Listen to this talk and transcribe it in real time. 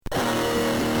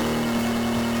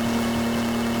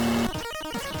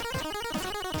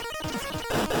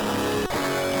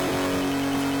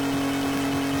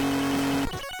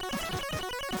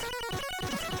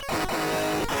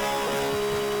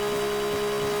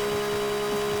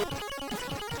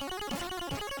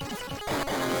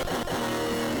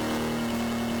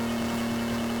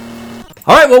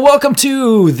All right, well, welcome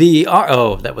to the...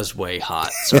 Oh, that was way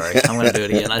hot. Sorry, I'm going to do it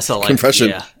again. I saw like... Compression.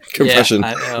 Yeah. Compression.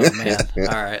 Yeah, oh, man.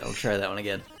 All right, I'll try that one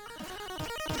again.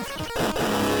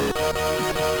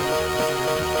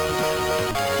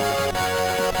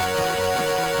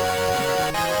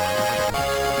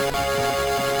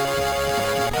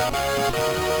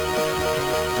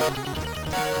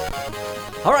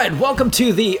 All right, welcome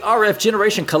to the RF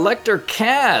Generation Collector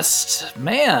Cast.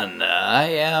 Man, I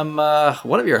am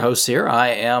one of your hosts here. I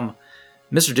am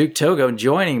Mr. Duke Togo, and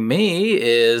joining me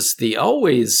is the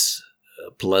always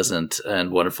pleasant and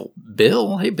wonderful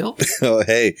Bill. Hey, Bill. Oh,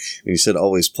 hey. When you said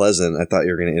always pleasant, I thought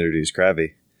you were going to introduce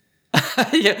Krabby.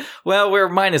 Yeah, well, we're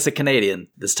minus a Canadian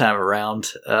this time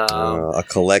around. A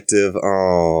collective,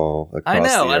 across I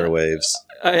know, the airwaves.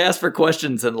 I ask for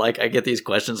questions, and I get these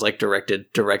questions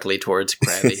directed directly towards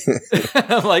Krabby.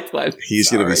 I'm like, what?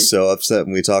 He's going to be so upset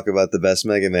when we talk about the best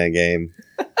Mega Man game.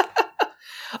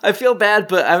 I feel bad,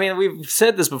 but I mean, we've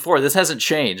said this before. This hasn't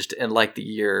changed in the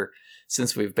year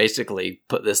since we've basically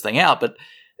put this thing out. But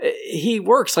he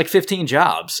works 15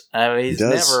 jobs. I mean, he's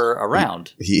never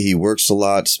around. He works a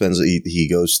lot. He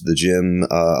goes to the gym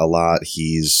a lot.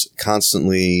 He's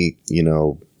constantly,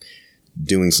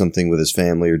 doing something with his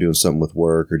family or doing something with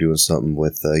work or doing something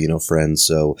with, friends.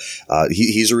 So,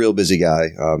 he's a real busy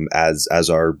guy, as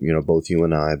are, both you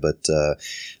and I, but,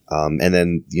 and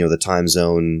then, the time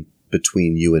zone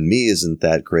between you and me isn't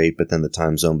that great, but then the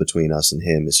time zone between us and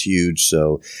him is huge.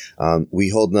 So, we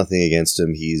hold nothing against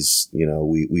him. He's,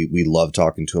 we love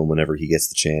talking to him whenever he gets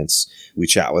the chance. We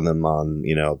chat with him on,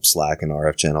 Slack and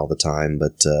RF Gen all the time,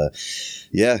 but,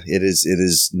 yeah, it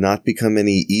is not become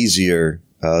any easier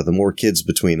the more kids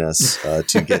between us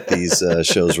to get these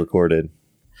shows recorded.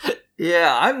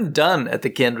 Yeah, I'm done at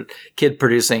the kid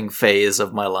producing phase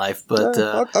of my life, but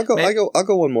I'll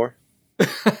go one more.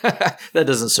 That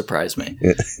doesn't surprise me.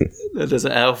 That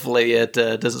doesn't. Hopefully, it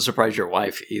doesn't surprise your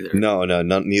wife either. No,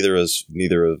 neither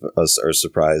of us are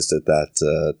surprised at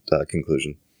that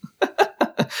conclusion.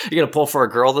 You gonna pull for a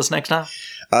girl this next time?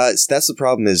 That's the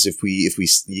problem is if we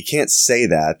you can't say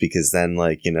that because then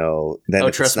then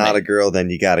if it's not a girl, then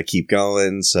you got to keep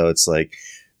going. So it's I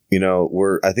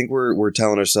think we're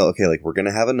telling ourselves, okay, we're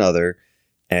gonna have another,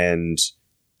 and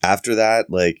after that,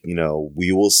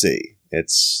 we will see.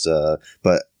 It's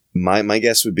but my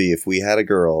guess would be if we had a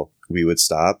girl, we would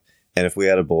stop, and if we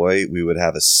had a boy, we would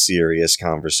have a serious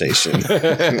conversation.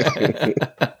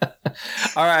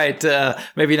 All right,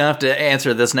 maybe you don't have to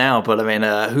answer this now, but I mean,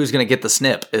 who's going to get the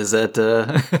snip? Is that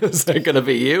going to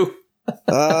be you?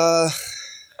 That's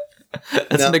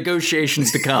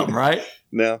negotiations to come, right?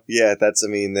 No, yeah, that's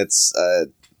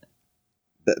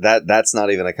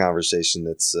not even a conversation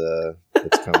that's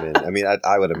come in. I mean,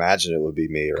 I would imagine it would be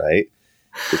me, right?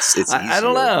 It's easier. I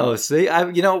don't know. See,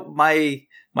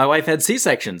 my wife had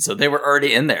C-sections, so they were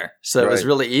already in there. So It was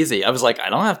really easy. I was like, I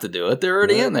don't have to do it. They're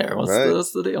already in there.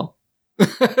 What's the deal?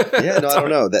 Yeah, no, I don't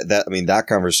know. That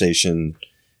conversation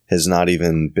has not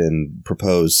even been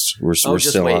proposed. We're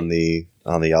still on the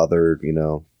other,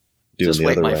 doing just the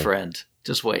wait, other my way. friend.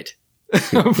 Just wait.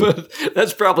 But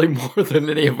that's probably more than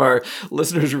any of our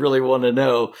listeners really want to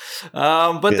know.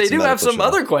 But they do have some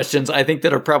other questions, I think,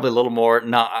 that are probably a little more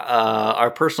not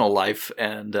our personal life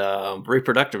and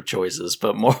reproductive choices,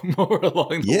 but more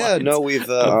along the lines. No, we've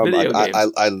video games.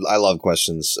 I love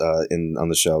questions on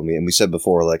the show, and we said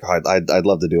before, I'd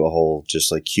love to do a whole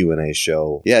just Q&A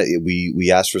show. Yeah, we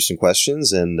asked for some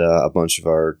questions, and a bunch of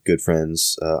our good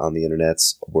friends on the internet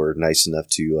were nice enough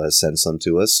to send some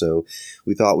to us. So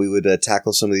we thought we would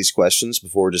tackle some of these questions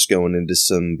before just going into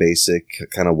some basic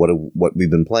kind of what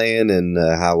we've been playing and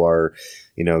how our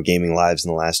gaming lives in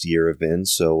the last year have been.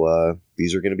 So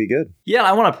these are going to be good. Yeah,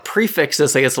 I want to prefix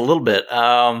this, I guess, a little bit.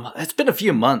 It's been a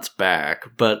few months back,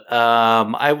 but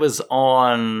I was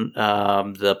on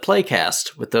the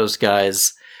Playcast with those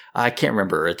guys. I can't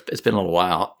remember. It's been a little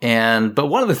while. But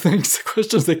one of the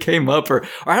questions that came up, or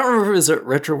I don't remember if it was at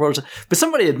Retro Wars, but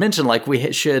somebody had mentioned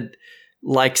we should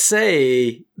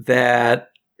say that,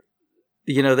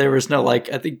 there was no, I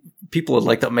think people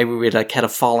would that maybe we'd had a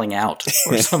falling out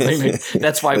or something.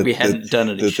 That's why we hadn't done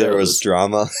any shows. There was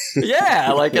drama.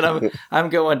 Yeah. And I'm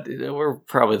going, we're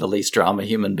probably the least drama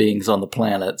human beings on the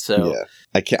planet. So yeah.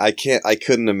 I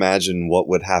couldn't imagine what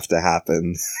would have to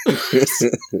happen.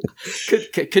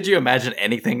 Could you imagine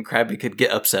anything Krabby could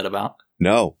get upset about?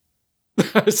 No,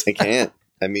 I can't.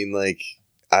 I mean,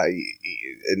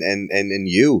 and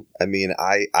you, I mean,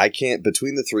 I can't,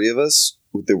 between the three of us,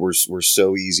 we're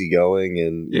so easygoing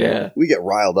and we get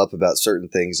riled up about certain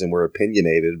things and we're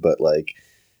opinionated, but I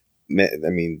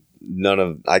mean,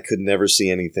 I could never see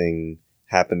anything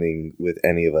happening with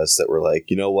any of us that were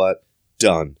you know what?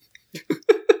 Done.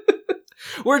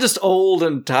 We're just old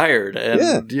and tired, and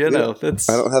that's.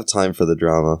 I don't have time for the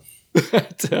drama. I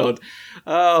don't.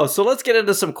 Oh, so let's get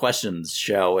into some questions,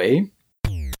 shall we?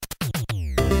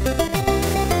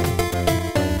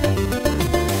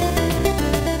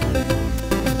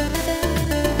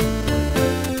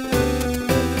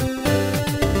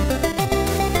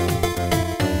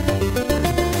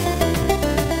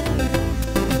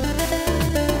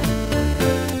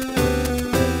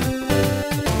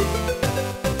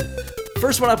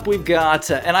 First one up, we've got,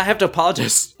 and I have to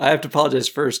apologize. I have to apologize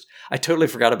first. I totally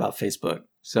forgot about Facebook.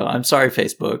 So I'm sorry,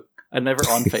 Facebook. I'm never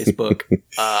on Facebook.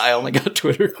 I only got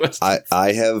Twitter questions.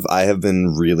 I have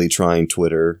been really trying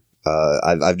Twitter.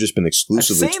 I've just been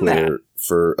exclusively Twitter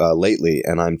for lately,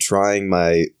 and I'm trying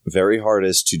my very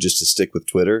hardest to stick with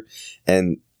Twitter.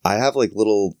 And I have like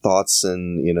little thoughts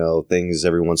and, things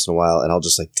every once in a while, and I'll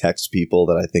just like text people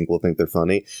that I think will think they're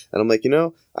funny. And I'm like,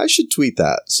 I should tweet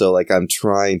that. So like I'm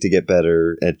trying to get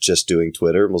better at just doing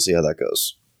Twitter, and we'll see how that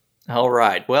goes. All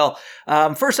right. Well,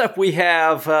 first up, we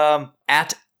have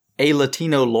at a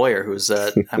Latino lawyer who's,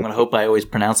 I'm going to hope I always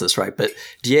pronounce this right, but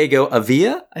Diego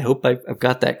Avila. I hope I've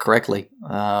got that correctly.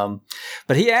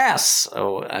 But he asks,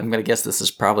 I'm going to guess this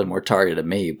is probably more targeted at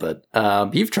me, but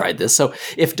you've tried this. So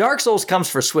if Dark Souls comes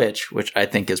for Switch, which I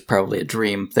think is probably a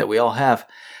dream that we all have,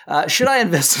 should I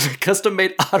invest in a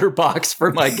custom-made OtterBox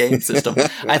for my game system?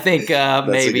 I think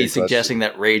maybe suggesting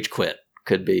that Rage Quit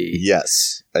could be.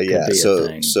 Yes.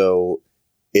 So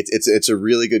it's a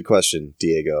really good question,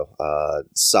 Diego.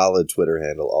 Solid Twitter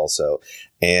handle also.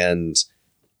 And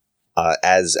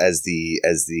as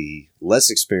the less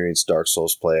experienced Dark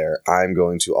Souls player, I'm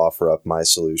going to offer up my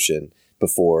solution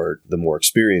before the more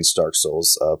experienced Dark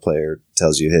Souls player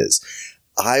tells you his.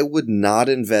 I would not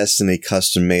invest in a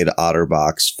custom-made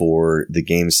OtterBox for the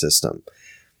game system.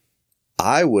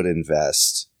 I would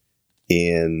invest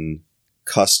in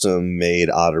custom-made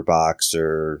OtterBox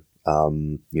or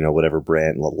whatever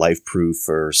brand, Life Proof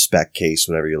or Spec Case,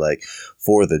 whatever you like,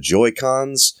 for the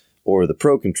Joy-Cons or the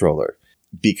Pro Controller.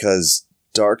 Because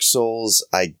Dark Souls,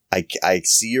 I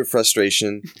see your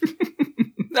frustration.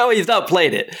 No, he's not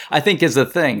played it, I think is the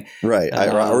thing. Right.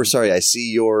 I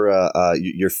see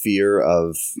your fear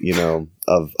of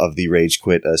the Rage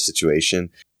Quit situation.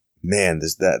 Man,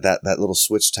 that little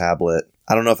Switch tablet.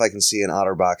 I don't know if I can see an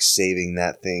OtterBox saving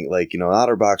that thing. Like, an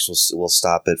OtterBox will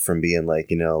stop it from being like,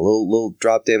 a little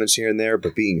drop damage here and there,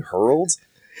 but being hurled.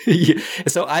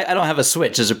 So I don't have a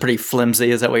Switch. Is it pretty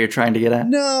flimsy? Is that what you're trying to get at?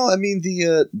 No, I mean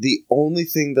the only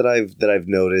thing that I've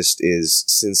noticed is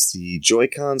since the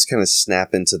Joy-Cons kind of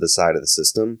snap into the side of the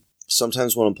system,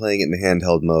 sometimes when I'm playing it in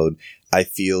handheld mode, I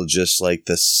feel just like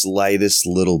the slightest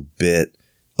little bit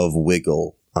of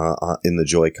wiggle in the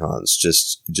Joy-Cons,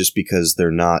 just because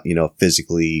they're not,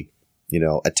 physically,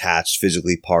 attached,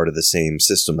 physically part of the same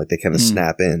system. Like they kind of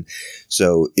snap in.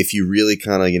 So if you really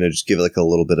kind of, just give it like a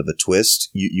little bit of a twist,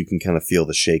 you can kind of feel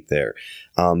the shake there.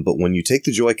 But when you take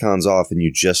the Joy-Cons off and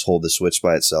you just hold the Switch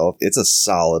by itself, it's a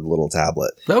solid little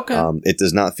tablet. Okay. It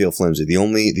does not feel flimsy. The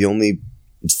only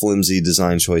flimsy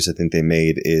design choice I think they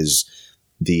made is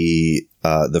the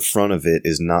front of it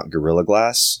is not Gorilla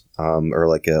Glass, or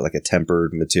like a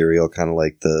tempered material, kind of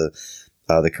like the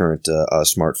current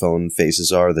smartphone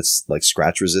faces are. That's like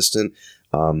scratch resistant.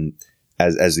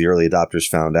 As the early adopters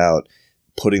found out,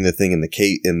 putting the thing in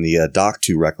the dock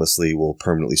too recklessly will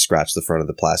permanently scratch the front of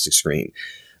the plastic screen.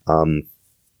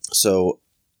 So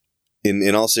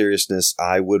in all seriousness,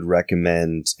 I would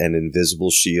recommend an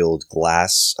Invisible Shield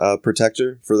glass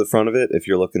protector for the front of it if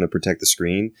you're looking to protect the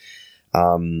screen.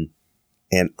 And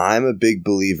I'm a big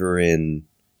believer in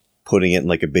putting it in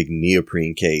like a big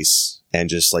neoprene case and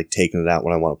just like taking it out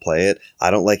when I want to play it. I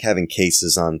don't like having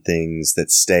cases on things that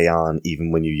stay on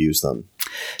even when you use them.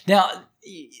 Now,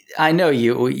 I know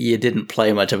you didn't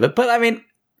play much of it, but I mean,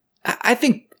 I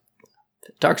think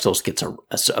Dark Souls gets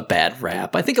a bad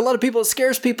rap. I think a lot of people, it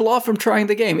scares people off from trying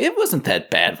the game. It wasn't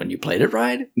that bad when you played it,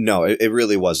 right? No, it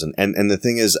really wasn't. And the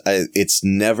thing is, it's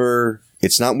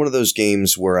not one of those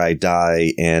games where I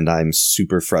die and I'm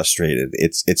super frustrated.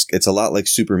 It's a lot like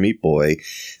Super Meat Boy,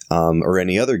 or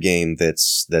any other game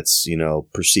that's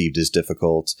perceived as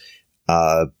difficult.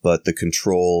 But the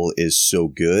control is so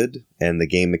good and the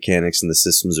game mechanics and the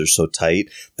systems are so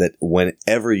tight that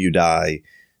whenever you die,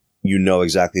 you know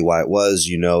exactly why it was.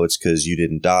 You know it's because you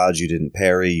didn't dodge, you didn't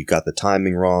parry, you got the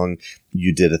timing wrong,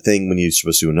 you did a thing when you're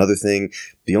supposed to do another thing.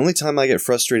 The only time I get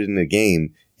frustrated in a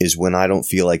game is when I don't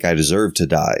feel like I deserve to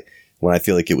die, when I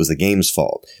feel like it was the game's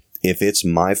fault. If it's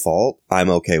my fault,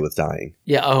 I'm okay with dying.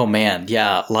 Yeah. Oh man.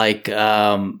 Yeah. Like,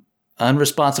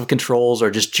 unresponsive controls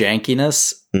or just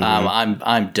jankiness,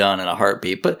 I'm done in a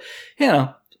heartbeat. But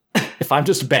if I'm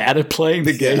just bad at playing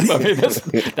the game, I mean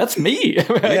that's me.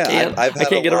 I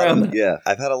can't get around that. Yeah,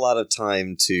 I've had a lot of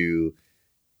time to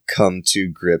come to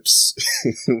grips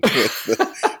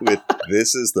with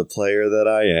this is the player that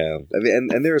I am. I mean,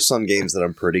 and there are some games that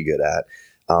I'm pretty good at,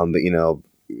 but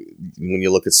when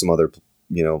you look at some other,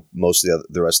 most of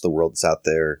the rest of the world that's out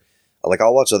there, like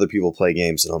I'll watch other people play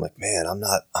games and I'm like, man,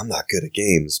 I'm not good at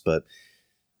games, but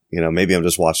maybe I'm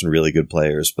just watching really good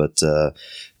players, but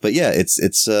yeah, it's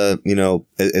as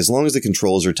long as the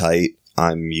controls are tight,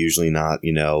 I'm usually not,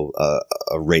 a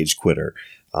rage quitter.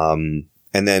 And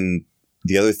then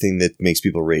the other thing that makes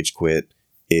people rage quit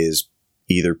is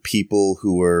either people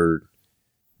who are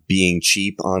being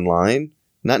cheap online,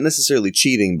 not necessarily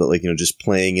cheating, but just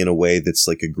playing in a way that's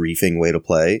like a griefing way to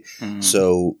play. Mm.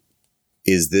 So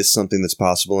is this something that's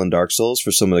possible in Dark Souls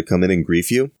for someone to come in and grief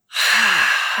you?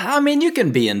 I mean, you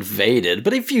can be invaded,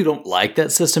 but if you don't like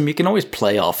that system, you can always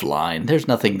play offline. There's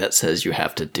nothing that says you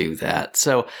have to do that.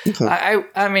 So, okay.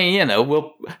 I mean,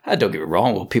 don't get me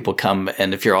wrong. Will people come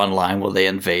and if you're online, will they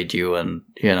invade you and,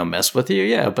 mess with you?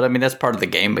 Yeah, but I mean, that's part of the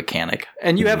game mechanic.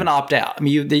 And you have an opt out. I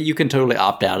mean, you can totally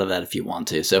opt out of that if you want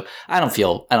to. So I don't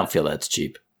feel that's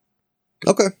cheap.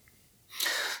 Okay.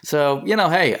 So,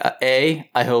 hey,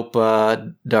 I hope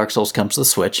Dark Souls comes to the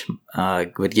Switch.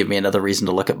 Would give me another reason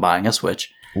to look at buying a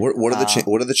Switch. What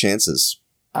are the chances?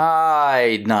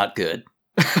 Not good.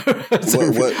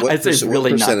 I'd say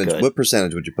really not good. What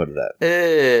percentage would you put it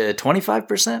at?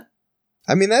 25%.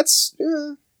 I mean, that's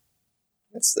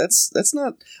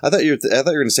not. I thought you were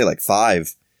going to say like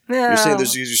 5. Yeah. You're saying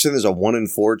there's a 1 in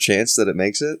 4 chance that it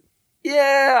makes it.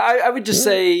 Yeah, I would just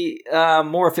say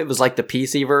more if it was like the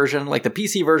PC version. Like the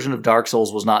PC version of Dark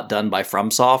Souls was not done by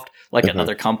FromSoft. Like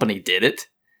another company did it.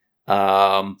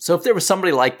 So if there was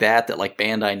somebody like that like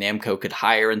Bandai Namco could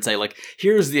hire and say like,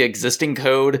 here's the existing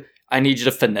code, I need you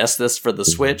to finesse this for the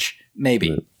Switch,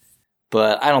 maybe.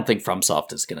 But I don't think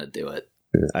FromSoft is going to do it.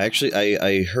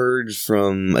 I heard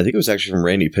from, I think it was actually from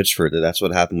Randy Pitchford that's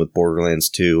what happened with Borderlands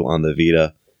 2 on the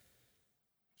Vita.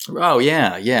 Oh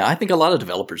yeah. I think a lot of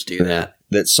developers do that.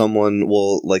 That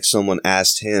someone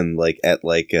asked him at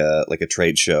a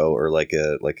trade show or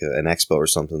an expo or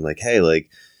something like, hey,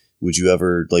 would you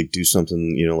ever do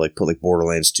something put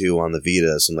Borderlands 2 on the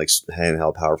Vita, some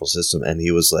handheld powerful system? And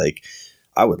he was like,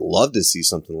 I would love to see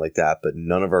something like that, but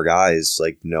none of our guys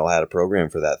know how to program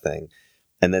for that thing.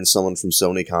 And then someone from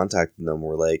Sony contacted them.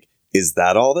 Were like, is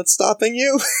that all that's stopping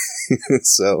you?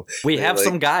 So we have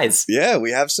some guys. Yeah, we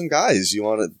have some guys. You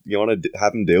want to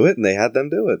have them do it, and they had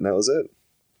them do it, and that was it.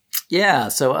 Yeah,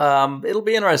 so it'll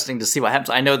be interesting to see what happens.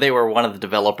 I know they were one of the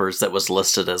developers that was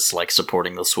listed as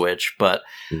supporting the Switch, but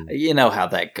you know how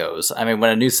that goes. I mean,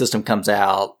 when a new system comes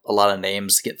out, a lot of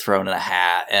names get thrown in a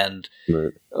hat, and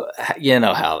you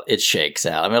know how it shakes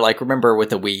out. I mean, remember with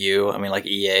the Wii U? I mean,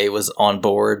 EA was on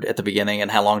board at the beginning,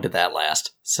 and how long did that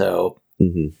last? So.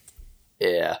 Mm-hmm.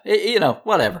 Yeah,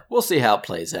 whatever. We'll see how it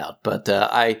plays out. But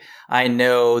I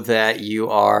know that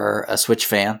you are a Switch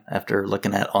fan after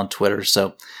looking at on Twitter,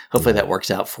 so hopefully that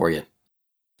works out for you.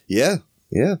 Yeah.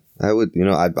 I would.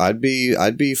 I'd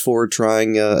be for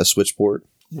trying a Switch port.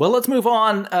 Well, let's move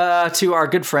on to our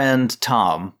good friend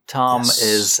Tom. Tom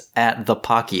is at the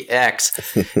Pocky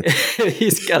X.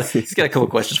 He's got a couple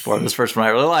questions for him. This first one I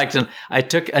really liked, and I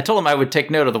told him I would take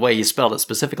note of the way he spelled it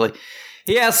specifically.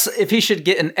 He asks if he should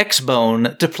get an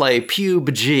X-Bone to play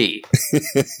PUBG.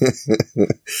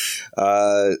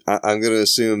 I'm going to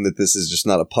assume that this is just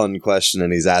not a pun question,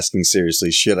 and he's asking seriously,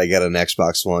 should I get an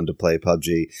Xbox One to play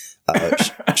PUBG?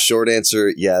 Short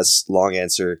answer, yes. Long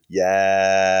answer,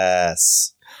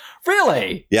 yes.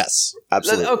 Really? Yes,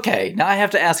 absolutely. Okay, now I have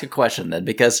to ask a question then,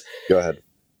 because... Go ahead.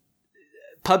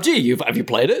 PUBG, have you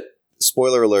played it?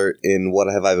 Spoiler alert, in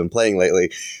what have I been playing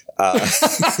lately? Well,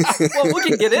 we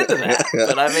can get into that,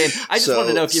 but I mean, I just want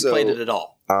to know if you played it at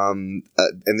all. And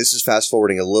this is fast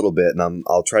forwarding a little bit, and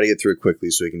I'll try to get through it quickly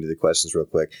so we can do the questions real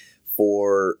quick.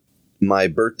 For my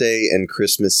birthday and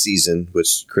Christmas season,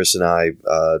 which Chris and I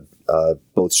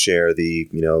both share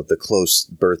the close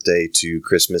birthday to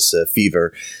Christmas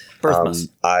fever. Birthmas.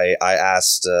 I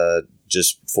asked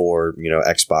just for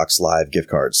Xbox Live gift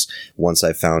cards. Once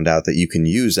I found out that you can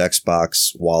use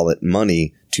Xbox Wallet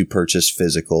money to purchase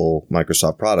physical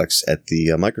Microsoft products at the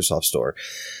Microsoft Store.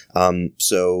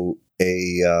 So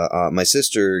my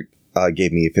sister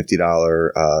gave me a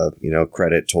 $50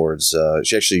 credit towards.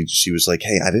 She was like,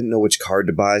 hey, I didn't know which card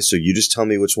to buy, so you just tell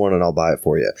me which one and I'll buy it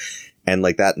for you. And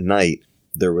that night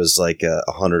there was a $100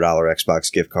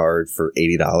 Xbox gift card for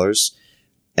 $80.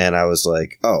 And I was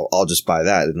like, oh, I'll just buy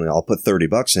that. And I'll put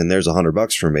 $30 in. There's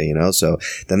 $100 for me, you know? So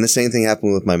then the same thing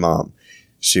happened with my mom.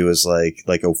 She was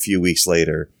like a few weeks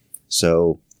later.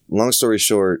 So long story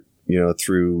short, you know,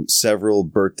 through several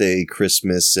birthday,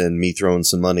 Christmas, and me throwing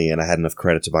some money, and I had enough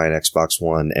credit to buy an Xbox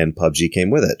One, and PUBG came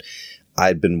with it.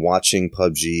 I'd been watching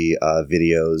PUBG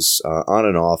videos on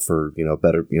and off for,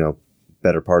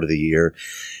 better part of the year,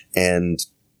 and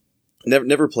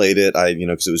never played it.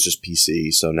 Because it was just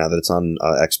PC. So now that it's on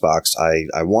Xbox, I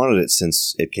wanted it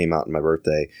since it came out on my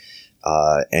birthday.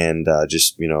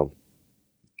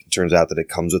 Turns out that it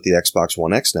comes with the Xbox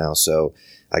One X now. So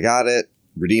I got it,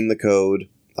 redeemed the code.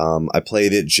 I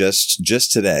played it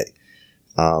just today.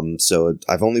 So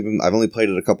I've only played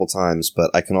it a couple times, but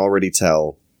I can already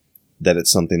tell that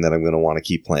it's something that I'm going to want to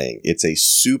keep playing. It's a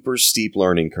super steep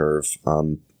learning curve.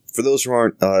 For those who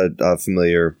aren't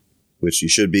familiar, which you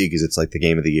should be because it's like the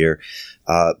game of the year,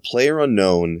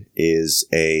 PlayerUnknown is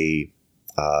a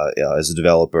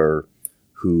developer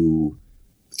who,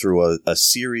 through a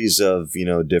series of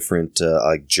different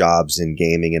jobs in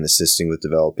gaming and assisting with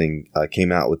developing,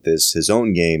 came out with his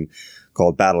own game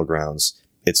called Battlegrounds.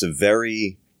 It's a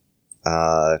very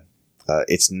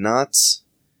it's not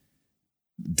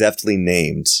deftly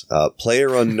named.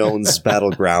 PlayerUnknown's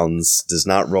Battlegrounds does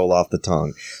not roll off the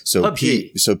tongue. So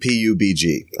PUBG.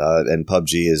 PUBG, and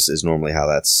PUBG is normally how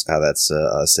that's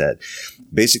said.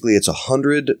 Basically, it's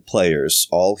 100 players,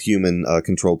 all human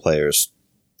controlled players,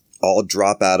 all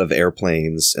drop out of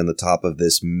airplanes in the top of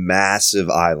this massive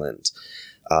island.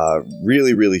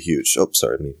 Really, really huge. Oh,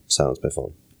 sorry, let me silence my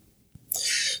phone.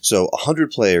 So 100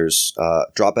 players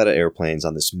drop out of airplanes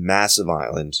on this massive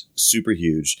island, super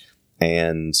huge,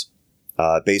 and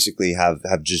basically have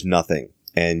just nothing.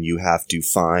 And you have to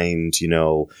find,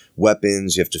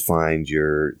 weapons, you have to find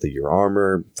your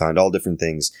armor, find all different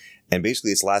things. And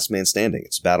basically it's last man standing.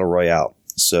 It's battle royale.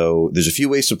 So there's a few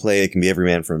ways to play. It can be every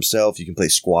man for himself. You can play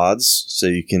squads. So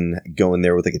you can go in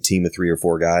there with like a team of 3 or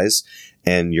 4 guys,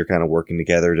 and you're kind of working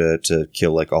together to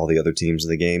kill like all the other teams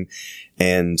in the game.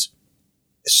 And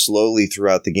slowly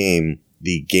throughout the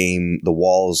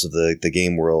walls of the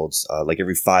game worlds, like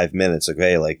every 5 minutes,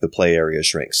 okay, like the play area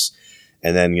shrinks.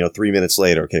 And then, 3 minutes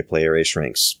later, okay, play area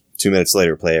shrinks. 2 minutes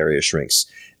later, play area shrinks.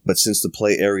 But since the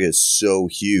play area is so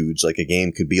huge, like a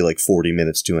game could be like 40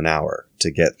 minutes to an hour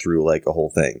to get through like a whole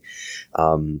thing.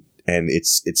 And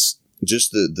it's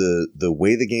just the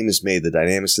way the game is made, the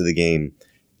dynamics of the game.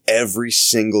 Every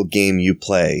single game you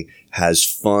play has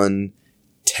fun,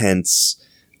 tense,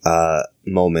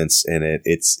 moments in it.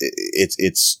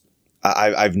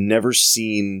 I've never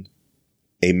seen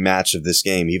a match of this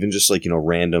game, even just like,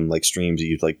 random like streams that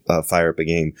you'd like fire up a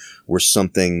game where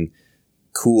something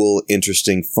cool,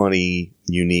 interesting, funny,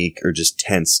 unique, or just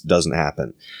tense doesn't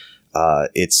happen.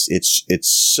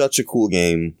 It's such a cool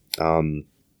game. Obviously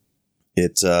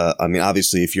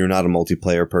if you're not a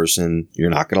multiplayer person, you're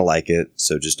not going to like it.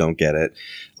 So just don't get it.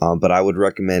 But I would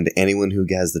recommend anyone who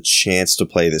has the chance to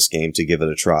play this game to give it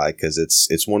a try. Cause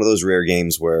it's one of those rare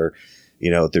games where,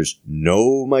 there's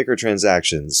no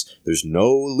microtransactions. There's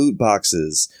no loot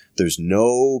boxes. There's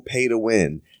no pay to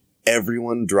win.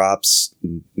 Everyone drops,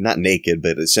 not naked,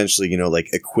 but essentially,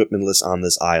 like equipmentless on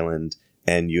this island.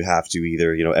 And you have to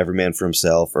either, every man for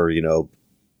himself or,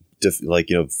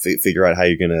 figure out how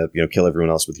you're going to, kill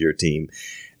everyone else with your team.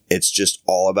 It's just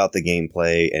all about the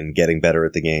gameplay and getting better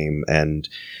at the game. And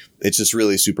it's just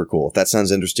really super cool. If that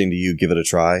sounds interesting to you, give it a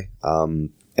try.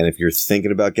 And if you're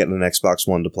thinking about getting an Xbox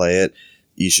One to play it,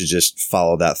 you should just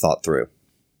follow that thought through.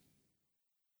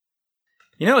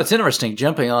 It's interesting.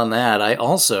 Jumping on that, I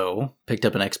also picked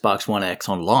up an Xbox One X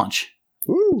on launch.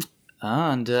 Woo.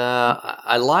 And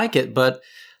I like it, but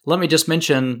let me just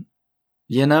mention,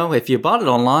 if you bought it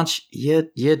on launch,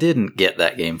 you didn't get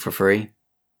that game for free.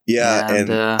 Yeah, and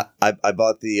I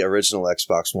bought the original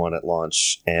Xbox One at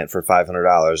launch and for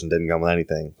 $500 and didn't come with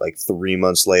anything. Like 3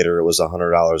 months later, it was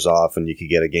 $100 off, and you could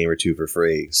get a game or two for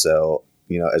free. So,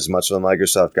 as much of a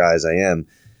Microsoft guy as I am,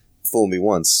 fool me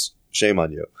once, shame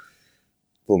on you.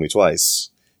 Fool me twice.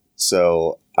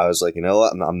 So I was like,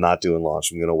 what? I'm not doing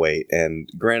launch. I'm going to wait. And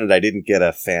granted, I didn't get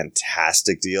a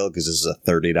fantastic deal because this is a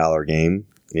 $30 game,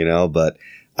 but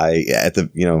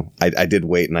I did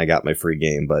wait and I got my free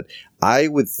game. But I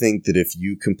would think that if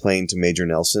you complained to Major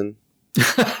Nelson,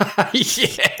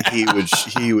 he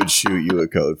would shoot you a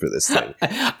code for this thing.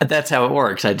 That's how it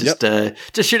works. I just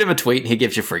shoot him a tweet and he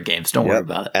gives you free games. Don't worry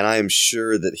about it. And I am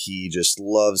sure that he just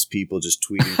loves people just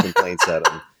tweeting complaints at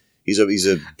him. He's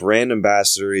a brand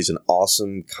ambassador. He's an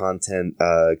awesome content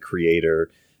creator.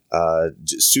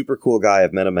 Super cool guy.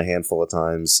 I've met him a handful of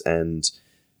times, and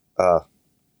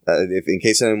If in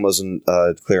case anyone wasn't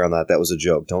clear on that, that was a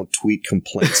joke. Don't tweet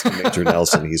complaints to Major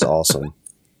Nelson. He's awesome.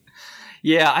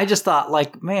 Yeah, I just thought,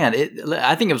 like, man,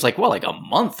 I think it was like a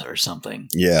month or something.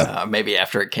 Yeah. Maybe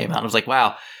after it came out. I was like,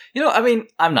 wow. I mean,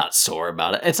 I'm not sore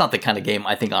about it. It's not the kind of game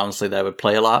I think, honestly, that I would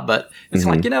play a lot. But it's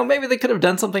like, maybe they could have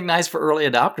done something nice for early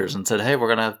adopters and said, hey,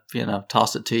 we're going to,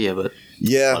 toss it to you. But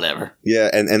whatever. Yeah,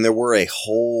 and there were a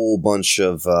whole bunch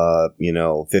of,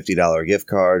 $50 gift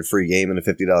card, free game and a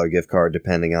 $50 gift card,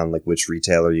 depending on, like, which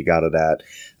retailer you got it at.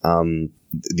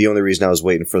 The only reason I was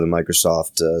waiting for the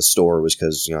Microsoft store was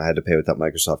because, I had to pay with that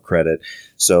Microsoft credit.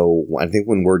 So I think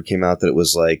when word came out that it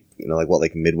was like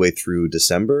midway through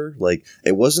December, like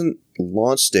it wasn't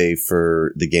launch day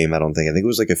for the game. I don't think. I think it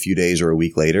was like a few days or a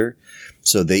week later.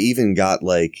 So they even got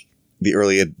like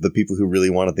the people who really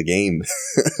wanted the game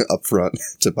up front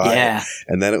to buy it.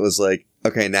 And then it was like,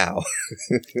 okay, now.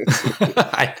 Which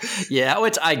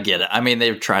I get it. I mean,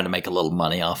 they're trying to make a little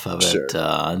money off of it Sure.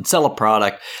 And sell a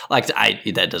product. Like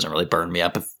that doesn't really burn me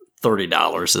up. If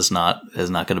 $30 is not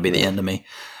going to be the end of me.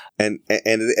 And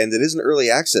it is an early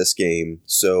access game.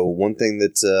 So one thing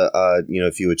that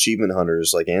if you achievement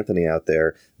hunters like Anthony out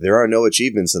there are no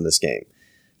achievements in this game.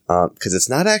 Because it's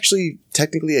not actually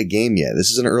technically a game yet. This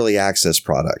is an early access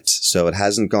product. So it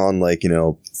hasn't gone like,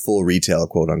 full retail,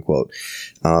 quote unquote.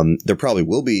 There probably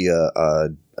will be,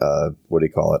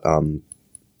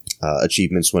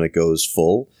 achievements when it goes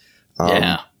full.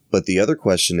 But the other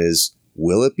question is,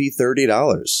 will it be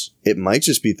 $30? It might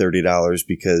just be $30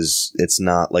 because it's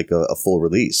not like a full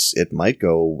release. It might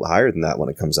go higher than that when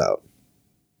it comes out.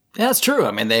 Yeah, that's true.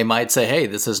 I mean, they might say, hey,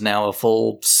 this is now a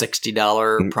full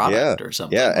 $60 product or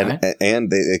something. Yeah, right?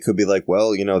 and it could be like,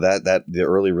 well, that the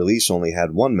early release only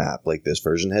had one map. Like this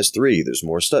version has 3. There's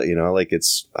more stuff, like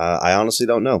it's, I honestly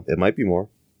don't know. It might be more.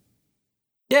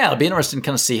 Yeah, it'll be interesting to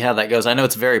kind of see how that goes. I know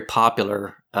it's very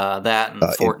popular, that and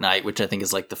Fortnite, which I think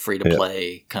is like the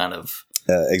free-to-play kind of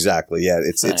exactly. Yeah,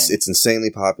 it's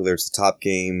insanely popular. It's the top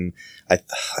game. I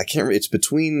can't remember. It's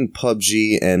between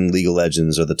PUBG and League of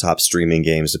Legends are the top streaming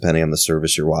games, depending on the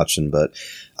service you're watching. But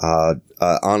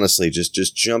honestly,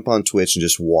 just jump on Twitch and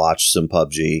just watch some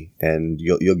PUBG, and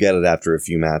you'll get it after a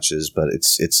few matches. But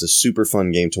it's a super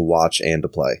fun game to watch and to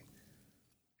play.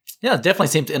 Yeah, it definitely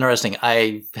seems interesting.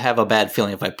 I have a bad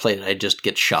feeling if I played it, I'd just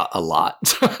get shot a lot.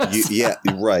 Yeah,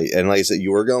 right. And like I said,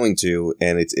 you are going to,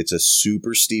 and it's a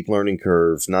super steep learning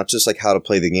curve, not just like how to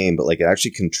play the game, but like it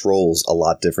actually controls a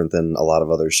lot different than a lot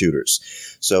of other shooters.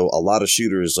 So a lot of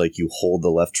shooters, like you hold the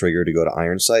left trigger to go to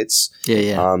iron sights.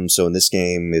 Yeah. So in this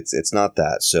game, it's not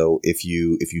that. So if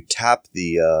you tap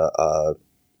the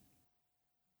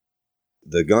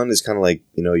gun is kind of like,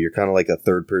 you're kind of like a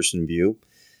third person view.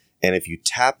 And if you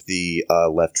tap the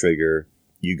left trigger,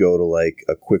 you go to like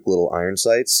a quick little iron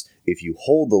sights. If you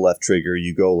hold the left trigger,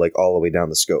 you go like all the way down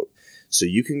the scope. So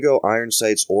you can go iron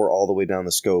sights or all the way down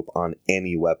the scope on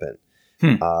any weapon.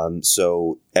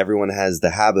 So everyone has the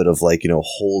habit of like,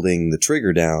 holding the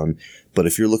trigger down. But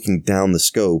if you're looking down the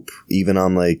scope, even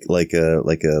on like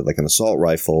an assault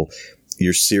rifle,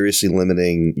 you're seriously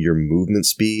limiting your movement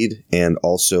speed and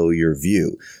also your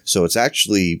view. So it's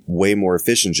actually way more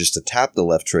efficient just to tap the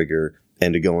left trigger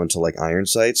and to go into like iron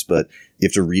sights, but you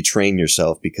have to retrain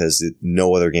yourself because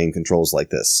no other game controls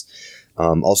like this.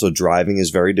 Also, driving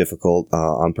is very difficult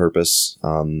on purpose.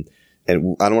 And I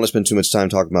don't want to spend too much time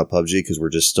talking about PUBG because we're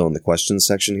just still in the questions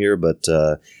section here, but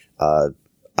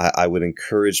I would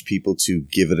encourage people to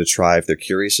give it a try if they're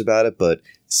curious about it, but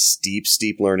steep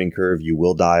learning curve. You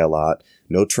will die a lot.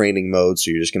 No training mode, so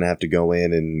you're just going to have to go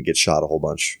in and get shot a whole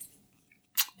bunch.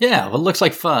 Yeah, well, it looks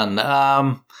like fun.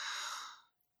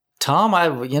 Tom, I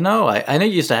know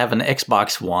you used to have an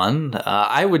Xbox One.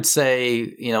 I would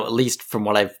say, at least from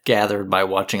what I've gathered by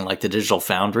watching like the Digital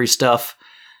Foundry stuff,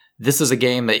 this is a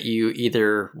game that you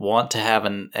either want to have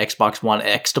an Xbox One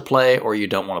X to play or you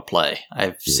don't want to play.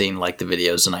 I've seen like the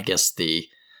videos, and I guess the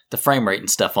frame rate and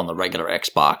stuff on the regular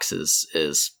Xbox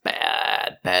is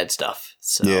bad stuff.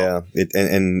 So yeah,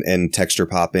 and texture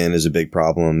pop in is a big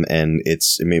problem, and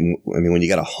I mean when you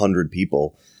got 100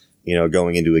 people,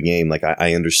 going into a game, like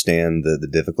I understand the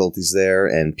difficulties there,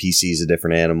 and PC is a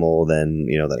different animal than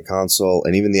than a console,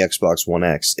 and even the Xbox One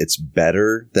X, it's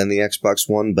better than the Xbox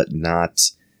One, but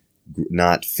not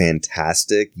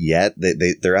fantastic yet.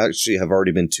 There actually have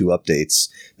already been 2 updates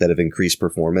that have increased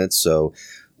performance, so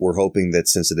we're hoping that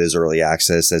since it is early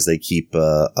access, as they keep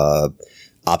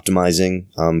optimizing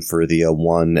for the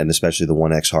One and especially the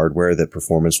One X hardware, that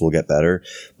performance will get better.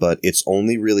 But it's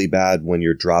only really bad when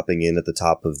you're dropping in at the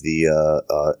top of the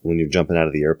when you're jumping out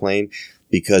of the airplane,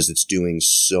 because it's doing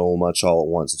so much all at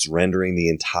once. It's rendering the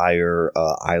entire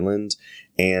island,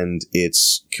 and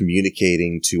it's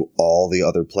communicating to all the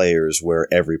other players where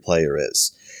every player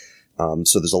is.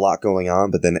 So there's a lot going on,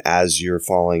 but then as you're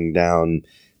falling down,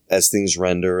 as things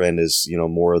render and as,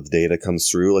 more of the data comes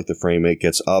through, like the frame rate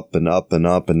gets up and up and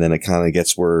up, and then it kind of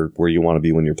gets where you want to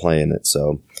be when you're playing it.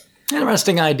 So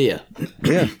interesting idea.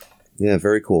 Yeah,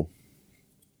 very cool.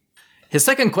 His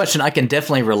second question I can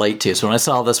definitely relate to. So when I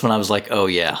saw this one, I was like, oh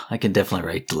yeah, I can definitely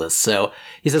relate to this. So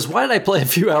he says, why did I play a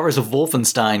few hours of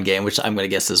Wolfenstein game, which I'm going to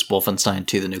guess is Wolfenstein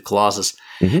 2, The New Colossus,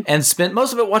 and spent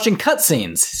most of it watching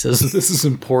cutscenes? He says, this is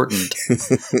important.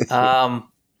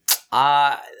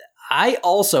 I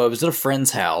also, I was at a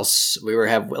friend's house. We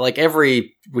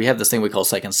have this thing we call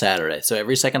Second Saturday. So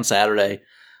every second Saturday,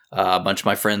 a bunch of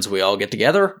my friends, we all get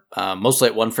together, mostly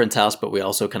at one friend's house, but we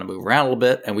also kind of move around a little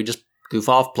bit, and we just goof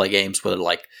off, play games, whether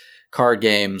like card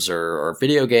games or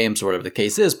video games or whatever the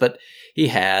case is. But he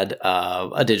had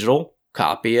a digital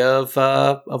copy of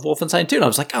Wolfenstein 2. And I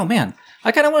was like, oh man,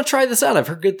 I kind of want to try this out. I've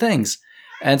heard good things.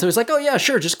 And so he's like, oh yeah,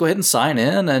 sure. Just go ahead and sign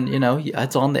in. And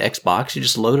it's on the Xbox. You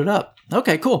just load it up.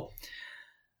 Okay, cool.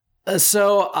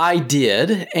 So I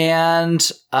did.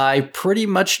 And I pretty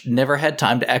much never had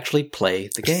time to actually play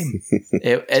the game.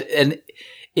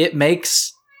 It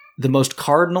makes the most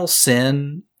cardinal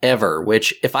sin ever,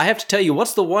 which if I have to tell you,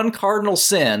 what's the one cardinal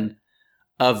sin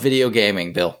of video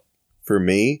gaming, Bill? For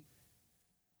me,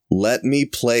 let me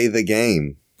play the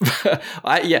game.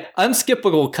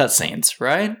 Unskippable cutscenes,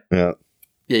 right?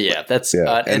 Yeah. That's you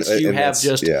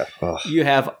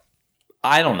have,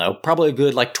 I don't know, probably a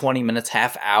good 20 minutes,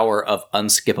 half hour of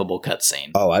unskippable cutscene.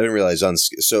 Oh, I didn't realize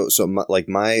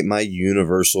my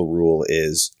universal rule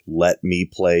is let me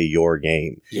play your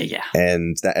game. Yeah.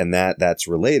 And that's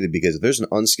related because if there's an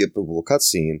unskippable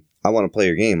cutscene, I want to play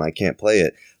your game. I can't play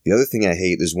it. The other thing I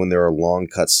hate is when there are long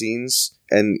cutscenes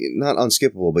and not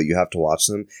unskippable, but you have to watch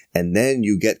them, and then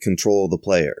you get control of the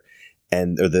player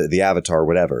or the avatar, or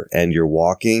whatever, and you're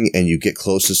walking and you get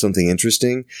close to something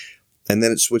interesting. And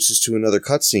then it switches to another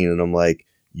cutscene, and I'm like,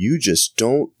 you just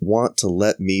don't want to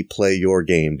let me play your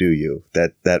game, do you?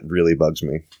 That really bugs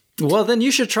me. Well, then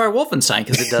you should try Wolfenstein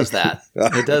because it does that.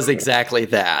 It does exactly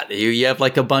that. You have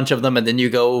a bunch of them, and then you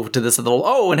go to this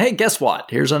little, and hey, guess what?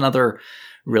 Here's another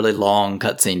really long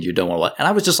cutscene you don't want to let. And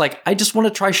I was just like, I just want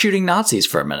to try shooting Nazis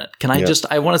for a minute. Can I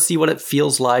I want to see what it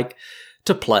feels like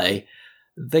to play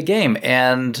the game.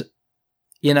 And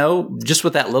just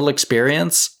with that little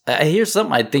experience, here's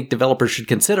something I think developers should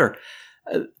consider.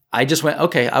 I just went,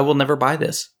 okay, I will never buy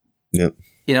this. Yep.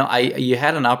 You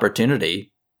had an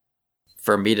opportunity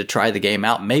for me to try the game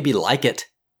out, maybe like it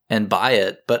and buy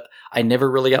it, but I never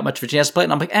really got much of a chance to play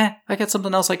it. And I'm like, I got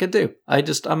something else I could do. I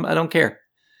don't care.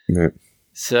 Right.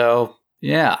 So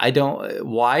yeah,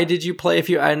 why did you play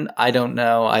I don't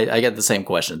know. I get the same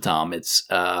question, Tom. It's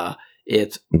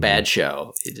bad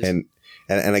show.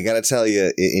 And I got to tell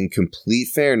you, in complete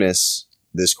fairness,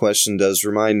 this question does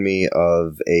remind me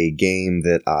of a game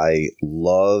that I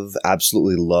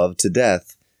absolutely love to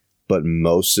death, but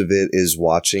most of it is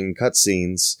watching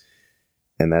cutscenes,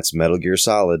 and that's Metal Gear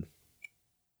Solid.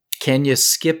 Can you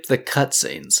skip the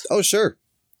cutscenes? Oh, sure.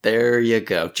 There you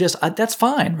go. Just that's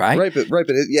fine, right? Right, but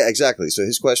yeah, exactly. So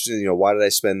his question is, why did I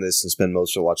spend this and spend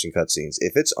most of it watching cutscenes?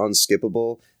 If it's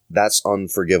unskippable, that's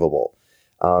unforgivable.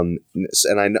 And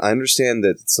I understand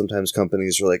that sometimes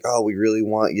companies are like, oh, we really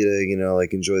want you to,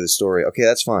 enjoy the story. Okay,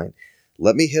 that's fine.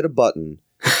 Let me hit a button.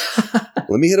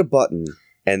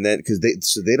 And then, because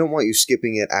they don't want you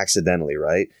skipping it accidentally,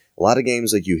 right? A lot of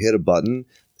games, you hit a button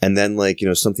and then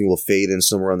something will fade in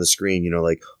somewhere on the screen,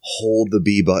 hold the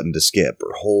B button to skip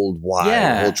or hold Y,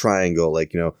 or hold triangle,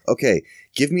 okay,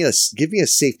 give me a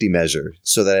safety measure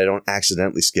so that I don't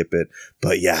accidentally skip it,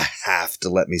 but you have to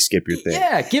let me skip your thing.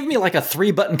 Yeah, give me a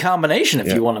 3-button combination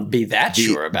if you want to be that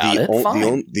sure about it.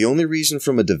 Fine. The only reason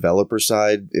from a developer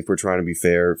side, if we're trying to be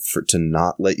fair, to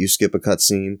not let you skip a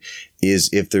cutscene is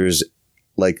if there's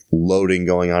loading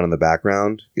going on in the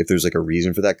background, if there's a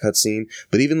reason for that cutscene.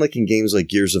 But even in games like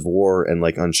Gears of War and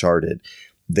Uncharted,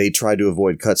 they tried to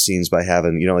avoid cutscenes by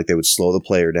having, they would slow the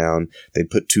player down. They'd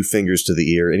put 2 fingers to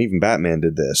the ear, and even Batman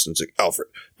did this. And it's like, Alfred,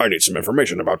 I need some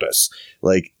information about this.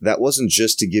 That wasn't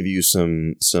just to give you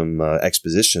some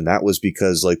exposition. That was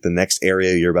because the next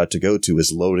area you're about to go to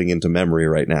is loading into memory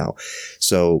right now.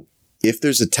 So if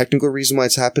there's a technical reason why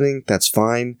it's happening, that's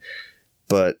fine.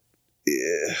 But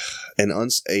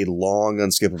a long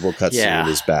unskippable cutscene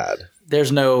is bad.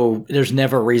 There's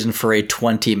never a reason for a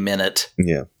 20-minute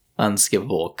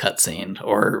unskippable cutscene,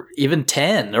 or even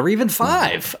 10, or even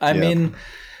 5. I mean,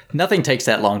 nothing takes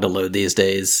that long to load these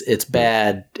days. It's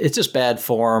bad. It's just bad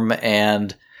form,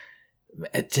 and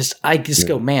I just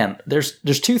go, man, there's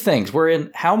two things. We're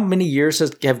in, how many years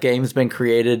have games been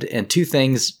created? And two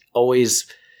things always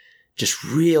just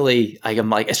really, I'm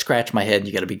like, I scratch my head.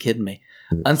 You got to be kidding me.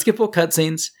 Unskippable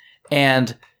cutscenes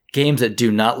and games that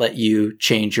do not let you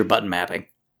change your button mapping.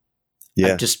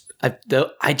 Yeah.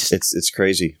 It's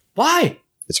crazy. Why?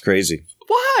 It's crazy.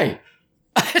 Why?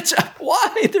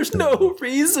 Why? There's no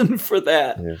reason for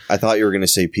that. Yeah. I thought you were going to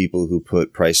say people who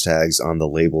put price tags on the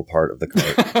label part of the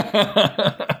cart.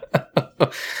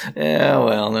 Yeah,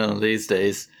 well, no, these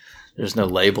days there's no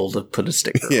label to put a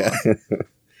sticker on.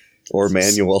 Or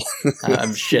manual.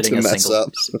 I'm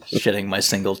shitting my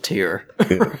single tear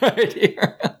right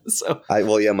here. So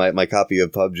my copy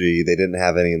of PUBG, they didn't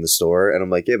have any in the store, and I'm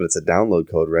like, yeah, but it's a download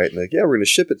code, right? And they're like, yeah, we're going to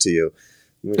ship it to you.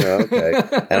 I'm like, oh, okay.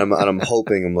 And I'm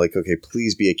hoping, I'm like, okay,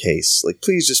 please be a case. Like,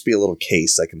 please just be a little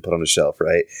case I can put on a shelf,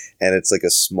 right? And it's like a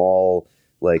small,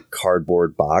 like,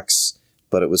 cardboard box,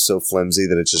 but it was so flimsy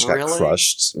that it just got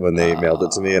crushed when they mailed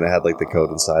it to me, and I had, like, the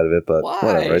code inside of it, but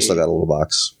whatever, I still got a little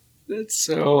box. That's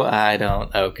so, I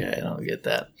don't get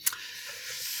that.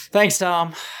 Thanks,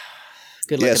 Tom.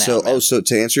 Good looking out. So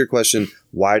to answer your question,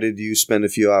 why did you spend a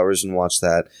few hours and watch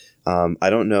that? I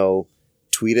don't know.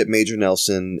 Tweet at Major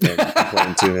Nelson and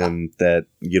complain to him that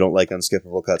you don't like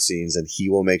unskippable cutscenes, and he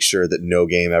will make sure that no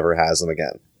game ever has them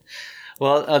again.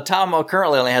 Well, Tom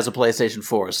currently only has a PlayStation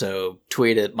 4, so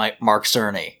tweet at Mark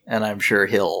Cerny, and I'm sure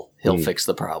he'll fix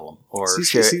the problem. Or is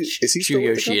he still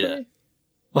with the company?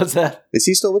 What's that? Is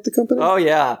he still with the company? Oh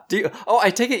yeah.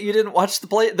 I take it you didn't watch the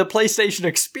PlayStation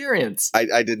Experience.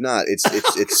 I did not.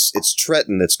 It's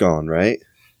Trenton that's gone, right?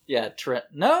 Yeah, Trent.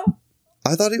 No.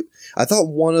 I thought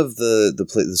one of the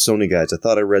Sony guys. I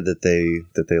thought I read that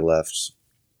they left.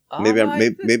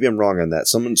 Maybe I'm wrong on that.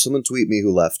 Someone tweet me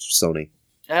who left Sony.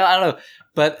 I don't know,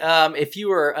 but if you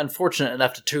were unfortunate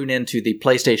enough to tune into the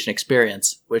PlayStation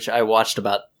Experience, which I watched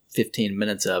about 15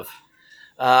 minutes of,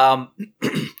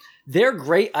 their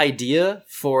great idea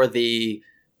for the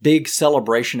big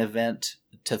celebration event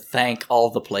to thank all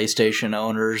the PlayStation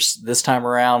owners this time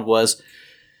around was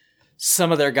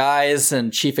some of their guys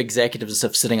and chief executives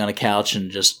stuff sitting on a couch and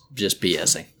just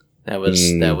BSing. That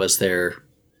was their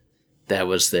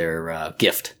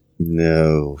gift.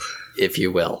 No, if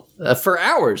you will, for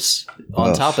hours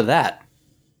on top of that.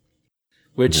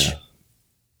 Which,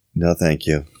 no, thank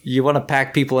you. You want to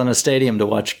pack people in a stadium to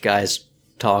watch guys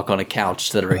talk on a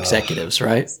couch that are executives,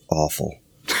 right? Awful.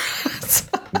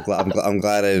 I'm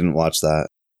glad I didn't watch that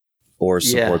or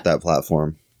support that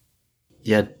platform.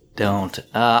 Yeah. Don't.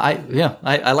 I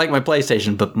like my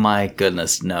PlayStation, but my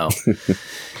goodness, no.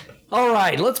 All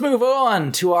right, let's move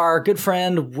on to our good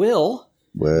friend Will.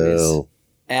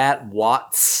 At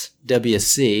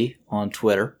WattsWC on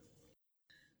Twitter.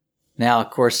 Now, of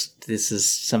course, this is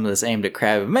some of this aimed at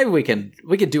Crab. Maybe we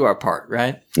could do our part,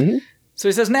 right? Mm-hmm. So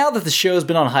he says, now that the show's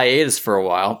been on hiatus for a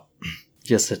while,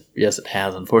 yes, it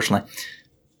has, unfortunately.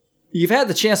 You've had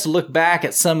the chance to look back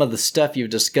at some of the stuff you've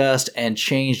discussed and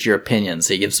changed your opinions.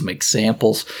 He gives some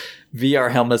examples.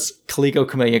 VR helmets, Coleco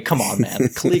Chameleon. Come on, man.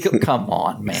 Coleco, come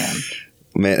on, man.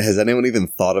 Man, has anyone even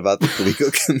thought about the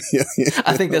Coleco Chameleon?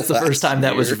 I think that's the first time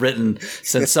that was written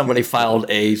since somebody filed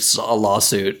a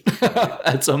lawsuit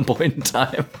at some point in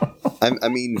time. I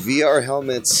mean, VR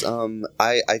helmets,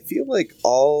 I feel like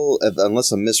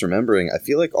unless I'm misremembering, I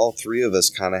feel like all three of us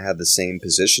kind of had the same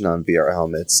position on VR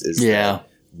helmets.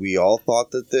 We all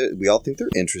think they're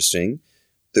interesting.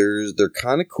 They're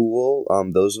kind of cool.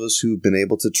 Those of us who've been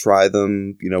able to try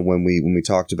them, when we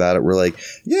talked about it, we're like,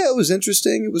 yeah, it was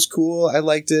interesting. It was cool. I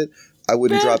liked it. I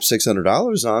wouldn't drop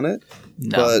 $600 on it.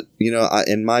 No. But,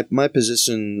 and my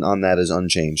position on that is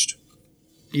unchanged.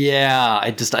 Yeah,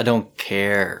 I don't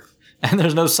care. And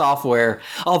there's no software.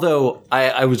 Although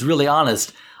I was really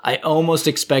honest, I almost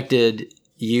expected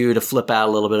you to flip out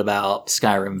a little bit about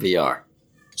Skyrim VR.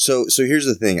 So here's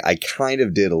the thing. I kind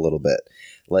of did a little bit.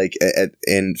 Like,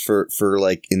 and for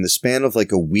like in the span of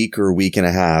like a week or a week and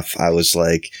a half, I was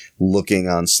like looking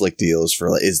on Slick Deals for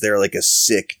like, is there like a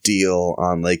sick deal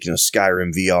on like,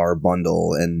 Skyrim VR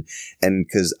bundle? And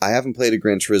cause I haven't played a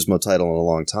Gran Turismo title in a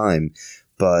long time,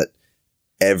 but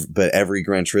every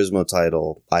Gran Turismo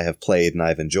title I have played and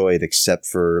I've enjoyed, except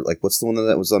for like, what's the one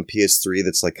that was on PS3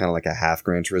 that's like kind of like a half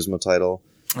Gran Turismo title?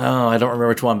 Oh, I don't remember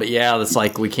which one, but yeah, that's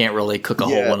like we can't really cook a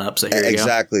whole one up. So here you go.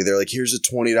 Exactly. They're like, here's a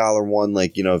 $20 one,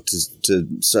 like to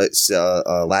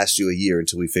last you a year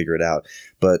until we figure it out.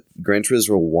 But Gran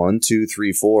Turismo 1, 2,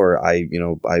 3, 4, I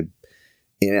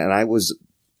was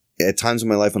at times in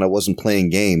my life when I wasn't playing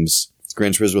games.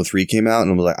 Gran Turismo 3 came out,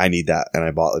 and I was like, I need that, and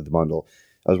I bought like the bundle.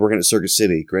 I was working at Circuit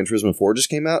City. Gran Turismo 4 just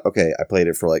came out. Okay, I played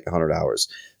it for like 100 hours.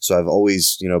 So I've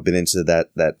always, been into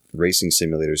that racing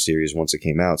simulator series once it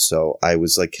came out. So I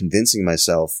was like convincing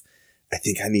myself, I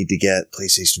think I need to get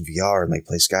PlayStation VR and like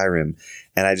play Skyrim.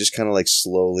 And I just kind of like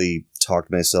slowly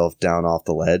talked myself down off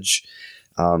the ledge.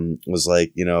 Was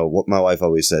like, what my wife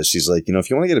always says. She's like, if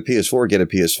you want to get a PS4, get a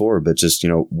PS4, but just,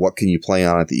 what can you play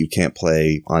on it that you can't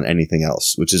play on anything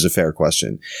else, which is a fair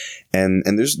question. And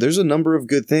there's a number of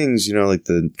good things, like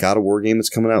the God of War game that's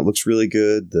coming out looks really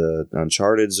good. The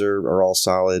Uncharted's are all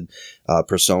solid.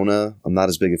 Persona, I'm not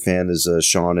as big a fan as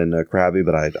Sean and Krabby,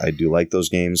 but I do like those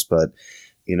games. But,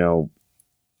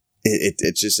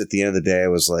 It just at the end of the day, I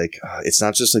was like, it's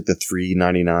not just like the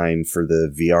 $399 for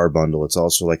the VR bundle. It's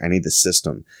also like I need the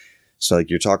system. So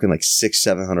like you're talking like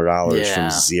 $600-700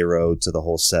 from zero to the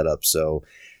whole setup. So,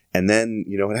 and then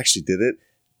what actually did it?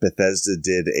 Bethesda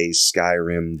did a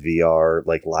Skyrim VR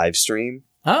like live stream.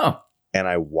 Oh, and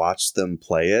I watched them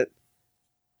play it.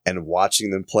 And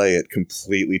watching them play it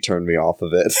completely turned me off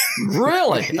of it.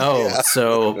 Really? Oh, yeah.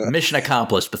 So mission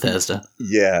accomplished, Bethesda.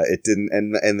 Yeah, it didn't.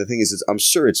 And the thing is, I'm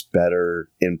sure it's better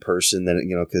in person than,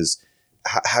 because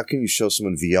how can you show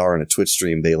someone VR on a Twitch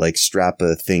stream? They like strap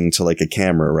a thing to like a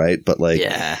camera, right? But like,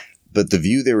 but the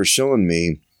view they were showing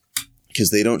me, because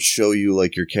they don't show you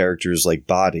like your character's like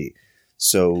body.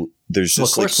 So there's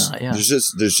just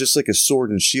there's just like a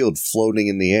sword and shield floating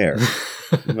in the air.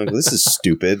 I'm like, well, this is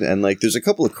stupid. And like, there's a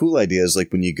couple of cool ideas.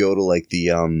 Like when you go to like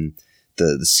the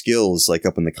skills, like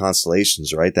up in the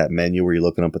constellations, right? That menu where you're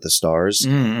looking up at the stars,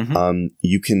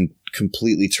 you can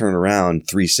completely turn around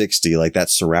 360, like that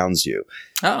surrounds you.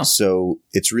 Oh, so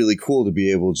it's really cool to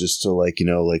be able just to like,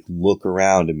 like look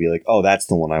around and be like, oh, that's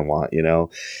the one I want,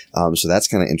 so that's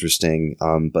kind of interesting.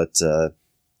 But the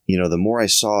more I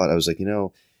saw it, I was like,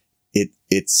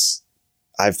 it's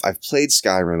I've played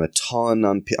Skyrim a ton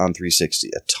on 360,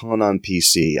 a ton on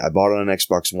PC. I bought it on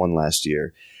Xbox One last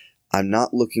year. I'm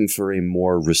not looking for a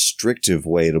more restrictive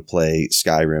way to play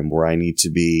Skyrim where I need to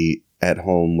be at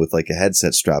home with like a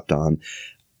headset strapped on.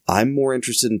 I'm more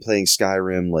interested in playing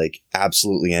Skyrim like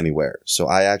absolutely anywhere. So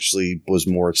I actually was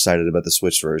more excited about the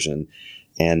Switch version.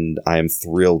 And I am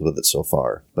thrilled with it so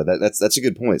far. But that's a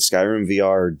good point. Skyrim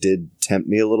VR did tempt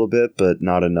me a little bit, but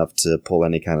not enough to pull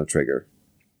any kind of trigger.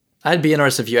 I'd be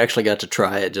interested if you actually got to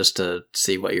try it just to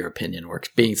see what your opinion works,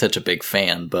 being such a big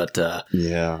fan. But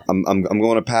yeah, I'm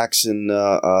going to PAX in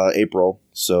April,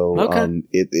 so okay.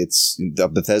 It's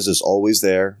Bethesda's always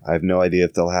there. I have no idea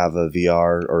if they'll have a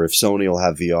VR or if Sony will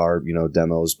have VR,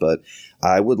 demos. But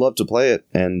I would love to play it,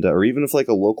 and or even if like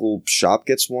a local shop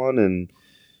gets one, and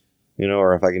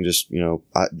or if I can just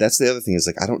that's the other thing is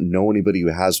like I don't know anybody who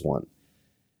has one.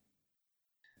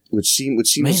 Which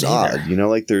seems odd,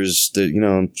 like there's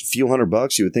a few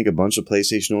 $100 you would think a bunch of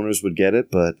PlayStation owners would get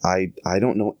it, but I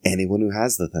don't know anyone who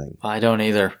has the thing. I don't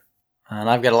either. And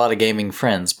I've got a lot of gaming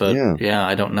friends, but yeah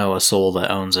I don't know a soul that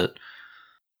owns it.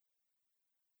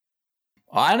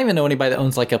 I don't even know anybody that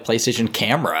owns like a PlayStation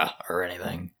camera or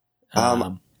anything.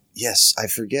 Yes, I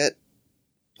forget.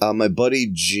 My buddy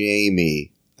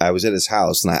Jamie, I was at his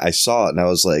house and I saw it and I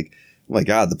was like, oh my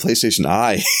God, the PlayStation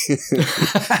Eye.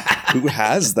 Who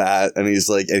has that? And he's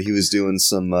like, and he was doing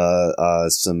some little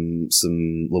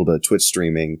bit of Twitch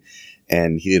streaming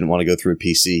and he didn't want to go through a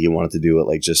PC. He wanted to do it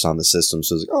like just on the system.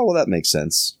 So I was like, oh, well, that makes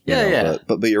sense. Yeah.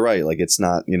 But you're right. Like it's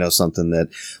not, something that,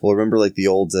 well, remember like the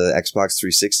old Xbox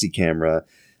 360 camera.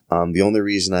 The only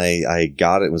reason I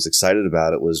got it and was excited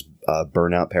about it was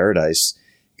Burnout Paradise.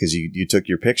 Because you took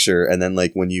your picture and then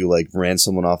like when you like ran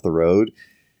someone off the road,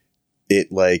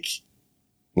 it like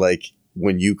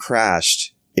when you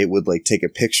crashed, it would like take a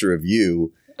picture of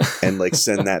you and like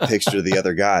send that picture to the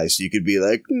other guy. So you could be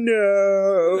like,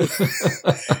 no.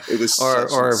 It was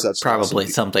such probably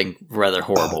awesome something rather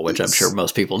horrible, which I'm sure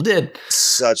most people did.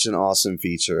 Such an awesome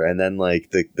feature. And then like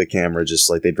the camera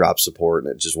just like they dropped support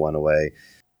and it just went away.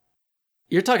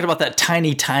 You're talking about that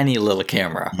tiny, tiny little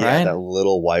camera, right? Yeah, that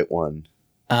little white one.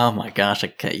 Oh my gosh,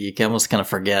 you can almost kind of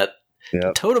forget.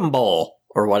 Yep. Totem Bowl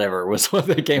or whatever was what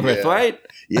they came with, right?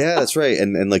 Yeah, that's right.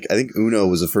 And like I think Uno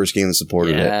was the first game that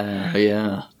supported it.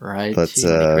 Yeah, right. But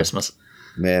Christmas.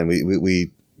 Man,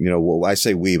 we I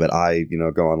say we, but I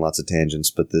go on lots of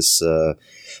tangents. But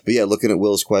yeah, looking at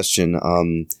Will's question,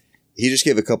 he just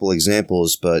gave a couple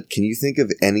examples. But can you think of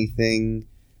anything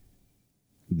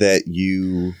that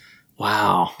you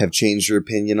have changed your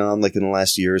opinion on, like in the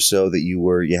last year or so, that you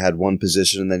had one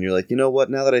position and then you're like, you know what?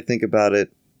 Now that I think about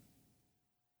it,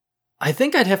 I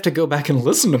think I'd have to go back and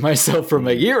listen to myself from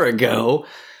a year ago.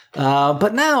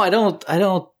 But now I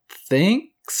don't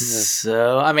think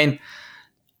so. I mean,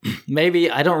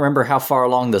 maybe I don't remember how far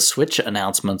along the Switch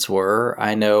announcements were.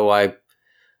 I know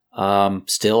I'm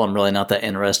really not that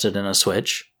interested in a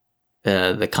Switch.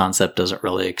 The concept doesn't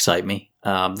really excite me.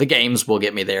 The games will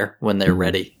get me there when they're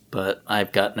ready, but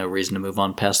I've got no reason to move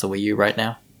on past the Wii U right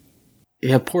now.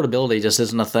 Yeah, portability just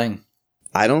isn't a thing.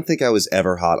 I don't think I was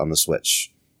ever hot on the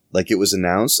Switch. Like, it was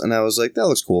announced, and I was like, that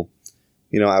looks cool.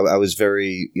 I was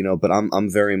very, but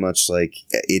I'm very much like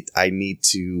it. I need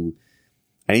to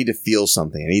feel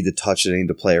something. I need to touch it. I need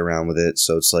to play around with it.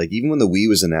 So it's like, even when the Wii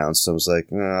was announced, I was like,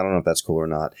 I don't know if that's cool or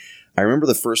not. I remember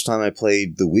the first time I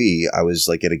played the Wii, I was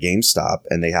like at a GameStop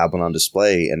and they had one on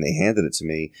display and they handed it to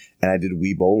me and I did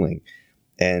Wii bowling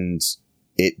and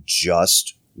it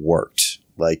just worked.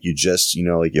 Like, you just,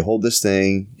 like, you hold this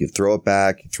thing, you throw it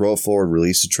back, you throw it forward,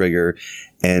 release the trigger,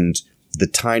 and the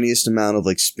tiniest amount of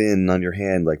like spin on your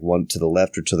hand, like one to the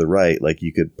left or to the right, like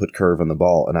you could put curve on the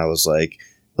ball. And I was like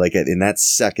in that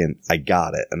second, I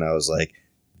got it. And I was like,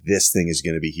 this thing is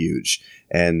going to be huge.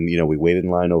 And, we waited in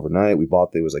line overnight. We bought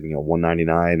it was like,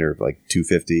 $199 or like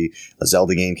 $250. A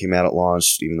Zelda game came out at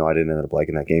launch, even though I didn't end up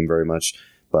liking that game very much.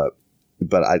 But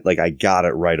I got it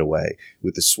right away.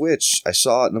 With the Switch, I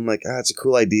saw it and I'm like, it's a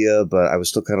cool idea, but I was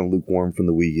still kind of lukewarm from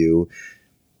the Wii U.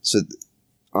 So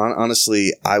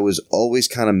honestly, I was always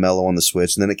kind of mellow on the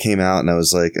Switch, and then it came out, and I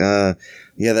was like,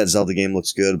 yeah, that Zelda game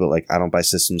looks good, but like I don't buy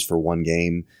systems for one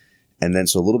game. And then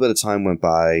so a little bit of time went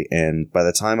by, and by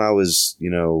the time I was,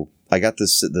 I got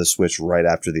the Switch right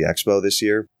after the Expo this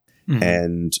year,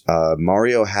 and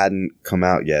Mario hadn't come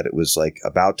out yet. It was like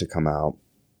about to come out,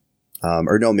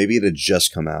 or no, maybe it had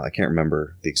just come out. I can't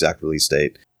remember the exact release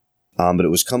date. But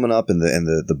it was coming up, and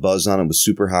the buzz on it was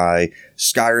super high.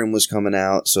 Skyrim was coming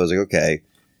out, so I was like, okay.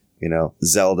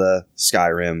 Zelda,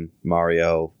 Skyrim,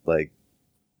 Mario, like,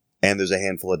 and there's a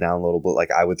handful of downloadable,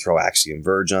 like, I would throw Axiom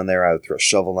Verge on there, I would throw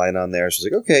Shovel Knight on there, so I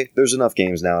was like, okay, there's enough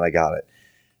games now, and I got it.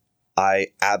 I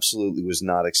absolutely was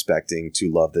not expecting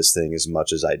to love this thing as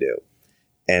much as I do.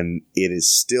 And it is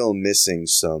still missing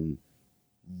some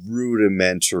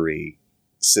rudimentary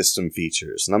system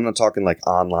features. And I'm not talking like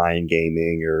online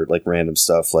gaming or like random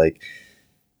stuff, like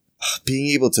being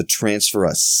able to transfer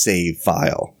a save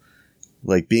file.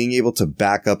 Like being able to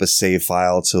back up a save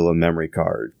file to a memory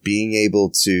card, being able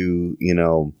to,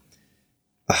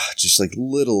 just like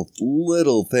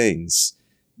little things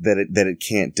that it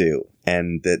can't do,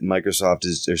 and that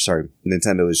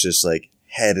Nintendo is just like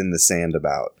head in the sand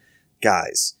about.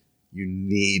 Guys, you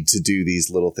need to do these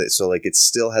little things. So like it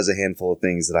still has a handful of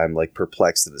things that I'm like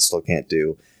perplexed that it still can't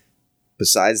do.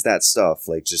 Besides that stuff,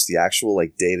 like just the actual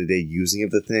like day-to-day using of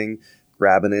the thing,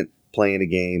 grabbing it, playing a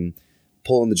game,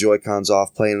 pulling the Joy-Cons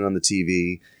off, playing it on the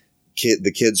TV.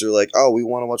 The kids are like, oh, we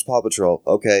want to watch Paw Patrol.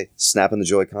 Okay, snapping the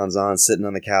Joy-Cons on, sitting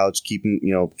on the couch,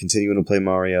 continuing to play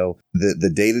Mario.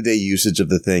 The day-to-day usage of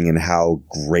the thing and how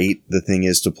great the thing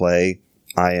is to play,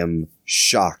 I am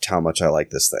shocked how much I like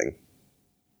this thing.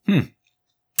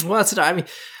 Well, that's it. I mean,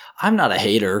 I'm not a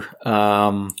hater.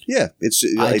 Yeah,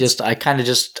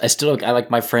 I like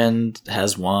my friend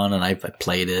has one and I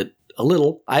played it a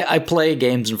little. I play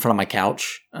games in front of my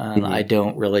couch, and I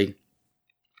don't really.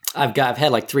 I've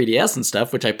had like 3DS and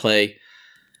stuff, which I play,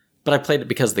 but I played it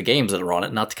because of the games that are on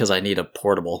it, not because I need a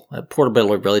portable.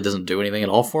 Portability really doesn't do anything at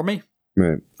all for me.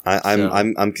 Right.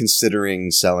 I'm considering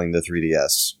selling the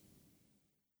 3DS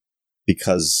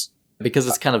because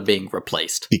it's kind of being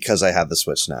replaced. Because I have the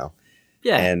Switch now.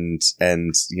 Yeah. And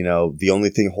the only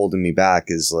thing holding me back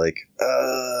is like,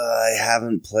 I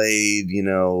haven't played,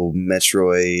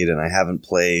 Metroid, and I haven't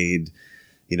played,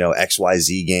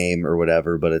 XYZ game or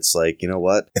whatever, but it's like, you know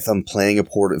what? If I'm playing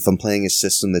a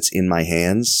system that's in my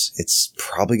hands, it's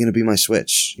probably going to be my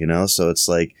Switch, So it's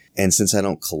like, and since I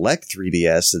don't collect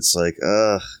 3DS, it's like,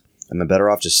 am I better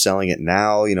off just selling it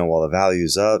now, while the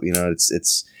value's up? You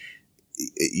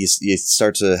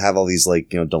start to have all these like,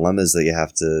 dilemmas that you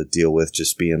have to deal with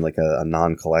just being like a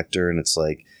non-collector. And it's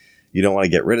like, you don't want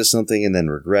to get rid of something and then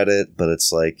regret it. But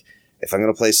it's like, if I'm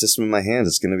going to play a system in my hands,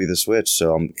 it's going to be the Switch.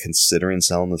 So I'm considering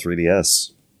selling the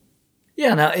 3DS.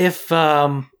 Yeah. Now, if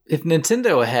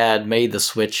Nintendo had made the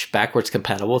Switch backwards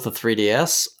compatible with the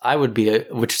 3DS, I would be,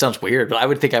 which sounds weird, but I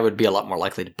would think I would be a lot more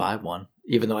likely to buy one,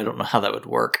 even though I don't know how that would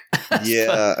work.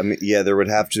 Yeah. There would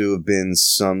have to have been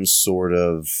some sort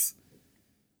of,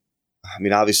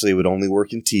 obviously it would only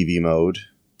work in TV mode.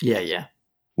 Yeah.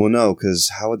 Well, no,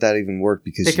 because how would that even work?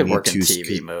 Because it could work in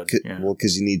TV mode. Well,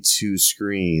 because you need two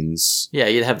screens. Yeah,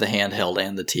 you'd have the handheld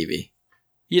and the TV.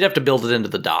 You'd have to build it into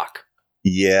the dock.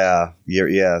 Yeah.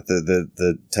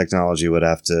 The technology would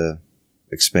have to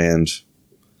expand.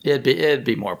 It'd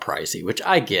be more pricey, which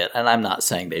I get, and I'm not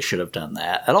saying they should have done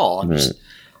that at all.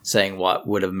 saying what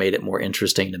would have made it more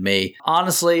interesting to me.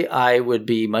 Honestly, I would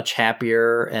be much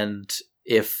happier and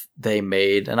if they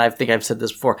made, and I think I've said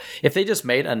this before, if they just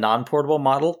made a non-portable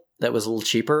model that was a little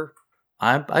cheaper,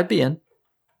 I'd be in.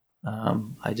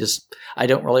 I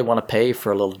don't really want to pay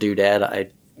for a little doodad.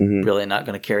 I'm really not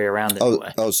going to carry around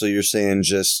anyway. Oh, so you're saying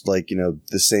just like,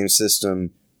 the same system,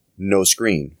 no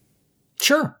screen?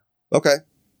 Sure. Okay.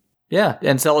 Yeah,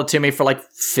 and sell it to me for like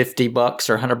 $50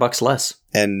 or $100 less.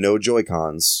 And no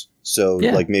Joy-Cons. So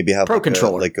like maybe have Pro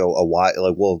controller.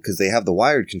 Because they have the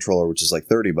wired controller, which is like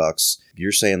 $30.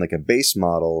 You're saying like a base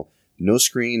model, no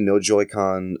screen, no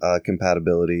Joy-Con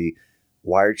compatibility,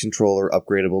 wired controller,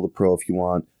 upgradable to Pro if you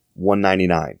want,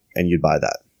 $199, and you'd buy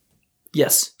that.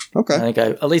 Yes. Okay. I think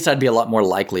at least I'd be a lot more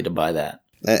likely to buy that.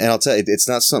 And I'll tell you, it's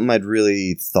not something I'd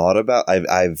really thought about.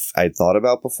 I'd thought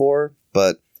about before,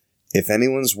 but if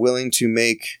anyone's willing to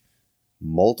make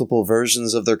multiple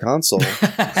versions of their console,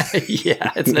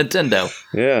 yeah, it's Nintendo.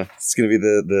 Yeah, it's gonna be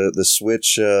the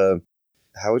Switch.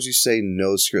 How would you say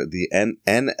no screen? The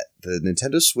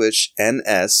Nintendo Switch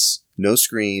NS no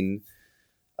screen.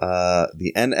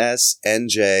 The NS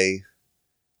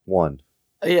NJ1.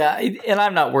 Yeah, and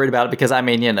I'm not worried about it because,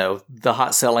 the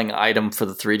hot selling item for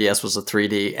the 3DS was a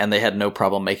 3D, and they had no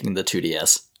problem making the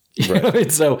 2DS. Right.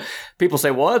 So people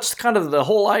say, well, it's kind of the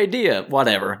whole idea.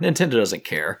 Whatever. Nintendo doesn't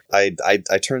care. I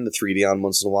turn the 3D on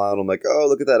once in a while, and I'm like, oh,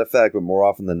 look at that effect. But more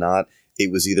often than not,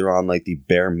 it was either on like the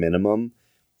bare minimum,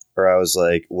 or I was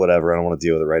like, whatever, I don't want to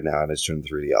deal with it right now, and I just turned the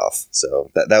 3D off. So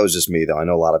that was just me, though. I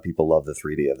know a lot of people love the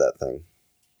 3D of that thing.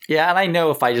 Yeah, and I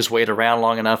know if I just wait around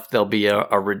long enough, there'll be a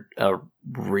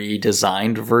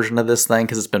redesigned version of this thing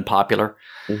because it's been popular.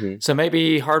 Mm-hmm. So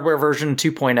maybe hardware version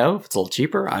 2.0, if it's a little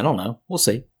cheaper. I don't know. We'll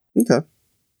see. Okay.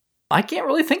 I can't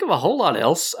really think of a whole lot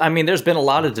else. I mean, there's been a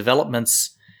lot of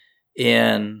developments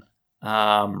in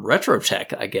retro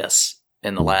tech, I guess,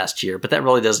 in the last year, but that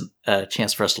really doesn't a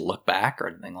chance for us to look back or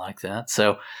anything like that.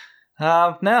 So,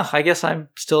 no, I guess I'm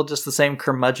still just the same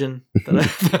curmudgeon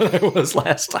that I was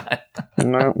last time.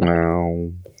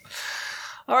 No.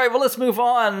 All right, well, let's move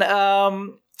on.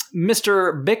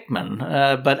 Mr.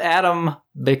 Bickman, but Adam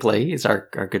Bickley, he's our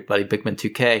good buddy,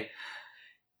 Bickman2K.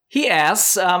 He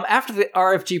asks, after the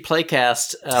RFG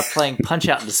Playcast playing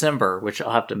Punch-Out in December, which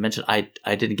I'll have to mention, I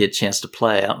didn't get a chance to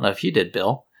play. I don't know if you did,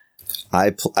 Bill.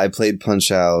 I played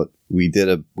Punch-Out. We did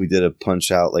a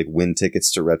Punch-Out, like win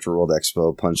tickets to Retro World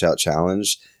Expo Punch-Out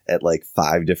Challenge at like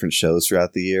 5 different shows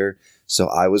throughout the year. So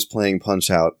I was playing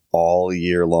Punch-Out all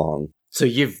year long. So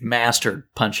you've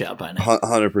mastered Punch-Out by now.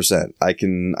 100%. I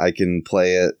can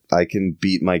play it. I can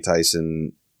beat Mike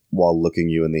Tyson while looking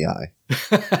you in the eye.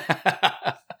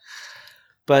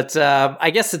 But I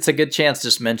guess it's a good chance to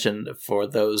just mention for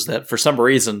those that for some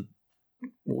reason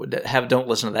don't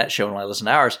listen to that show and only listen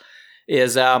to ours,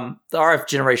 is the RF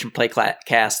Generation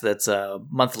Playcast that's a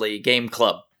monthly game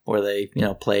club where they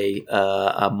play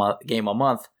a game a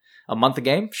month. A month a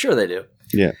game? Sure they do.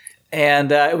 Yeah.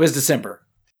 And it was December.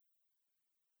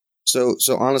 So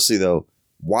honestly, though,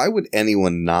 why would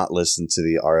anyone not listen to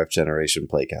the RF Generation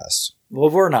Playcast? Well,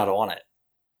 we're not on it.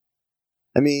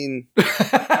 I mean,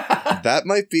 that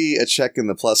might be a check in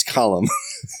the plus column.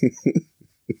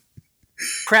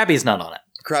 Krabby's not on it.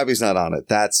 Krabby's not on it.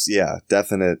 That's,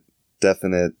 definite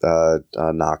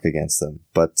knock against them.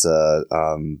 But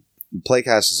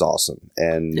Playcast is awesome.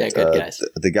 And yeah, good guys.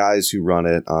 The guys who run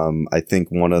it, I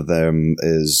think one of them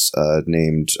is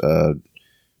named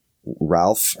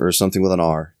Ralph or something with an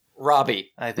R.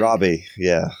 Robbie, I think. Robbie,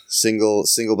 yeah. Single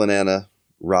banana,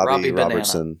 Robbie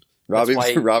Robertson. Robbie,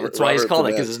 that's why he's called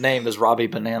it, because his name is Robbie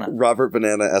Banana. Robert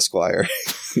Banana Esquire.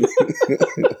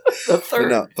 The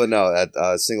third. But no,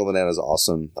 Single Banana is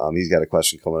awesome. He's got a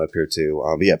question coming up here too.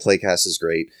 But yeah, Playcast is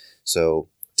great. So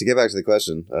to get back to the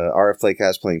question, RF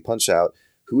Playcast playing Punch-Out,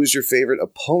 who is your favorite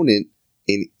opponent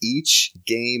in each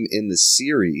game in the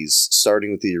series,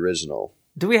 starting with the original?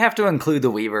 Do we have to include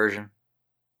the Wii version?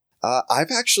 I've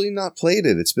actually not played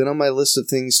it. It's been on my list of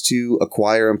things to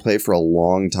acquire and play for a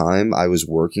long time. I was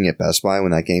working at Best Buy when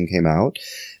that game came out,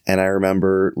 and I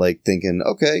remember like thinking,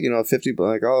 okay, $50,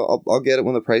 like I'll get it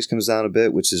when the price comes down a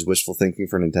bit, which is wishful thinking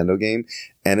for a Nintendo game,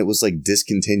 and it was like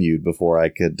discontinued before I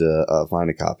could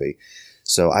find a copy.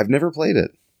 So I've never played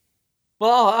it.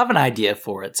 Well, I have an idea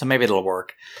for it, so maybe it'll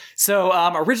work. So,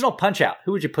 original Punch-Out,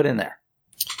 who would you put in there?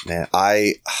 Man,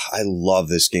 I love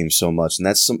this game so much, and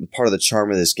that's part of the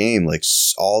charm of this game. Like,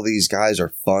 all these guys are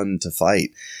fun to fight.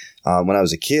 When I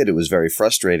was a kid, it was very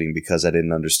frustrating because I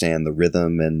didn't understand the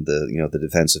rhythm and the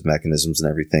defensive mechanisms and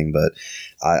everything. But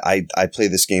I play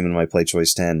this game in my Play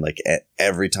Choice 10 like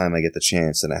every time I get the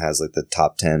chance, and it has like the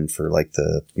top 10 for like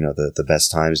the best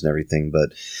times and everything.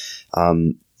 But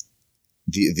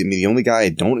the only guy I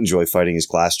don't enjoy fighting is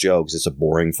Glass Joe because it's a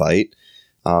boring fight.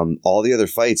 All the other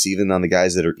fights, even on the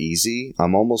guys that are easy,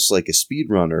 I'm almost like a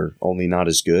speedrunner, only not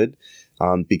as good.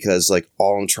 Because like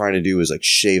all I'm trying to do is like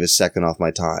shave a second off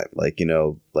my time.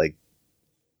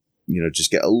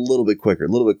 Just get a little bit quicker.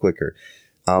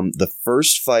 The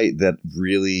first fight that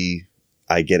really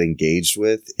I get engaged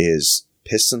with is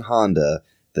Piston Honda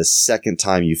the second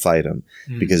time you fight him,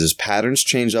 because his patterns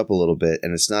change up a little bit,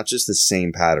 and it's not just the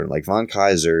same pattern. Like Von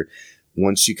Kaiser,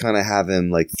 once you kind of have him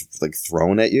like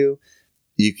thrown at you,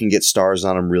 you can get stars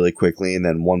on him really quickly, and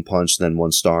then one punch, then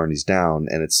one star, and he's down.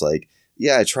 And it's like,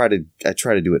 yeah, I try to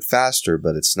do it faster,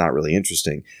 but it's not really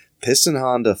interesting. Piston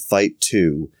Honda Fight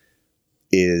 2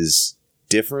 is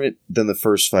different than the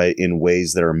first fight in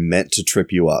ways that are meant to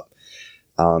trip you up.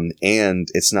 And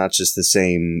it's not just the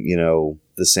same,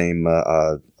 the same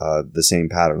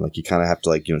pattern. Like you kind of have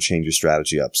to change your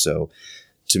strategy up. So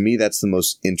to me, that's the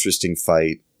most interesting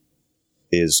fight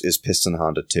is Piston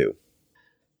Honda 2.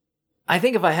 I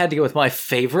think if I had to go with my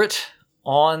favorite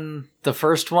on the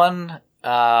first one,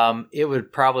 it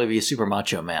would probably be Super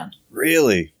Macho Man.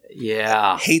 Really?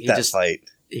 Yeah. I hate that fight.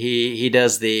 He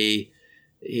does the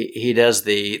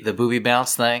booby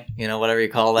bounce thing, whatever you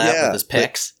call that, with his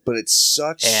pecs. But it's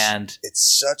such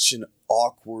an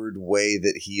awkward way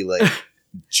that he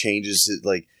changes it.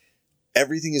 Like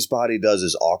everything his body does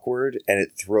is awkward, and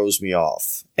it throws me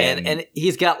off. And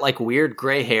he's got like weird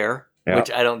gray hair, which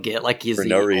I don't get. Like he's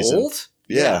no reason. Old?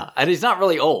 Yeah. And he's not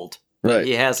really old. Right.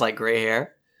 He has like gray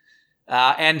hair.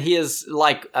 And he is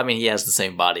he has the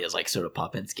same body as like sort of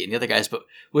Popinski and the other guys, but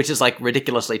which is like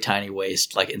ridiculously tiny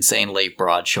waist, like insanely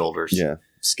broad shoulders. Yeah.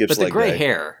 But the gray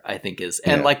hair, I think, is,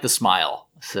 and like the smile.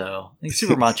 So I think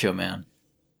Super Macho Man.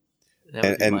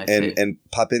 And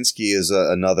Popinski is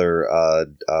another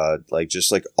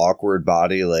just awkward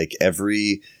body. Like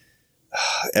everything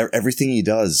he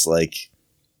does, like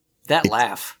that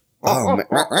laugh. Oh,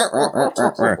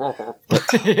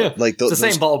 like it's the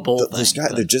same bald bull. Those guys,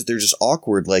 they're just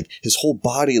awkward. Like his whole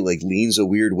body leans a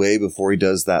weird way before he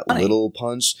does that little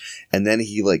punch, and then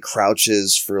he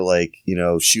crouches for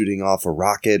shooting off a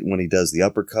rocket when he does the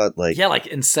uppercut.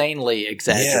 Insanely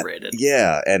exaggerated.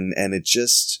 Yeah, and it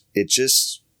just.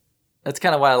 That's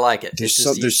kind of why I like it.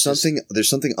 There's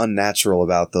something unnatural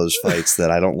about those fights that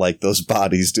I don't like those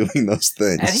bodies doing those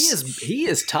things. And he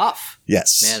is tough.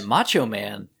 Yes, man, Macho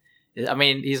Man. I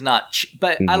mean, he's not,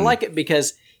 but I like it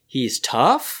because he's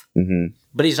tough,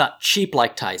 but he's not cheap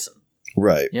like Tyson.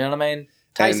 Right. You know what I mean?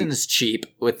 Tyson is cheap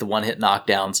with the one-hit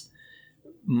knockdowns.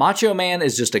 Macho Man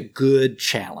is just a good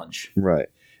challenge. Right.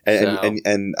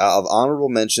 And of honorable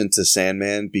mention to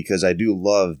Sandman, because I do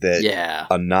love that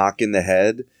a knock in the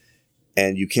head,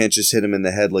 and you can't just hit him in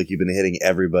the head like you've been hitting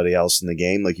everybody else in the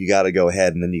game. Like you got to go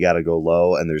ahead and then you got to go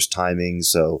low, and there's timing.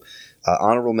 So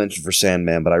honorable mention for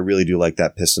Sandman, but I really do like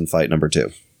that piston fight number 2.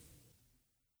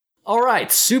 All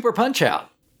right, Super Punch-Out.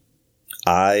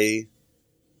 I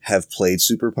have played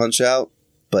Super Punch-Out,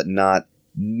 but not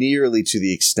nearly to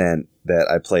the extent that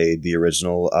I played the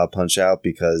original Punch-Out,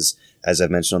 because, as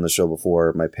I've mentioned on the show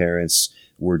before, my parents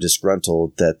were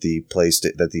disgruntled that the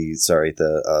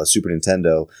Super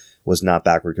Nintendo was not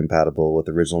backward compatible with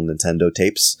original Nintendo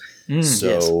tapes.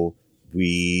 So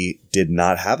we did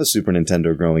not have a Super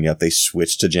Nintendo growing up. They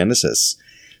switched to Genesis.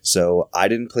 So I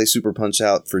didn't play Super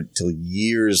Punch-Out till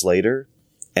years later.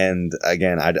 And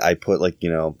again, I put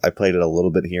I played it a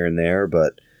little bit here and there,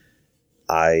 but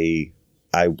I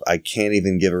can't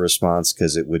even give a response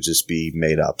because it would just be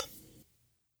made up.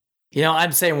 I'm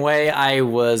the same way.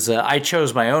 I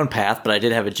chose my own path, but I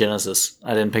did have a Genesis.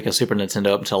 I didn't pick a Super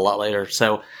Nintendo up until a lot later.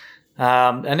 So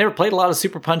I never played a lot of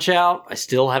Super Punch-Out. I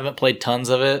still haven't played tons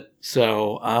of it.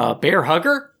 So Bear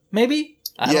Hugger, maybe?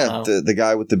 I don't know. The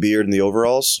guy with the beard and the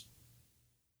overalls?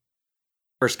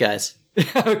 First guys.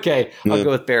 Okay, I'll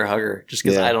go with Bear Hugger just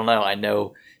because I don't know. I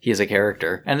know he's a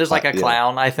character. And there's a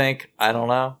clown, I think. I don't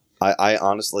know. I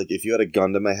honestly, if you had a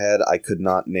gun to my head, I could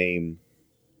not name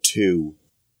 2.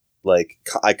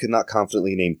 I could not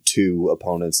confidently name 2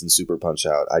 opponents in Super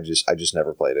Punch-Out. I just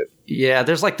never played it. Yeah,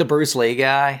 there's the Bruce Lee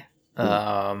guy.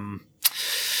 Yeah,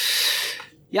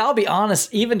 I'll be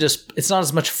honest. Even it's not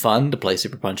as much fun to play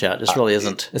Super Punch-Out. It just really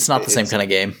isn't. It's not the same kind of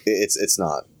game. It's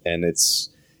not,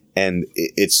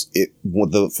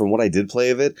 from what I did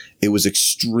play of it, it was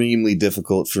extremely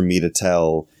difficult for me to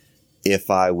tell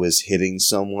if I was hitting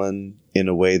someone in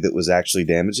a way that was actually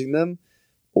damaging them,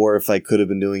 or if I could have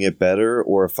been doing it better,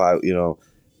 or if I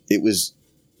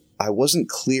wasn't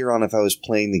clear on if I was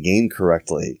playing the game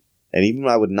correctly. And even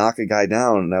when I would knock a guy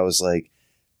down, and I was like,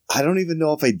 I don't even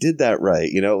know if I did that right.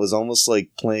 It was almost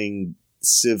like playing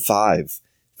Civ 5.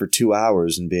 for 2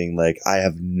 hours and being like, I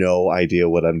have no idea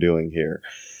what I'm doing here.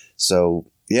 So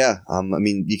yeah, I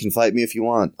mean, you can fight me if you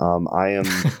want. I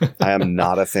am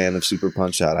not a fan of Super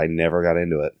Punch-Out. I never got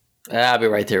into it. I'll be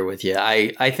right there with you.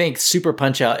 I think Super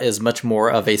Punch-Out is much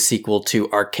more of a sequel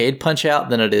to Arcade Punch-Out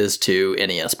than it is to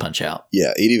NES Punch-Out.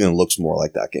 Yeah, it even looks more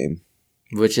like that game.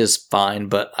 Which is fine,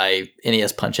 but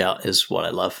NES Punch-Out is what I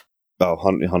love. Oh,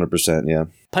 100%, yeah.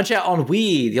 Punch-Out on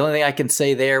Wii, the only thing I can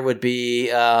say there would be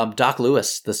Doc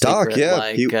Lewis, the secret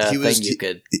thing you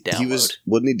could download.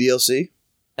 Wasn't he DLC?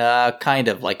 Kind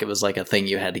of, like it was like a thing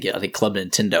you had to get, I think Club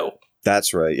Nintendo.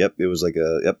 That's right, yep, it was like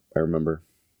I remember.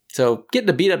 So getting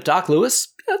to beat up Doc Lewis,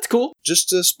 that's cool.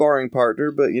 Just a sparring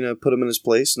partner, but, put him in his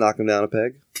place, knock him down a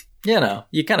peg.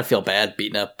 You kind of feel bad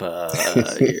beating up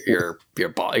your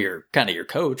kind of your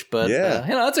coach, but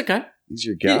that's okay. He's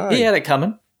your guy. He had it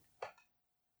coming.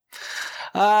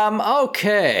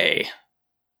 Okay.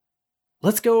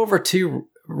 Let's go over to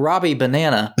Robbie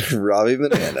Banana. Robbie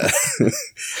Banana.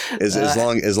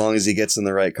 as long as he gets in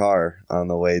the right car on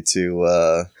the way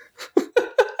to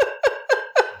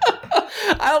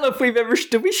I don't know if we've ever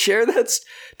did we share that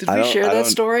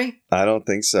story? I don't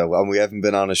think so. We haven't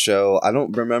been on a show. I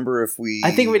don't remember if we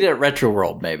I think we did at Retro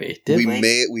World maybe. Did we?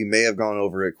 We may have gone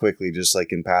over it quickly just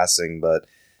like in passing, but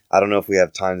I don't know if we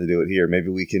have time to do it here. Maybe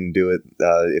we can do it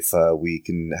if we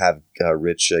can have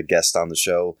Rich guest on the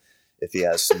show if he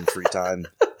has some free time.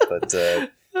 But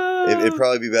it'd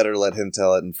probably be better to let him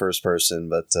tell it in first person.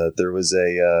 But there was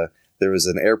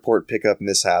an airport pickup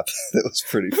mishap that was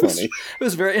pretty funny. It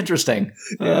was very interesting.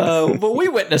 But we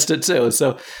witnessed it too.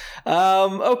 So,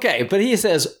 okay. But he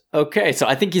says, okay. So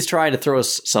I think he's trying to throw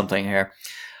us something here.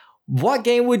 What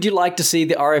game would you like to see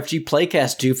the RFG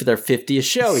Playcast do for their 50th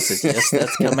show? He says, yes,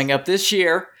 that's coming up this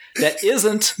year. That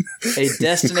isn't a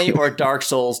Destiny or Dark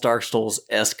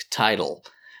Souls-esque title.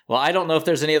 Well, I don't know if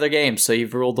there's any other games, so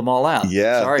you've ruled them all out.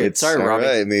 Yeah. Sorry, Robbie.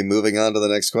 Right. I mean, moving on to the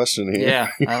next question here. Yeah,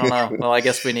 I don't know. Well, I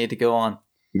guess we need to go on.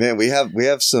 Man, we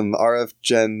have some RF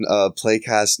Gen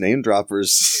Playcast name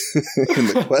droppers in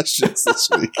the questions this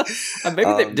week.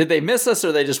 Maybe did they miss us,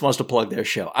 or they just want us to plug their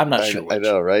show? I'm not sure. I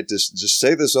know, right? Just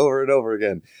say this over and over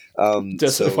again.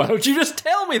 Why don't you just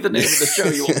tell me the name of the show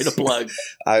you want me to plug?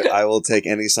 I will take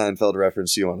any Seinfeld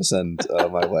reference you want to send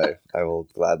my way. I will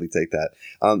gladly take that.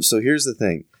 So here's the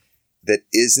thing. That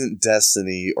isn't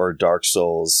Destiny or Dark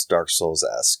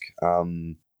Souls-esque.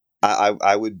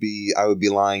 I would be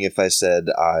lying if I said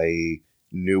I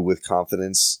knew with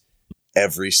confidence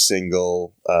every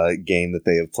single game that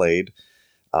they have played,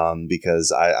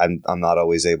 because I'm not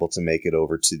always able to make it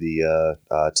over to the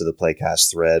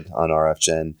Playcast thread on RF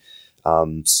Gen.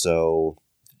 So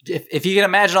if you can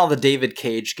imagine all the David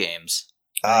Cage games,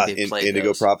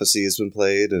 Indigo Prophecy has been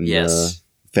played, and yes.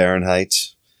 Fahrenheit.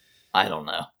 I don't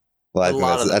know. Well,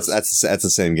 I think that's the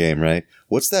same game, right?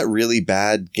 What's that really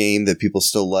bad game that people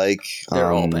still like?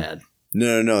 They're all bad.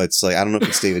 No. It's like, I don't know if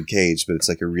it's David Cage, but it's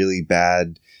like a really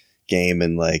bad game,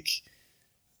 and like,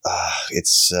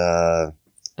 it's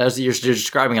you're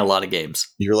describing a lot of games.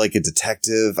 You're like a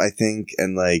detective, I think,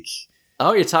 and like.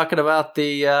 Oh, you're talking about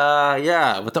the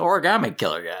with the origami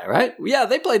killer guy, right? Yeah,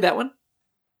 they played that one.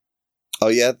 Oh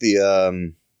yeah,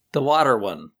 the water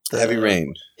one. Heavy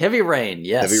Rain. Heavy Rain,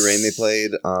 yes. Heavy Rain they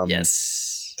played.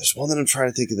 Yes. There's one that I'm trying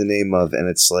to think of the name of, and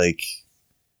it's like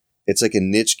a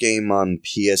niche game on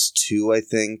PS2, I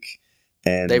think.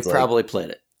 And they've probably played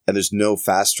it. And there's no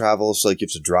fast travel, so like you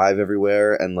have to drive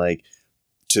everywhere, and like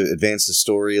to advance the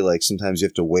story, like sometimes you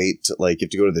have to wait, you have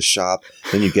to go to the shop,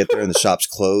 then you get there and the shop's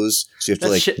closed, so you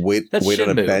have to wait on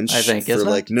a bench. I think, for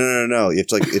like no. You have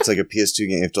to it's like a PS2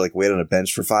 game. You have to wait on a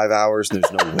bench for 5 hours, and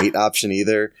there's no wait option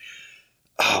either.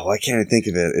 Oh, why can't I think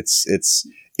of it?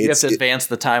 You have to advance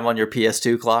the time on your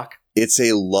PS2 clock. It's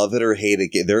a love it or hate it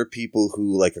game. There are people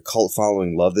who, like a cult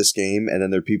following, love this game, and then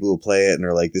there are people who play it and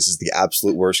are like, "This is the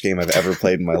absolute worst game I've ever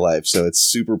played in my life." So it's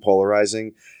super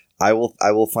polarizing. I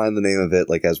will find the name of it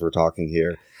as we're talking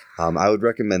here. I would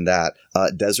recommend that.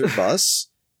 Desert Bus.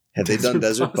 Have they done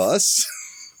Desert Bus?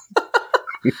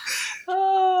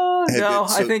 No,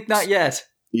 I think not yet.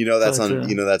 That's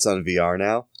on VR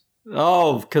now.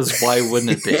 Oh, because why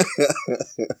wouldn't it be?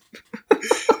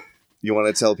 You want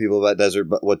to tell people about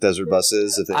what Desert Bus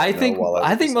is? If they I think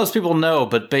most people know,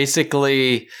 but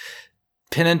basically,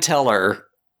 Penn and Teller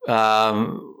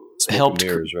helped.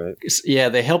 Mirrors, right? Yeah,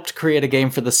 they helped create a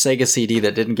game for the Sega CD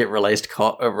that didn't get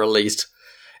released,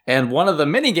 and one of the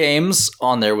mini games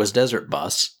on there was Desert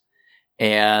Bus,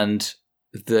 and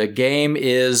the game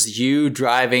is you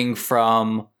driving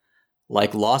from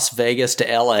like Las Vegas to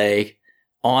LA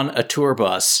on a tour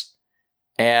bus,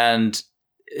 and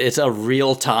it's a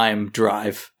real time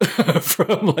drive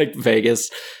from like Vegas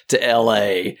to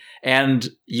LA, and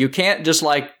you can't just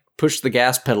like push the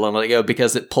gas pedal and let it go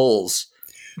because it pulls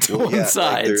to one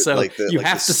side. Like so you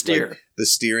have to steer. Like the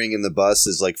steering in the bus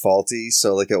is like faulty,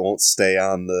 so like it won't stay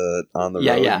on the road.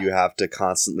 Yeah. You have to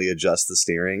constantly adjust the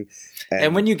steering.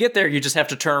 And when you get there, you just have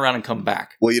to turn around and come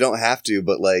back. Well, you don't have to,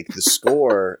 but like the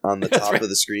score on the top of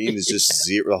the screen is just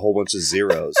a whole bunch of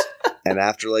zeros. And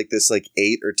after like this like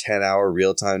 8 or 10 hour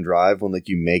real time drive, when like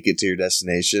you make it to your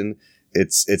destination,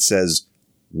 it says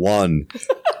 1.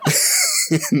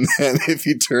 And then if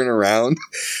you turn around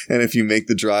and if you make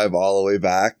the drive all the way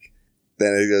back,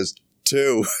 then it goes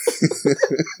 2.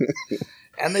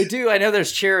 And they do. I know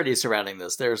there's charity surrounding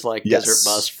this. There's like Desert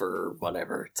Bus for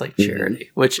whatever. It's like charity,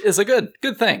 which is a good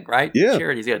thing, right? Yeah,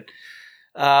 charity's good.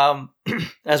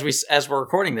 As we're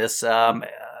recording this,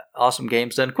 Awesome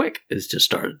Games Done Quick is just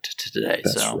started today.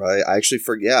 That's right. I actually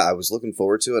I was looking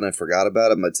forward to it and I forgot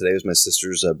about it. But today was my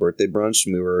sister's birthday brunch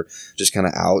and we were just kind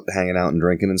of out, hanging out and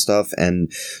drinking and stuff. And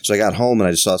so I got home and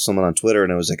I just saw someone on Twitter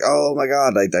and I was like, oh my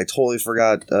God, I totally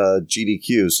forgot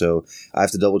GDQ. So I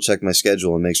have to double check my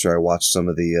schedule and make sure I watch some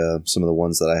of the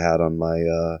ones that I had on my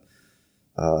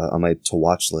to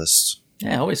watch list.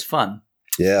 Yeah, always fun.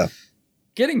 Yeah.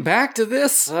 Getting back to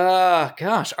this,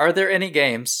 gosh, are there any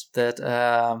games that,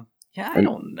 I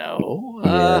don't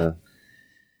know.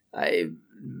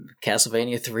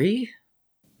 Castlevania 3?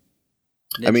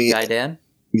 Ninja Gaiden?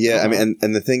 Yeah, I mean,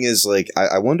 and the thing is, like,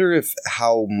 I wonder if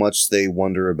how much they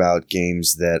wonder about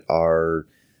games that are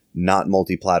not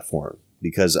multi-platform.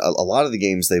 Because a lot of the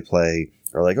games they play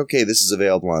are like, okay, this is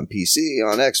available on PC,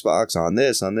 on Xbox, on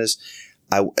this.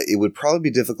 It would probably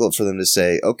be difficult for them to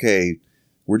say, okay,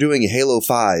 we're doing Halo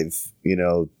 5,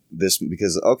 this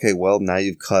because, okay, well, now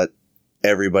you've cut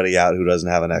everybody out who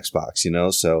doesn't have an Xbox,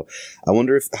 so I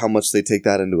wonder how much they take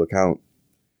that into account.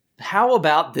 How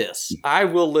about this? I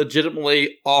will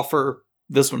legitimately offer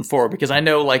this one forward because I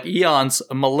know like eons,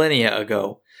 a millennia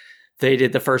ago, they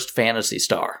did the first Phantasy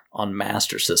Star on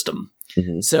Master System.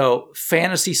 Mm-hmm. So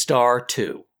Phantasy Star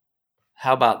 2.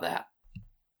 How about that?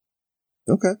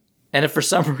 Okay. And if for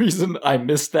some reason I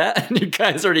missed that and you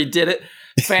guys already did it,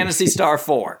 Phantasy Star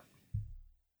 4.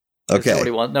 Okay.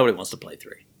 Nobody wants to play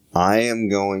 3. I'm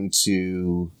going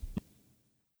to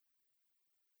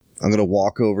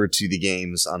walk over to the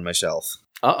games on my shelf.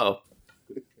 Uh-oh.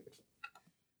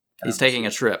 He's taking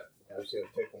a trip. I'm just going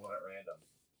to pick one at random.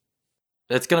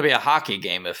 It's going to be a hockey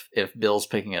game if Bill's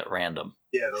picking at random.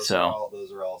 Yeah, those are all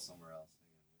somewhere else.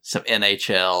 Some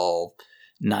NHL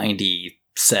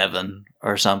 97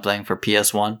 or something for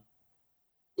PS1.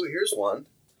 Oh, here's one.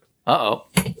 Uh-oh.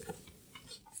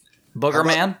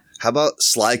 Boogerman? How about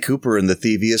Sly Cooper and the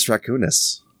Thievius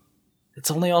Raccoonus? It's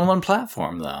only on one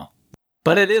platform, though.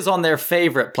 But it is on their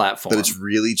favorite platform. But it's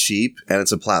really cheap, and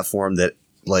it's a platform that,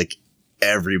 like,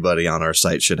 everybody on our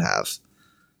site should have.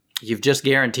 You've just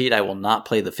guaranteed I will not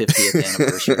play the 50th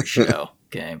anniversary show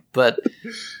game. But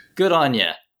good on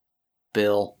you,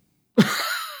 Bill.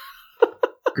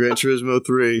 Gran Turismo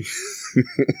 3.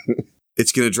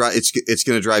 It's gonna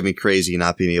drive me crazy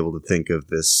not being able to think of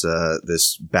this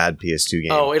bad PS2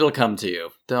 game. Oh, it'll come to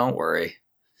you. Don't worry.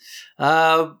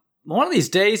 One of these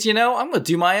days, I'm gonna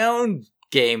do my own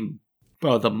game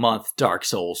of the month Dark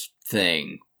Souls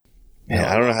thing. Man,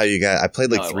 I don't know how you guys. I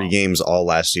played like 3 games all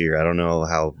last year. I don't know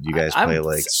how you guys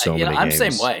play so many games. I'm the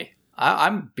same way.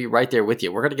 I'm be right there with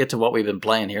you. We're gonna get to what we've been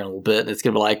playing here in a little bit. It's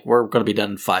gonna be like we're gonna be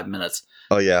done in 5 minutes.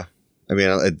 Oh yeah. I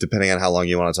mean, depending on how long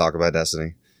you want to talk about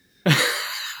Destiny.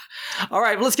 All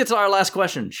right, well, let's get to our last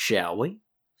question, shall we?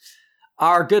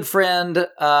 Our good friend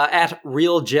at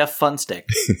Real Jeff Funstick,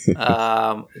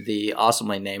 the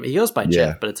awesomely named. He goes by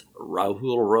Jeff, but it's Raul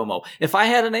Romo. If I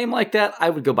had a name like that,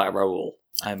 I would go by Raul.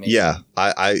 I mean,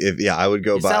 I would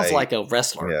go by. Sounds like a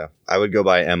wrestler. Yeah, I would go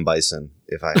by M. Bison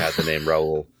if I had the name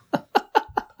Raul.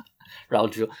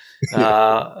 Raul.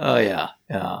 Oh yeah.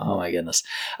 Oh my goodness.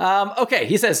 Okay,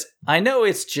 he says, I know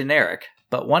it's generic,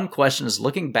 but one question is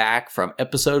looking back from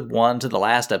episode 1 to the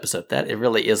last episode. That it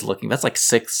really is looking. That's like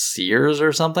 6 years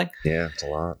or something. Yeah, it's a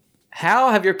lot.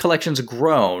 How have your collections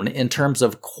grown in terms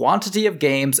of quantity of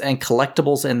games and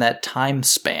collectibles in that time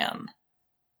span?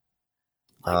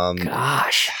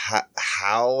 Gosh.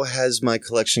 How has my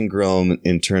collection grown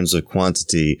in terms of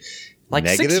quantity? Like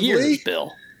negatively? 6 years,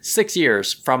 Bill. 6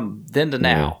 years from then to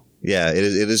now. Yeah,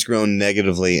 it has grown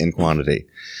negatively in quantity.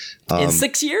 In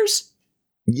 6 years?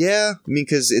 Yeah, I mean,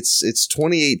 because it's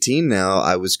 2018 now.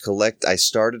 I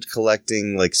started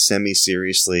collecting like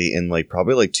semi-seriously in like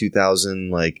probably like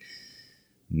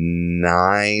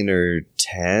 2009 or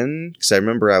 10. Because I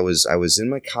remember I was in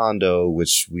my condo,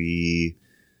 which we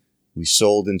We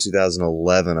sold in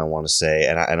 2011, I want to say,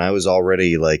 and I was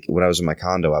already like, when I was in my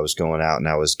condo, I was going out and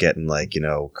I was getting like,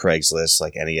 Craigslist,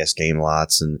 like NES game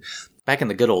lots, and back in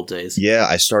the good old days. Yeah,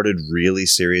 I started really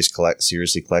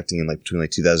seriously collecting in like between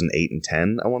like 2008 and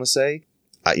 10, I want to say.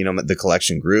 The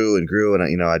collection grew and grew,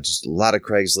 and I just a lot of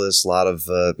Craigslist, a lot of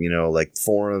like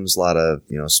forums, a lot of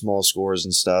small scores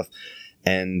and stuff.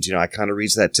 And, I kind of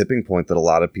reached that tipping point that a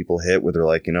lot of people hit where they're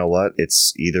like, you know what,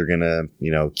 it's either going to,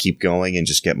 keep going and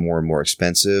just get more and more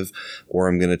expensive, or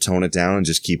I'm going to tone it down and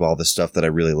just keep all the stuff that I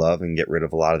really love and get rid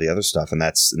of a lot of the other stuff. And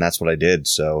that's what I did.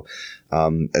 So,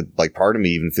 like part of me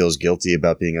even feels guilty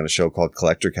about being on a show called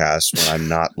Collector Cast when I'm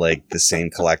not like the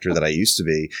same collector that I used to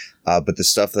be. But the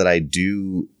stuff that I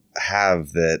do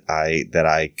have that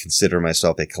I consider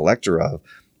myself a collector of,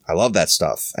 I love that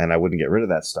stuff and I wouldn't get rid of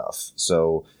that stuff.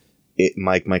 So,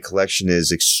 my collection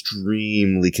is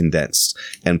extremely condensed,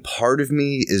 and part of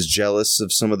me is jealous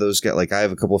of some of those guys. Like I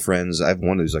have a couple of friends. I have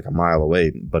one who's like a mile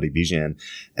away, Buddy Bijan,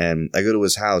 and I go to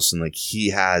his house and like he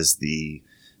has the,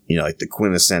 like the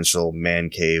quintessential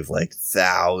man cave, like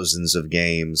thousands of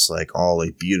games, like all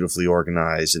like beautifully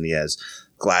organized, and he has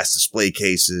glass display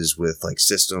cases with like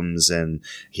systems, and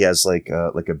he has like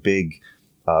a big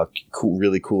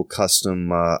really cool custom,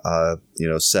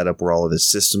 setup where all of his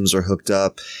systems are hooked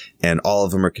up and all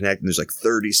of them are connected. There's like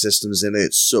 30 systems in it.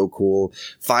 It's so cool.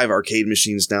 5 arcade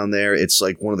machines down there. It's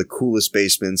like one of the coolest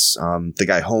basements. The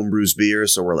guy homebrews beer,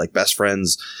 so we're like best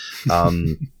friends.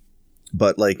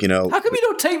 But like, how come you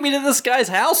don't take me to this guy's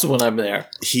house when I'm there?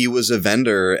 He was a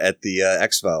vendor at the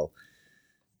Expo.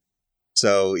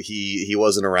 So he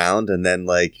wasn't around, and then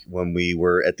like when we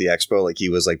were at the expo, like he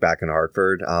was like back in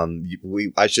Hartford.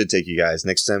 I should take you guys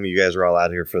next time you guys are all out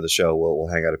here for the show.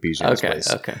 We'll hang out at PJ's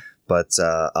place. Okay. But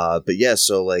yeah,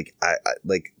 so like I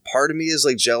like part of me is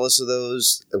like jealous of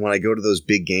those when I go to those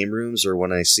big game rooms, or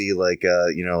when I see like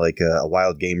a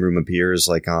wild game room appears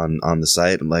like on the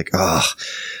site. I'm like,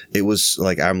 it was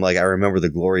like I remember the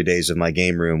glory days of my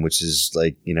game room, which is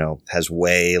like has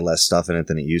way less stuff in it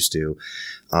than it used to.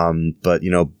 But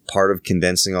part of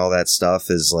condensing all that stuff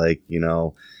is like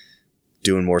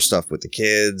doing more stuff with the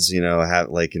kids. Have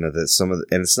like and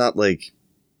it's not like.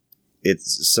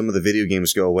 It's some of the video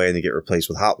games go away and they get replaced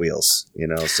with Hot Wheels,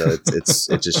 so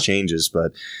it just changes.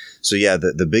 But so yeah,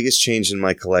 the biggest change in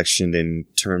my collection in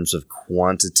terms of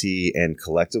quantity and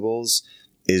collectibles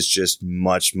is just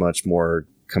much, much more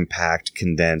compact,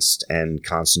 condensed, and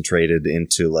concentrated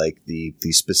into like the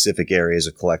specific areas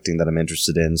of collecting that I'm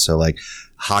interested in. So like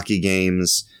hockey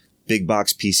games, big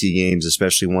box PC games,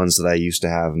 especially ones that I used to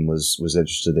have and was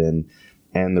interested in.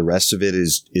 And the rest of it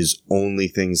is only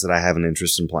things that I have an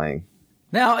interest in playing.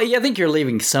 Now, I think you're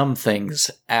leaving some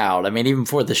things out. I mean, even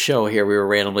before the show here, we were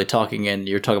randomly talking, and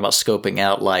you're talking about scoping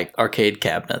out like arcade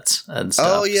cabinets and stuff.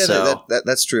 Oh yeah, so.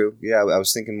 That's true. Yeah, I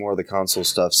was thinking more of the console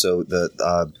stuff. So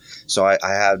I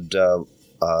had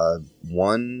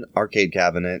one arcade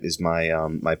cabinet is my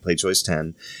my PlayChoice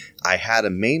 10. I had a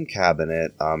main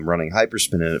cabinet running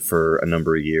Hyperspin in it for a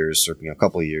number of years, or a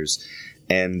couple of years.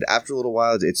 And after a little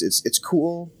while, it's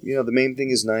cool. The main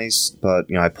thing is nice,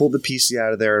 but I pulled the PC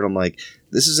out of there, and I'm like,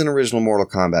 this is an original Mortal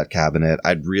Kombat cabinet.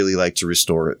 I'd really like to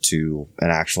restore it to an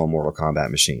actual Mortal Kombat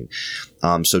machine.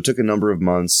 So it took a number of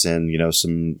months and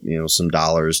some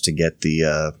dollars to get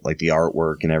the like the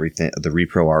artwork and everything, the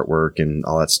repro artwork and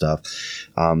all that stuff.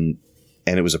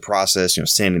 And it was a process,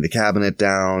 sanding the cabinet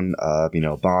down,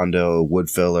 Bondo, wood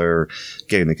filler,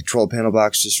 getting the control panel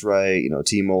box just right,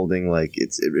 T-molding. Like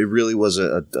it really was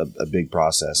a big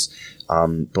process.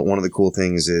 But one of the cool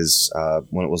things is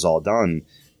when it was all done,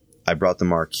 I brought the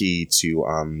marquee to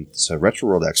Retro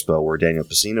World Expo where Daniel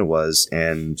Pacino was,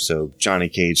 and so Johnny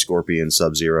Cage, Scorpion,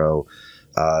 Sub-Zero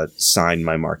signed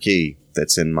my marquee.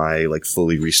 That's in my like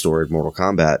fully restored Mortal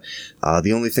Kombat.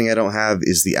 The only thing I don't have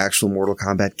is the actual Mortal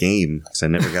Kombat game because I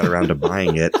never got around to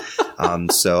buying it.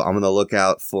 So I'm going to look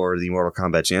out for the Mortal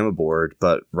Kombat JAMA board.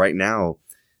 But right now,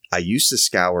 I used to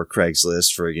scour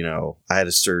Craigslist for, I had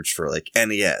to search for like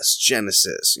NES,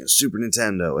 Genesis, Super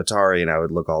Nintendo, Atari, and I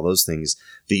would look all those things.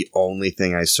 The only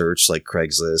thing I search like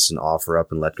Craigslist and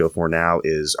OfferUp and Let Go for now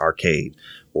is arcade.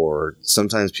 Or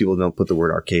sometimes people don't put the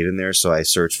word arcade in there, so I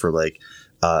search for like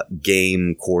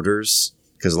game quarters,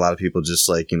 because a lot of people just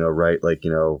like write like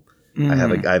I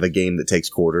have a game that takes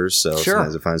quarters, so sure.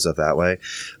 Sometimes I find stuff that way.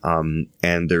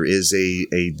 And there is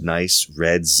a nice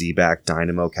red Z-back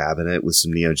Dynamo cabinet with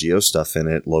some Neo Geo stuff in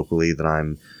it locally that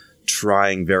I'm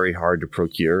trying very hard to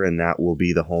procure, and that will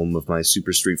be the home of my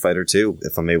Super Street Fighter 2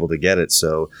 if I'm able to get it.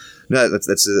 So no, that's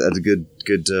a good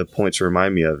point to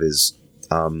remind me of is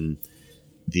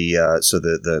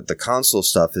the console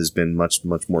stuff has been much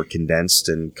more condensed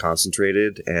and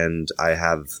concentrated, and I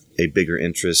have a bigger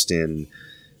interest in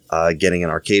getting an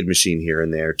arcade machine here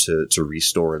and there to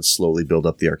restore and slowly build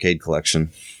up the arcade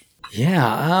collection.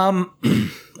 Yeah,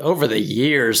 over the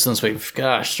years since we've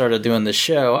started doing this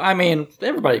show, I mean,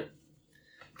 everybody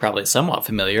probably somewhat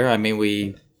familiar. I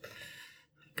mean,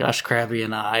 Krabby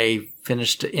and I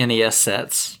finished NES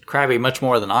sets. Krabby much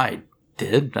more than I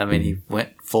did. I mean, he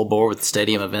went full bore with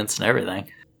stadium events and everything.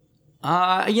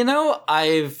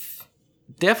 I've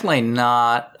definitely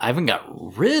not, I haven't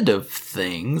got rid of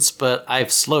things, but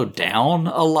I've slowed down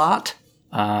a lot.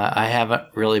 I haven't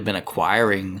really been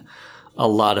acquiring a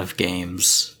lot of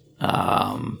games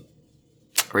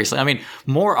recently. I mean,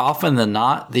 more often than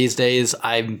not these days,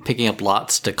 I'm picking up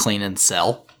lots to clean and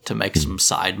sell to make some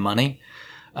side money.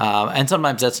 And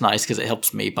sometimes that's nice because it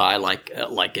helps me buy like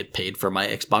it paid for my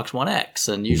Xbox One X,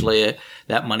 and usually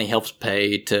that money helps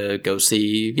pay to go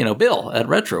see Bill at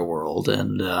Retro World,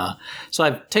 and so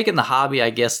I've taken the hobby,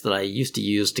 I guess, that I used to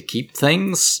use to keep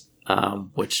things,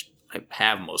 which I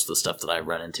have most of the stuff that I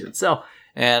run into and sell,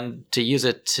 and to use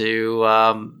it to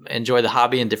enjoy the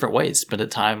hobby in different ways, spend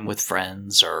time with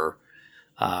friends, or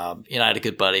I had a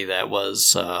good buddy that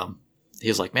was. He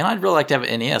was like, man, I'd really like to have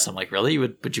an NES. I'm like, really?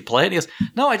 Would you play it? He goes,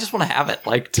 no, I just want to have it,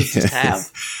 like to just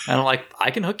have. And I'm like, I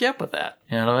can hook you up with that.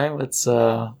 You know what I mean? It's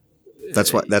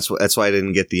that's why I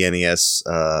didn't get the NES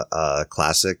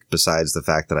Classic. Besides the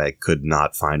fact that I could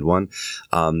not find one,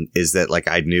 is that like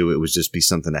I knew it would just be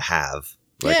something to have.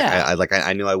 Like yeah.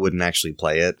 I knew I wouldn't actually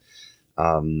play it.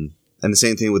 And the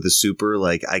same thing with the Super.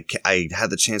 Like I had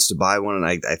the chance to buy one, and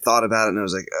I thought about it, and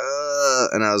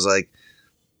I was like,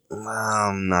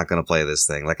 I'm not going to play this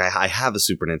thing. Like I have a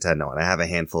Super Nintendo, and I have a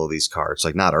handful of these carts,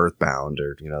 like not Earthbound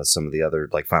or, some of the other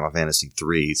like Final Fantasy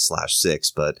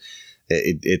 3/6, but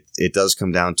it does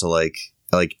come down to like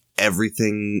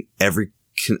everything, every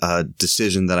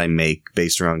decision that I make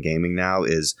based around gaming now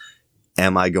is,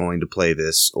 am I going to play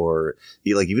this? Or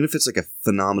like, even if it's like a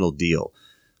phenomenal deal,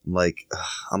 I'm like,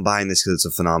 I'm buying this because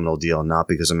it's a phenomenal deal, not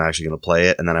because I'm actually going to play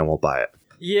it, and then I won't buy it.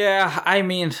 Yeah. I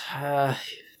mean,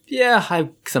 yeah, I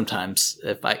sometimes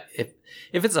if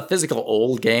it's a physical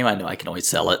old game, I know I can always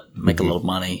sell it, make a little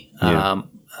money. Yeah.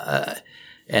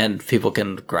 And people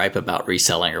can gripe about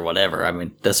reselling or whatever. I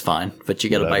mean, that's fine, but you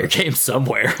got to buy your games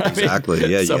somewhere. Exactly.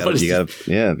 You got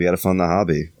to fund the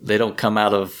hobby. They don't come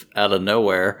out of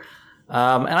nowhere.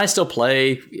 And I still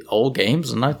play old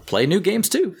games, and I play new games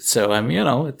too. So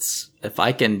it's if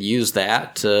I can use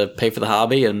that to pay for the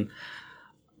hobby, and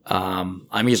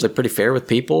I'm usually pretty fair with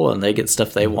people, and they get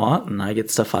stuff they want, and I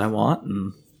get stuff I want.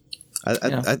 And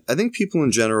I think people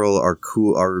in general are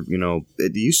cool.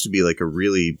 It used to be like a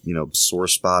really sore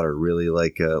spot, or really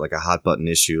like a hot button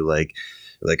issue, like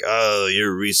oh,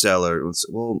 you're a reseller.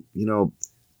 Well,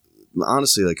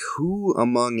 honestly, like who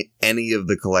among any of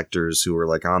the collectors who are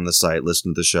like on the site,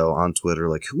 listen to the show, on Twitter,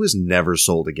 like who has never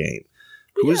sold a game?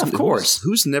 Of course.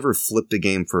 Who's never flipped a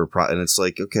game for a product? And it's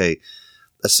like, okay,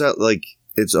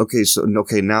 it's okay. So,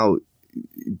 okay, now,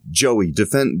 Joey,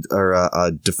 define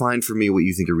for me what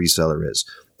you think a reseller is.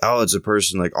 Oh, it's a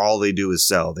person, like, all they do is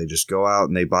sell. They just go out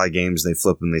and they buy games, they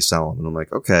flip them, they sell them. And I'm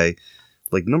like, okay,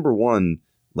 like, number one,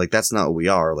 like, that's not what we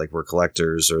are. Like, we're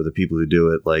collectors, or the people who do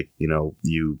it. Like,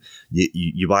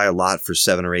 you buy a lot for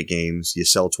 7 or 8 games, you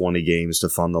sell 20 games to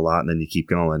fund the lot, and then you keep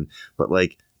going. But,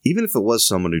 like, even if it was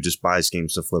someone who just buys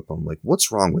games to flip them, like,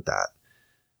 what's wrong with that?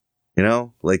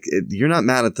 You're not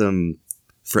mad at them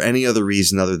for any other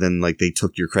reason other than like they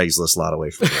took your Craigslist lot away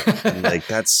from you. And, like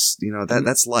that's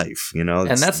that's life, and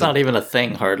that's not even a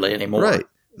thing hardly anymore. Right.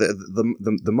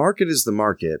 The market is the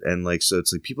market, and like so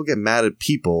it's like people get mad at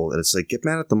people, and it's like get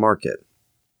mad at the market.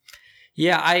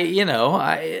 Yeah,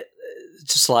 I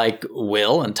just like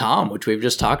Will and Tom, which we've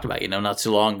just talked about. Not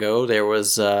too long ago, there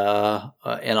was in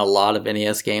a lot of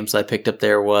NES games I picked up,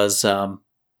 there was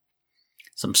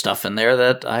some stuff in there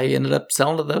that I ended up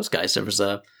selling to those guys. There was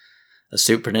a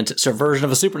Super Nintendo, version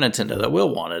of a Super Nintendo that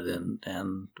Will wanted,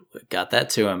 and got that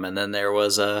to him. And then there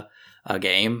was a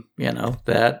game,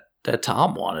 that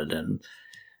Tom wanted, and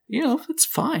it's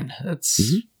fine.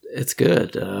 It's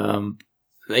good.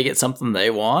 They get something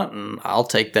they want, and I'll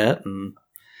take that and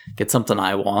get something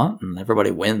I want, and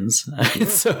everybody wins.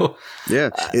 So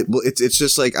yeah, it's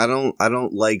just like I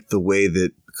don't like the way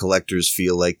that collectors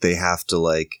feel like they have to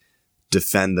like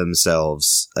defend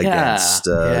themselves against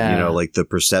like the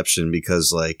perception,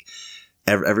 because like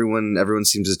everyone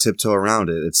seems to tiptoe around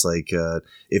it. It's like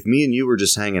if me and you were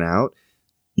just hanging out,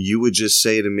 you would just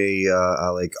say to me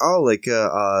yeah,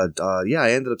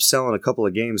 I ended up selling a couple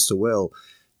of games to Will.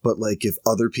 But like if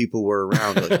other people were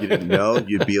around, like you didn't know,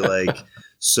 you'd be like,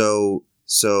 So,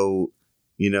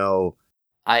 you know,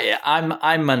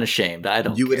 I'm unashamed. I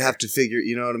don't. You would care. have to figure,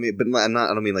 you know what I mean? But I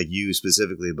don't mean like you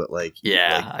specifically, but like,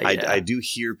 I do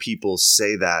hear people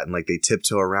say that and like they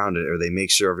tiptoe around it or they make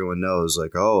sure everyone knows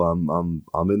like, oh,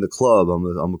 I'm in the club.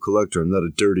 I'm a collector. I'm not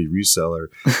a dirty reseller.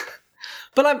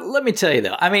 But let me tell you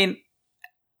though, I mean,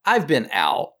 I've been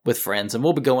out with friends and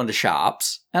we'll be going to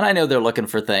shops and I know they're looking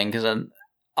for things and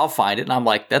I'll find it and I'm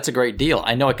like, that's a great deal.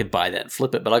 I know I could buy that and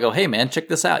flip it, but I'll go, hey man, check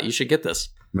this out. You should get this.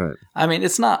 Right. I mean,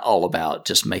 it's not all about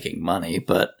just making money,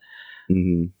 but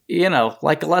you know,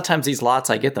 like a lot of times these lots,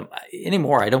 I get them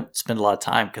anymore. I don't spend a lot of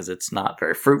time because it's not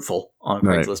very fruitful on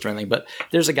Craigslist or anything. But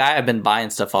there's a guy I've been buying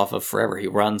stuff off of forever. He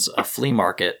runs a flea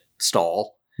market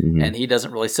stall and he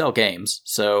doesn't really sell games.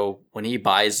 So when he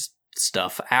buys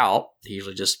stuff out, he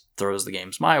usually just throws the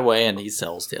games my way and he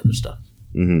sells the other stuff.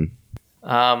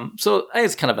 So I think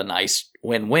it's kind of a nice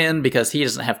win-win because he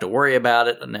doesn't have to worry about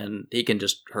it and then he can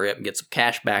just hurry up and get some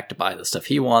cash back to buy the stuff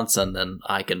he wants and then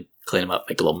I can clean them up,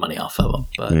 make a little money off of them.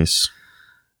 But, nice.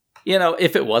 You know,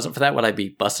 if it wasn't for that, would I be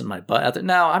busting my butt out there?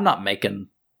 No, I'm not making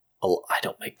I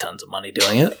don't make tons of money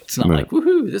doing it. It's not like,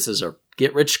 woohoo, this is a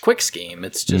get-rich-quick scheme.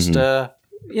 It's just,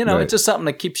 you know, it's just something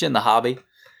that keeps you in the hobby.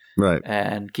 Right.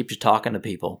 And keeps you talking to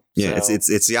people. Yeah, so,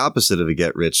 it's the opposite of a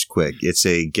get-rich-quick. It's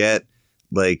a get,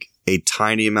 like, a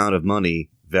tiny amount of money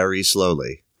very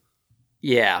slowly.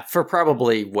 Yeah, for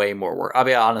probably way more work. I'll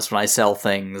be honest, when I sell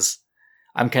things,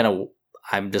 I'm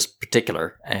just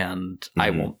particular and I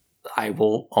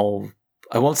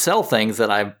won't sell things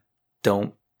that I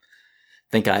don't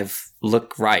think I've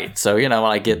looked right. So, you know,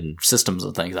 when I get systems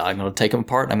and things, I'm going to take them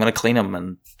apart and I'm going to clean them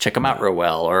and check them out real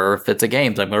well. Or if it's a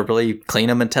games, I'm going to really clean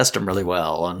them and test them really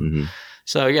well. And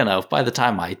so, you know, by the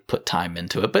time I put time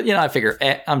into it, but, you know, I figure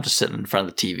I'm just sitting in front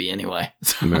of the TV anyway.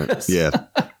 So yeah.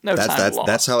 No time lost.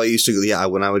 That's how I used to. Yeah.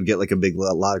 When I would get like a big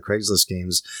lot of Craigslist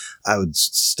games, I would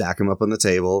stack them up on the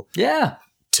table. Yeah.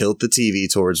 Tilt the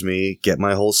TV towards me, get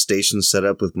my whole station set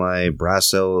up with my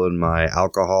Brasso and my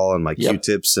alcohol and my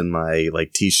Q-tips and my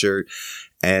like t-shirt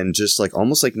and just like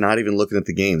almost like not even looking at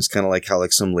the games. Kind of like how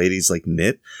like some ladies like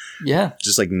knit. Yeah.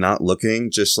 Just like not looking,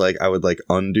 just like I would like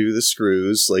undo the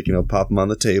screws, like, you know, pop them on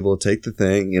the table, take the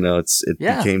thing, you know, it's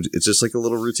just like a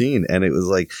little routine. And it was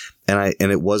like, and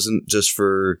it wasn't just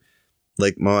for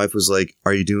like, my wife was like,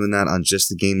 are you doing that on just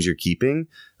the games you're keeping?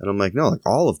 And I'm like, no, like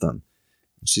all of them.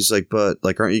 She's like, but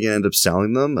like, aren't you going to end up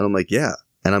selling them? And I'm like, yeah.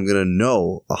 And I'm going to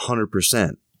know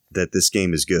 100% that this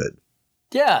game is good.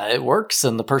 Yeah, it works.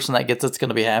 And the person that gets it's going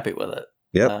to be happy with it.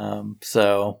 Yep.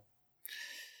 So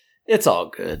it's all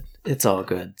good. It's all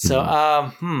good. So,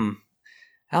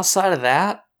 outside of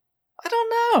that, I don't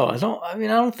know. I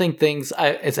don't think things,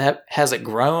 has it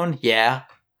grown? Yeah.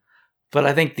 But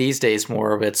I think these days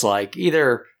more of it's like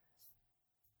either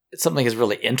something is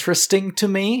really interesting to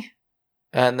me,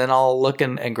 and then I'll look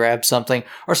and grab something.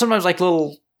 Or sometimes like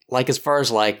little, like as far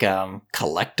as like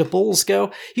collectibles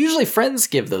go, usually friends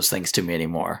give those things to me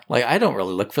anymore. Like I don't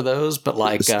really look for those, but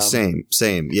like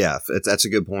same. Yeah, that's a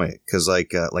good point because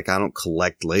like I don't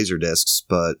collect laser discs,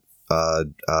 but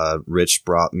Rich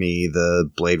brought me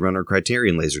the Blade Runner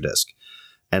Criterion Laserdisc,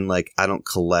 and like I don't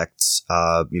collect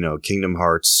Kingdom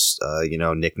Hearts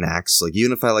knickknacks. Like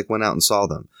even if I like went out and saw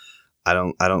them, I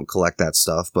don't collect that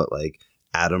stuff, but like.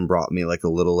 Adam brought me like a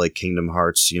little like Kingdom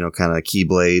Hearts, kind of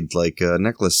Keyblade like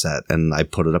necklace set, and I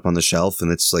put it up on the shelf,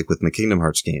 and it's like with my Kingdom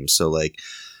Hearts games. So like,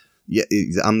 yeah,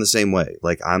 I'm the same way.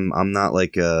 Like I'm not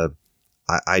like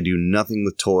I do nothing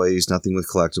with toys, nothing with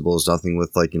collectibles, nothing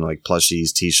with like like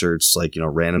plushies, t-shirts, like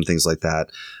random things like that.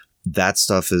 That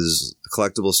stuff is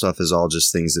collectible stuff is all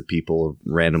just things that people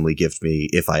randomly gift me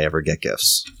if I ever get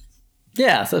gifts.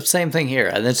 Yeah, it's the same thing here.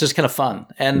 And it's just kind of fun.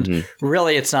 And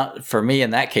really, it's not, for me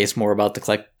in that case, more about the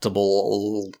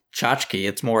collectible tchotchke.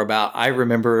 It's more about, I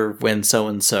remember when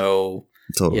so-and-so,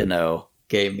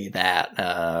 gave me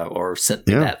that or sent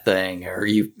me that thing. Or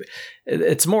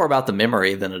it's more about the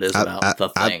memory than it is about the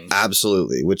thing.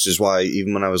 Absolutely. Which is why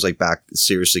even when I was like back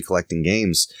seriously collecting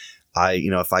games,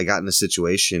 if I got in a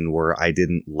situation where I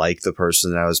didn't like the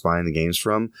person that I was buying the games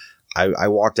from, I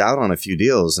walked out on a few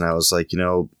deals and I was like,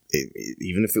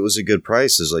 even if it was a good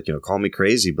price, is like, call me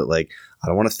crazy, but like, I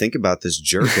don't want to think about this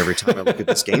jerk every time I look at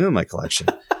this game in my collection.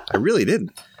 I really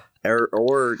didn't. And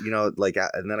then I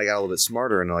got a little bit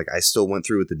smarter and like, I still went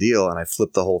through with the deal and I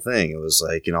flipped the whole thing. It was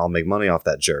like, I'll make money off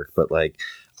that jerk. But like,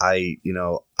 I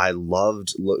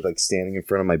loved like standing in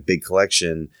front of my big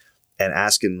collection and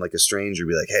asking like a stranger,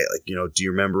 be like, hey, like, do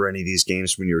you remember any of these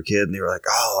games when you were a kid? And they were like,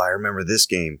 oh, I remember this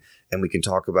game. And we can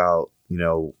talk about,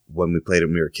 when we played it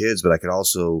when we were kids, but I could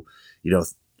also,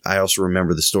 I also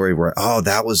remember the story where, oh,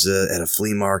 that was at a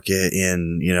flea market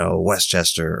in,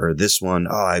 Westchester, or this one.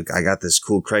 Oh, I got this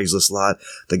cool Craigslist lot.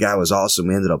 The guy was awesome.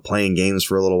 We ended up playing games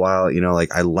for a little while.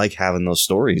 I like having those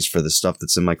stories for the stuff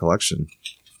that's in my collection.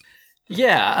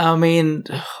 Yeah. I mean,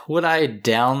 would I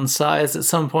downsize at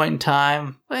some point in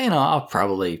time? Well, I'll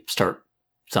probably start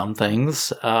some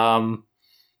things,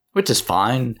 which is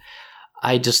fine.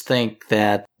 I just think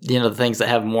that, the things that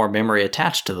have more memory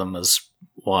attached to them is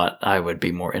what I would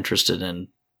be more interested in,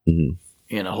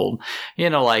 hold.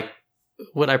 Like,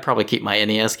 would I probably keep my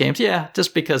NES games? Yeah,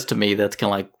 just because to me that's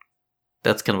kind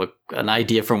of an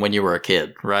idea from when you were a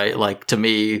kid, right? Like, to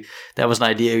me, that was an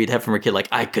idea you'd have from a kid. Like,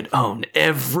 I could own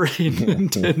every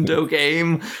Nintendo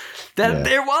game that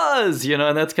there was,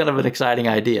 and that's kind of an exciting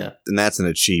idea. And that's an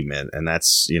achievement. And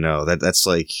that's, that's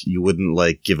like, you wouldn't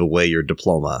like give away your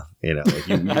diploma, like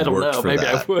you I don't know. Maybe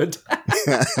that. I would.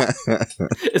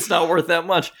 It's not worth that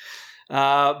much.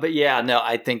 But yeah, no,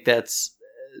 I think that's,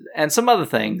 and some other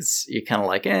things you kind of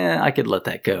like, I could let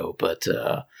that go. But,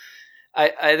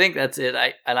 I think that's it.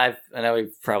 I know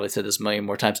we've probably said this a million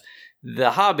more times.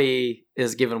 The hobby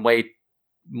is given way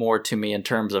more to me in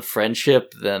terms of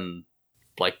friendship than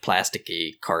like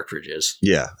plasticky cartridges.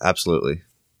 Yeah, absolutely.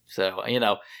 So,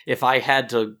 if I had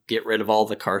to get rid of all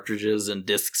the cartridges and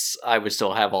discs, I would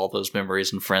still have all those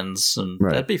memories and friends, and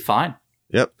that'd be fine.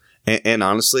 Yep. And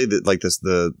honestly,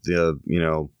 the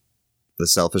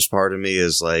selfish part of me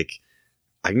is like,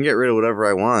 I can get rid of whatever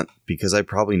I want because I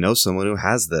probably know someone who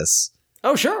has this.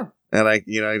 Oh, sure. And I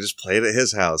just play it at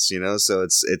his house, so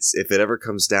it's if it ever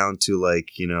comes down to like,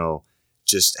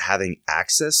 just having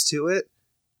access to it,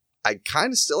 I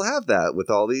kind of still have that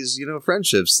with all these,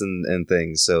 friendships and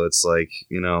things. So it's like,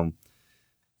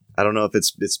 I don't know if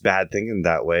it's bad thinking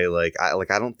that way.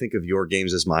 I don't think of your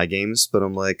games as my games, but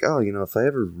I'm like, oh, if I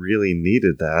ever really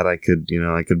needed that, I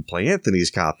could play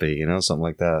Anthony's copy, something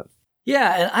like that.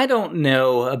 Yeah. And I don't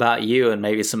know about you, and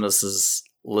maybe some of this is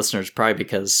listeners, probably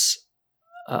because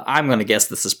I'm going to guess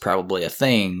this is probably a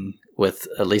thing with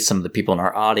at least some of the people in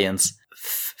our audience.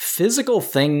 Physical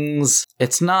things,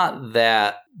 it's not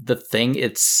that the thing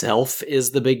itself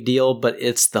is the big deal, but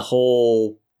it's the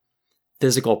whole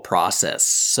physical process.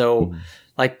 So,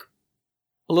 like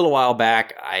a little while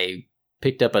back, I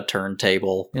picked up a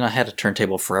turntable. I had a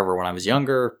turntable forever when I was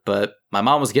younger, but my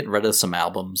mom was getting rid of some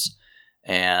albums.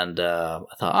 And I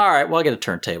thought, all right, well, I'll get a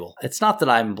turntable. It's not that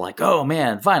I'm like, oh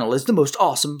man, vinyl is the most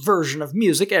awesome version of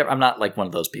music ever. I'm not like one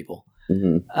of those people.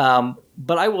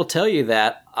 But I will tell you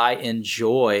that I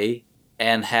enjoy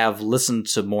and have listened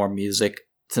to more music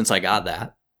since I got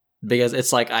that. Because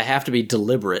it's like I have to be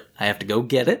deliberate. I have to go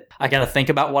get it. I got to think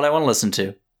about what I want to listen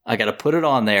to. I got to put it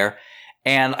on there.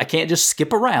 And I can't just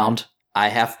skip around. I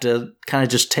have to kind of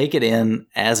just take it in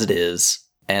as it is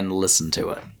and listen to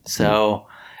it. So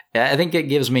I think it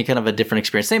gives me kind of a different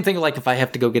experience. Same thing like if I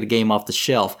have to go get a game off the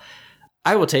shelf.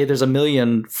 I will tell you there's a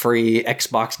million free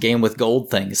Xbox Game with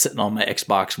Gold things sitting on my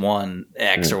Xbox One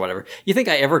X or whatever. You think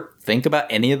I ever think about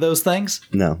any of those things?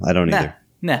 No, I don't either.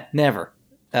 Nah, never.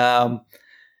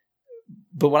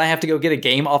 But when I have to go get a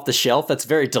game off the shelf, that's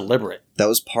very deliberate. That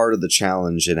was part of the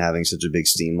challenge in having such a big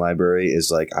Steam library is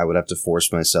like I would have to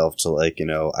force myself to like,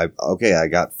 I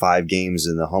got 5 games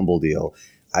in the Humble deal.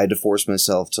 I had to force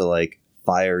myself to like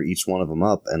fire each one of them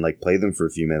up and like play them for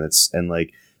a few minutes. And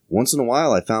like once in a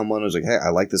while I found one I was like, hey, I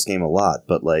like this game a lot.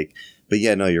 But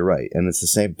yeah, no, you're right. And it's the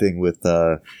same thing with,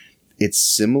 it's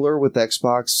similar with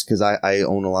Xbox because I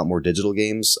own a lot more digital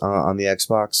games on the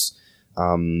Xbox.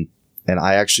 And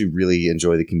I actually really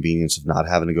enjoy the convenience of not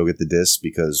having to go get the discs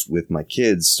because with my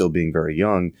kids still being very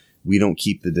young, we don't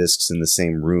keep the discs in the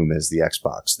same room as the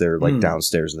Xbox. They're like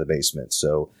downstairs in the basement.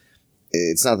 So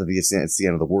it's not that it's the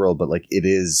end of the world, but like it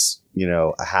is,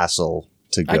 a hassle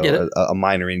to go, a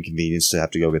minor inconvenience to have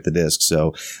to go get the disc.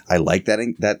 So I like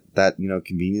that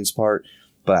convenience part,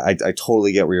 but I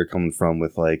totally get where you're coming from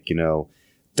with like,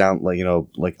 down,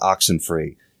 like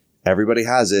Oxenfree. Everybody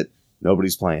has it.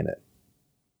 Nobody's playing it.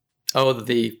 Oh,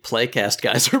 the Playcast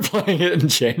guys are playing it in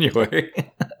January.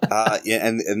 Yeah,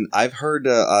 and I've heard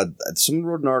someone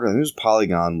wrote an article. I think it was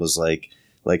Polygon was like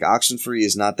Oxenfree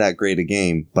is not that great a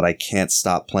game, but I can't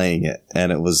stop playing it,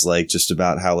 and it was like just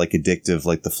about how like addictive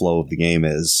like the flow of the game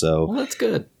is. So well, that's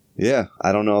good. Yeah,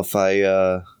 I don't know if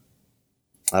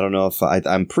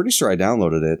I'm pretty sure I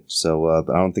downloaded it, so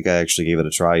but I don't think I actually gave it a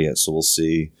try yet. So we'll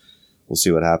see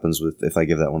what happens with if I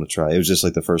give that one a try. It was just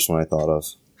like the first one I thought of.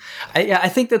 I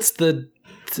think that's the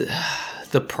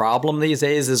problem these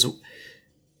days is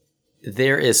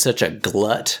there is such a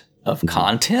glut of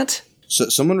content. So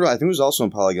someone wrote, I think it was also on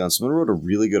Polygon, someone wrote a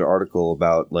really good article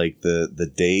about like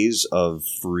the days of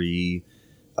free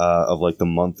of like the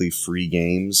monthly free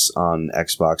games on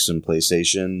Xbox and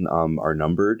PlayStation are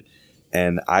numbered.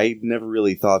 And I never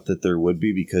really thought that there would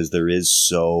be, because there is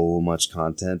so much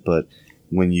content. But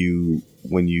when you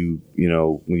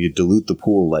dilute the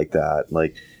pool like that,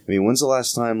 like, I mean, when's the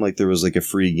last time like there was like a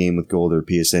free game with gold or a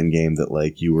PSN game that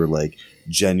like you were like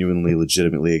genuinely,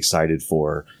 legitimately excited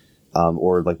for?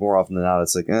 Or like more often than not,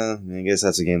 it's like, I guess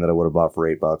that's a game that I would have bought for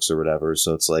 $8 or whatever.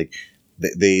 So it's like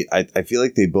I feel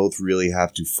like they both really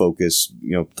have to focus,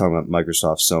 talking about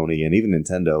Microsoft, Sony, and even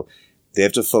Nintendo, they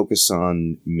have to focus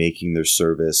on making their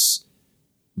service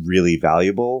really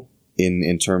valuable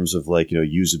in terms of like,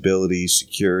 usability,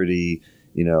 security,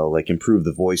 like improve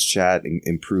the voice chat, and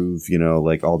improve,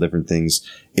 like all different things.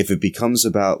 If it becomes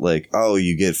about like, oh,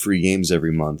 you get free games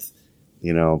every month,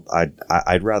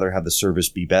 I'd rather have the service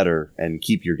be better and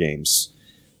keep your games.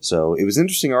 So it was an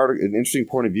interesting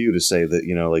point of view to say that,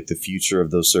 like the future of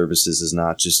those services is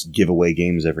not just give away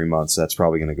games every month. So that's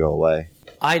probably going to go away.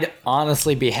 I'd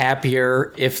honestly be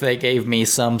happier if they gave me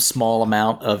some small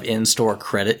amount of in-store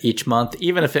credit each month,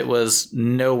 even if it was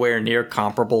nowhere near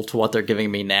comparable to what they're giving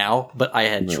me now, but I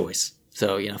had choice.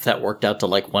 So, if that worked out to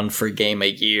like one free game a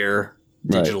year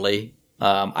digitally,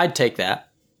 I'd take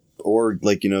that. Or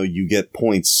like, you get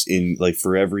points in like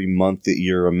for every month that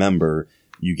you're a member,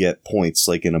 you get points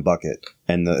like in a bucket,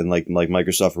 and like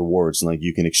Microsoft Rewards, and like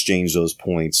you can exchange those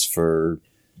points for,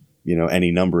 any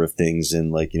number of things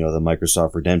in like, the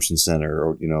Microsoft Redemption Center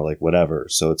or, like whatever.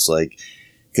 So it's like,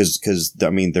 cause I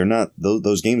mean, they're not,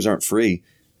 those games aren't free.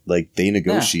 Like they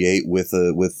negotiate with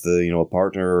a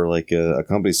partner or like a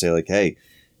company, say like, hey,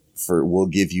 we'll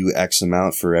give you X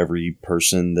amount for every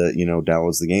person that,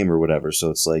 downloads the game or whatever. So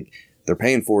it's like, they're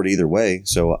paying for it either way.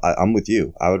 So I'm with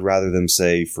you. I would rather them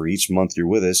say for each month you're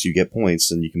with us, you get points,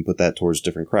 and you can put that towards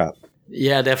different crap.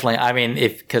 Yeah, definitely. I mean,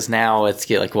 because now it's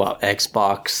like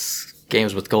Xbox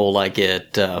games with gold, I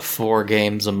get 4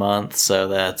 games a month, so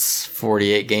that's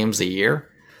 48 games a year.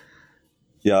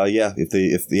 Yeah.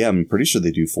 I'm pretty sure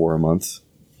they do 4 a month.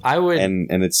 I would,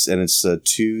 and it's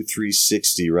 2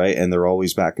 360, right? And they're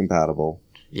always back compatible.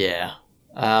 Yeah.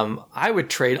 I would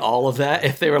trade all of that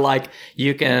if they were like,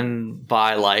 you can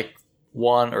buy like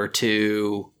 1 or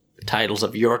 2 titles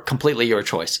of completely your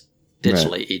choice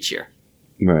digitally each year.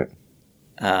 Right.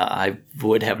 I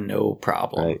would have no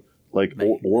problem. Right. Like,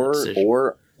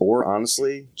 or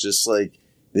honestly, just like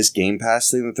this Game Pass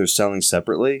thing that they're selling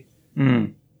separately. I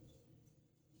don't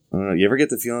know. You ever get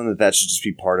the feeling that should just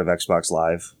be part of Xbox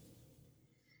Live?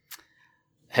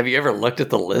 Have you ever looked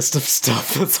at the list of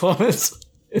stuff that's on it?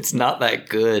 It's not that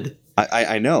good.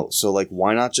 I know. So, like,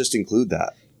 why not just include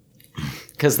that?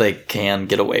 Because they can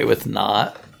get away with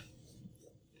not.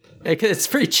 It's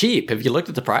pretty cheap. If you looked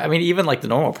at the price, I mean, even like the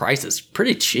normal price is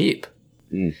pretty cheap.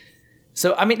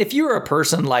 So, I mean, if you were a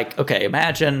person like, okay,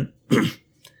 imagine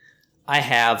I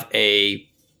have a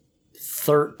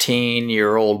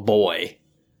 13-year-old boy.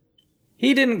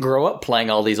 He didn't grow up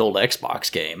playing all these old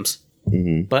Xbox games.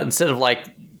 But instead of like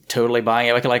totally buying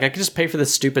it, I could just pay for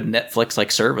this stupid Netflix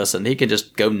like service, and he could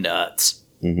just go nuts.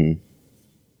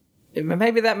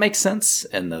 Maybe that makes sense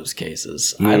in those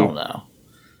cases. I don't know.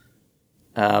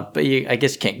 But I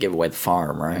guess you can't give away the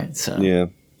farm, right? So yeah.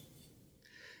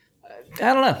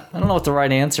 I don't know. I don't know what the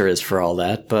right answer is for all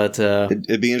that, but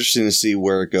it'd be interesting to see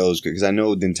where it goes, because I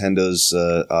know Nintendo's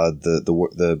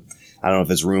the I don't know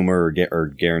if it's rumor or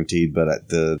guaranteed, but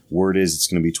the word is it's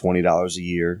going to be $20 a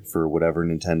year for whatever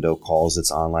Nintendo calls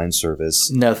its online service.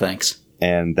 No thanks.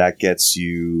 And that gets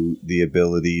you the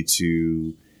ability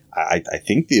to, I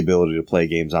think the ability to play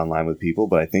games online with people,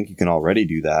 but I think you can already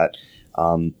do that.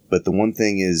 But the one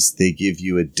thing is they give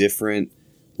you a different,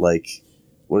 like,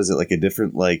 what is it? Like a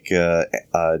different, like, I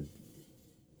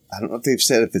don't know if they've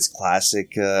said if it's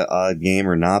classic game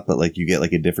or not, but like you get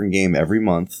like a different game every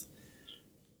month.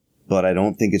 But I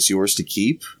don't think it's yours to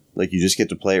keep. Like, you just get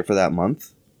to play it for that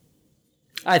month.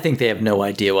 I think they have no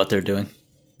idea what they're doing.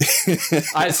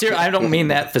 I don't mean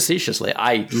that facetiously.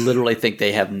 I literally think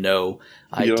they have no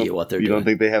idea what they're doing. You don't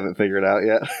think they haven't figured it out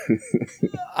yet?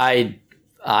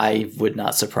 I would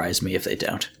not surprise me if they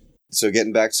don't. So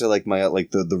getting back to like my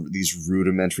these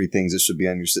rudimentary things that should be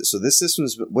on your system. So this system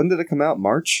is, when did it come out?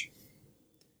 March?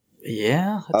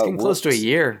 Yeah, it's getting close to a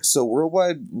year. So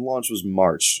worldwide launch was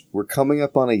March. We're coming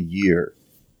up on a year.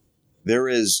 There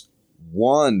is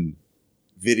one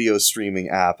video streaming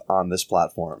app on this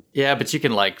platform. Yeah, but you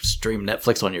can like stream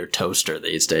Netflix on your toaster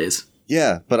these days.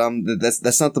 Yeah, but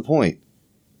that's not the point.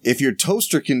 If your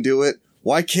toaster can do it,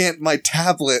 why can't my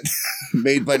tablet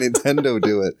made by Nintendo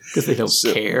do it? Because they don't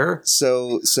care.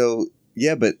 So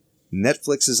yeah, but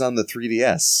Netflix is on the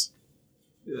 3DS.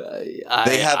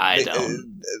 I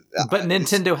don't. But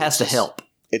Nintendo has to help.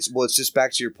 It's just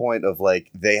back to your point of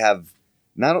like they have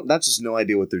not just no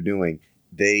idea what they're doing.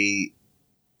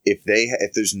 If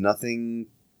there's nothing,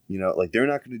 like they're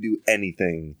not going to do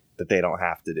anything that they don't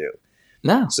have to do.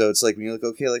 No. So it's like when you're like,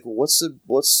 okay, like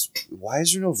why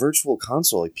is there no virtual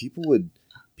console? Like people would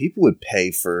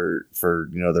pay for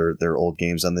their old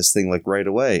games on this thing like right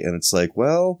away, and it's like,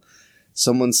 well,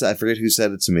 someone said, I forget who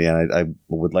said it to me, and I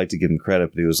would like to give him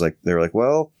credit, but he was like, they were like,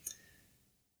 well,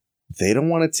 they don't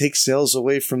want to take sales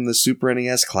away from the Super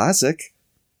NES Classic.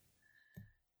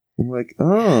 I'm like,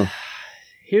 oh,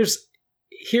 here's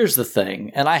the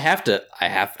thing, and I have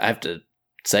to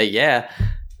say, yeah,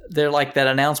 they're like that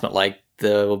announcement, like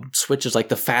the Switch is like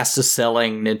the fastest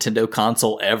selling Nintendo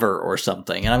console ever or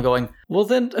something. And I'm going, well,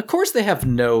 then of course they have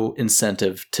no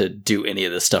incentive to do any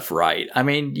of this stuff right. I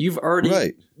mean, you've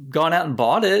already gone out and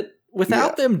bought it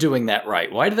without them doing that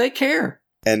right. Why do they care?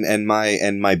 And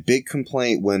my big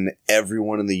complaint when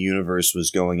everyone in the universe was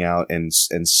going out and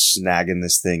snagging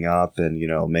this thing up and,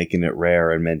 making it rare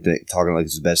and talking like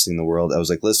it's the best thing in the world. I was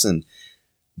like, listen,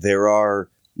 there are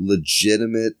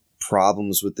legitimate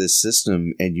problems with this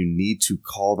system and you need to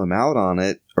call them out on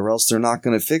it or else they're not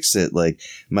going to fix it. Like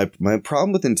my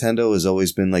problem with Nintendo has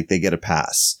always been like they get a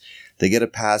pass. They get a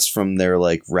pass from their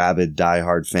like rabid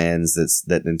diehard fans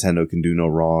that Nintendo can do no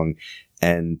wrong,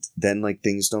 and then like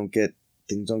things don't get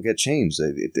changed.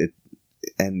 And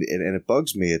it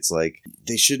bugs me. It's like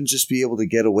they shouldn't just be able to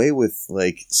get away with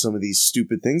like some of these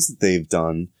stupid things that they've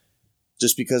done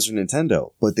just because they're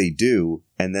Nintendo, but they do.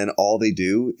 And then all they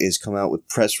do is come out with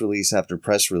press release after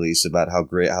press release about how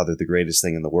they're the greatest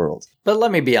thing in the world. But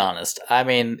let me be honest. I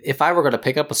mean, if I were going to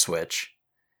pick up a Switch,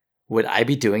 would I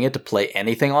be doing it to play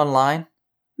anything online?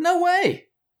 No way.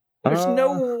 There's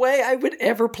no way I would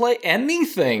ever play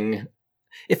anything.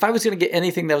 If I was going to get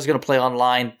anything that was going to play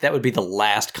online, that would be the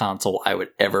last console I would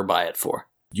ever buy it for.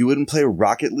 You wouldn't play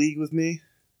Rocket League with me?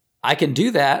 I can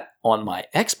do that on my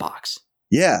Xbox.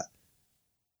 Yeah.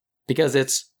 Because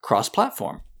it's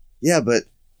cross-platform. Yeah, but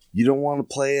you don't want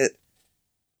to play it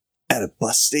at a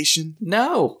bus station?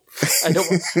 No. I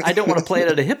don't want to play it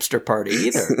at a hipster party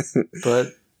either. But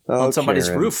on somebody's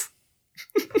roof.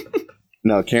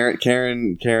 No,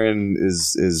 Karen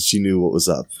is she knew what was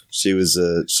up. She was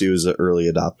an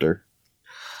early adopter.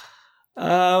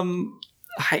 I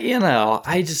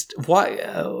just what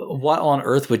on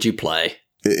earth would you play?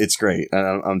 It's great.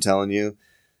 I'm telling you.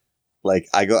 Like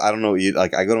I go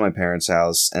to my parents'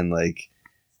 house and like,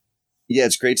 yeah,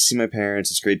 it's great to see my parents.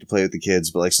 It's great to play with the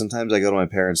kids, but like sometimes I go to my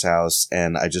parents' house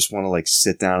and I just want to like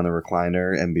sit down in the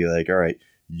recliner and be like, all right,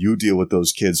 you deal with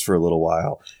those kids for a little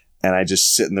while. And I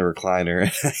just sit in the recliner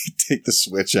and I take the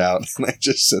Switch out and I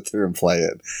just sit there and play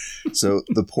it. So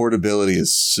the portability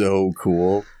is so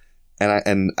cool.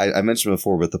 And I mentioned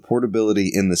before, but the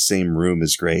portability in the same room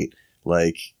is great.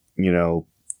 Like,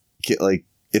 like,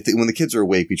 when the kids are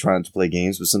awake, we try not to play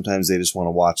games, but sometimes they just want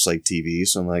to watch like TV.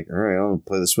 So I'm like, all right, I'll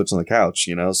play the Switch on the couch,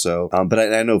 So, but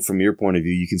I know from your point of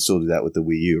view, you can still do that with the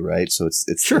Wii U, right? So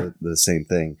it's sure. the same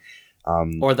thing.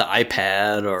 Or the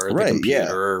iPad or the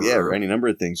computer. Yeah, or any number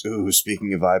of things. Ooh,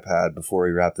 speaking of iPad, before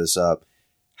we wrap this up,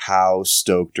 how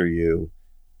stoked are you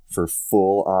for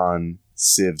full-on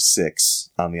Civ 6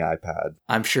 on the iPad?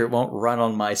 I'm sure it won't run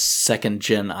on my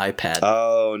second-gen iPad.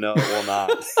 Oh, no, it will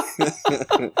not.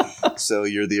 So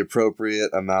you're the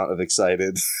appropriate amount of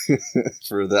excited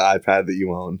for the iPad that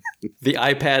you own. The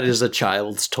iPad is a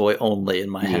child's toy only in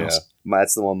my house.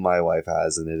 That's the one my wife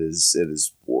has, and it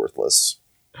is worthless.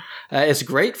 It's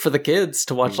great for the kids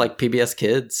to watch like PBS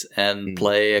Kids and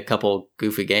play a couple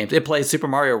goofy games. It plays Super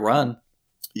Mario Run.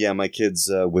 Yeah, my kids,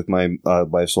 with my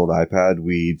wife's old iPad,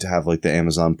 we have like the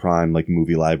Amazon Prime like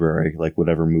movie library, like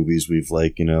whatever movies we've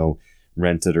like,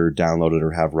 rented or downloaded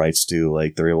or have rights to,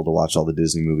 like they're able to watch all the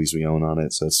Disney movies we own on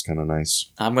it. So it's kind of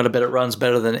nice. I'm going to bet it runs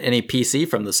better than any PC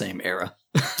from the same era.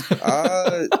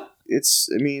 I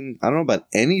don't know about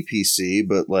any PC,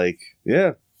 but like,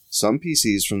 yeah, some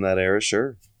PCs from that era,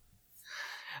 sure.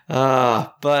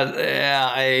 But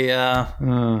yeah,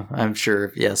 I'm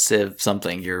sure. Yeah, Civ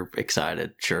something. You're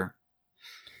excited, sure.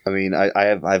 I mean,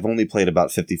 I've only played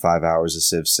about 55 hours of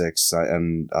Civ 6,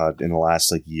 and in the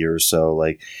last like year or so,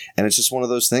 like, and it's just one of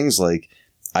those things. Like,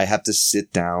 I have to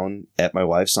sit down at my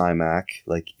wife's iMac,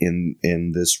 like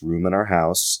in this room in our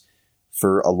house,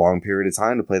 for a long period of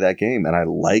time to play that game, and I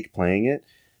like playing it.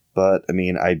 But I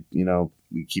mean,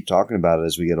 we keep talking about it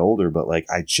as we get older, but like,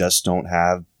 I just don't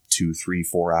have 2, 3,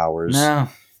 4 hours,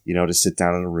 to sit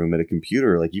down in a room at a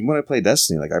computer. Like even when I play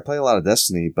Destiny, like I play a lot of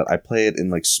Destiny, but I play it in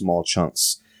like small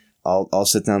chunks. I'll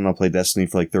sit down and I'll play Destiny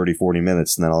for like 30, 40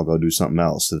 minutes and then I'll go do something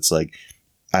else. It's like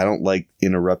I don't like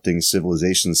interrupting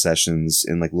civilization sessions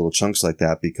in like little chunks like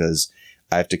that, because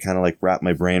I have to kind of like wrap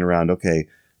my brain around, okay,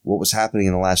 what was happening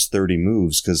in the last 30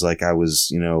 moves? Cause like I was,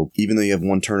 you know, even though you have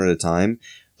one turn at a time,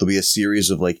 there'll be a series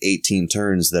of like 18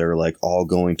 turns that are like all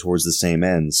going towards the same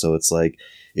end. So it's like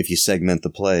if you segment the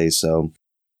play. So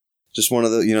just one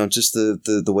of the, you know, just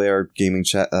the way our gaming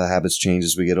habits change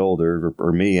as we get older,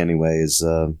 or me anyway, is,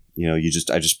 you know,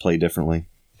 I just play differently.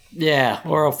 Yeah.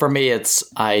 Or for me,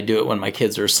 I do it when my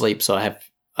kids are asleep. So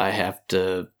I have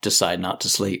to decide not to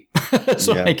sleep.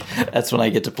 So that's when I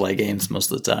get to play games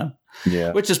most of the time.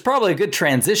 Yeah. Which is probably a good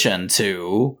transition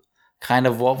to kind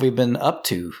of what we've been up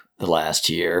to the last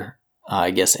year,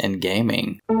 I guess, in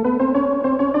gaming.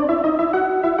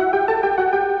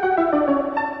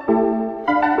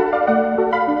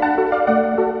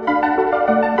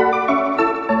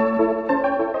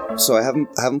 So I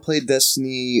haven't played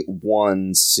Destiny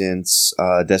 1 since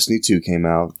Destiny 2 came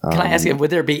out. Can I ask you,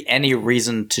 would there be any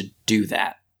reason to do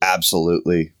that?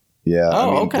 Absolutely. Yeah.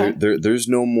 Oh, okay. There's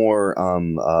no more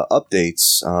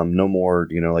updates, no more,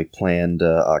 you know, like planned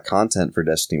content for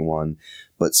Destiny 1.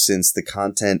 But since the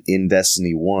content in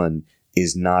Destiny 1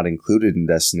 is not included in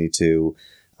Destiny 2,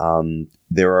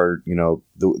 there are, you know,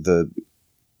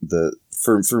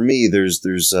 for me, there's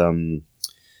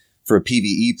for a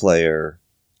PvE player,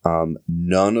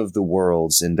 none of the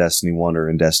worlds in Destiny 1 or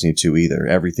in Destiny 2 either.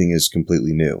 Everything is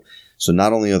completely new. So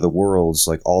not only are the worlds,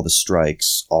 like all the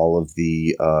strikes, all of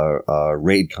the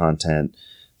raid content,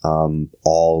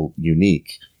 all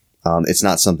unique. It's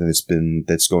not something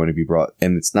that's going to be brought,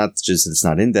 and it's not just that it's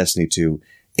not in Destiny 2.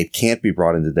 It can't be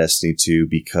brought into Destiny 2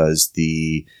 because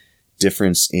the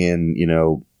difference in, you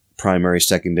know, primary,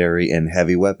 secondary, and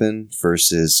heavy weapon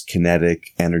versus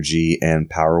kinetic, energy, and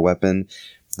power weapon.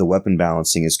 The weapon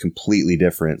balancing is completely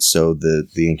different, so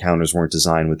the encounters weren't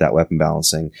designed with that weapon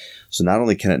balancing. So not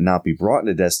only can it not be brought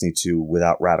into Destiny 2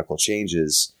 without radical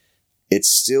changes, it's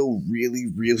still really,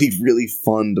 really, really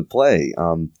fun to play.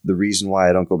 The reason why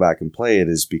I don't go back and play it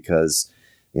is because,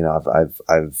 you know,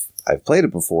 I've played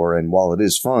it before, and while it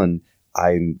is fun,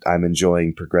 I'm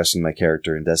enjoying progressing my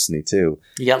character in Destiny 2.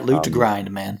 You got loot to grind,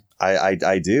 man.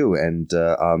 I do, and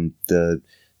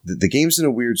the game's in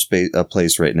a weird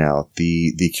place right now.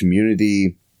 The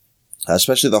community,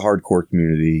 especially the hardcore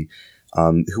community,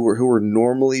 who are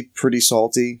normally pretty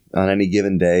salty on any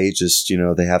given day. Just, you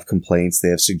know, they have complaints, they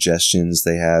have suggestions,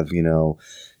 they have, you know,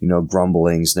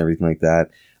 grumblings and everything like that.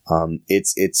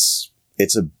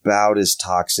 It's about as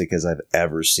toxic as I've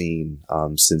ever seen,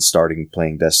 since starting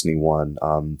playing Destiny 1.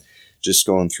 Just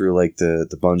going through like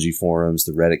the Bungie forums,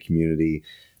 the Reddit community.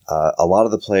 A lot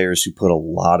of the players who put a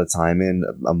lot of time in,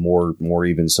 more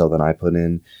even so than I put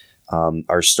in,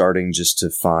 are starting just to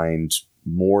find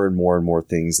more and more and more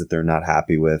things that they're not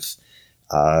happy with.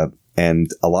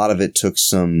 And a lot of it took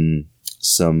some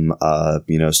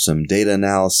data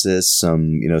analysis,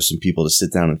 some people to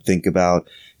sit down and think about,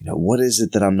 you know, what is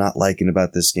it that I'm not liking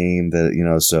about this game that, you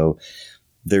know, so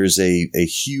there's a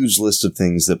huge list of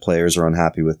things that players are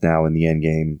unhappy with now in the end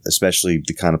game, especially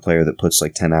the kind of player that puts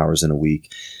like 10 hours in a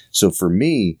week. So for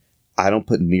me, I don't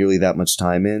put nearly that much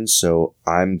time in, so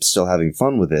I'm still having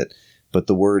fun with it. But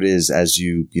the word is, as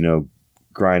you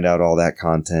grind out all that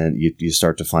content, you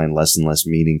start to find less and less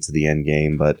meaning to the end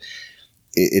game. But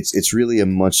it's really a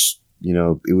much, you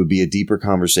know, it would be a deeper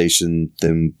conversation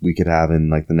than we could have in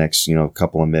like the next, you know,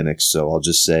 couple of minutes. So I'll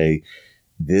just say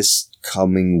this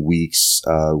coming week's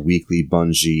weekly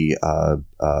Bungie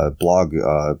blog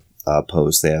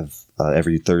post they have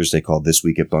every Thursday called This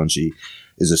Week at Bungie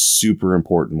is a super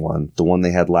important one. The one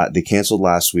they had they canceled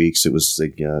last week, so it was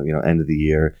like end of the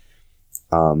year.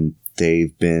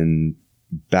 They've been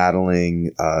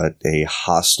battling a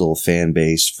hostile fan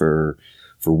base for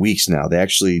weeks now. They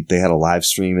had a live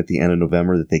stream at the end of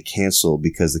November that they canceled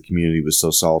because the community was so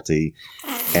salty,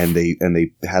 and they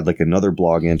had like another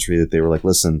blog entry that they were like,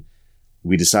 listen,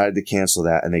 we decided to cancel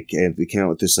that, and they came out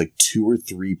with this like 2 or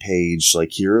 3 page, like,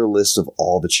 here are a list of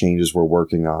all the changes we're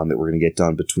working on that we're going to get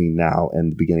done between now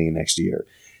and the beginning of next year.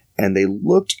 And they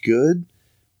looked good,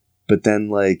 but then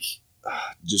like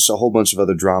just a whole bunch of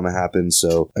other drama happened.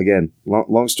 So again,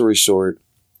 long story short,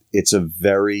 it's a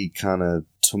very kind of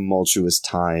tumultuous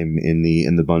time in the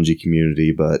Bungie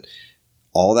community, but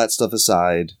all that stuff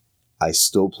aside, I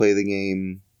still play the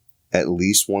game at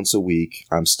least once a week.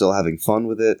 I'm still having fun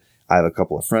with it. I have a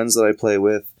couple of friends that I play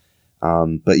with.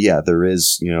 But yeah, there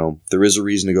is a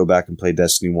reason to go back and play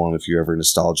Destiny 1 if you're ever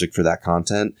nostalgic for that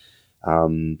content.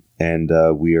 And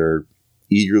we are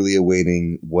eagerly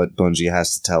awaiting what Bungie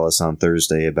has to tell us on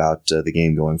Thursday about the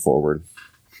game going forward.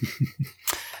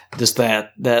 Just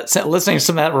that listening to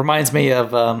some of that reminds me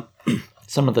of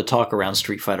some of the talk around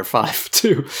Street Fighter V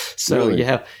too. So Really?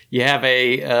 you have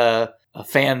a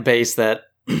fan base that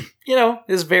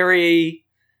is very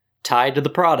tied to the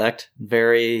product,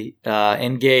 very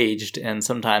engaged, and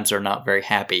sometimes are not very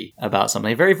happy about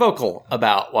something. Very vocal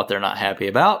about what they're not happy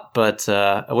about, but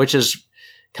which is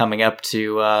coming up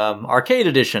to Arcade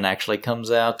Edition. Actually, comes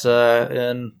out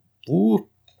in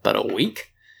about a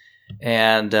week,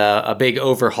 and a big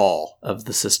overhaul of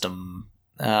the system.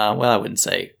 Well, I wouldn't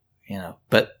say,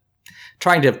 but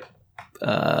trying to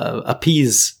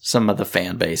appease some of the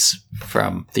fan base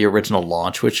from the original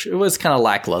launch, which was kind of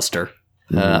lackluster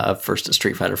first at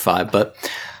Street Fighter V, but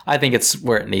I think it's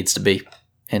where it needs to be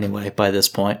anyway by this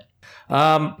point.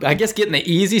 I guess getting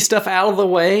the easy stuff out of the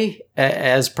way,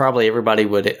 as probably everybody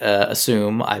would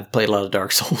assume, I've played a lot of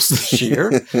Dark Souls this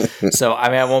year. So,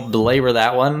 I won't belabor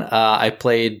that one. I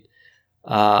played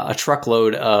a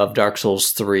truckload of Dark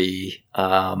Souls 3.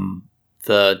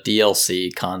 The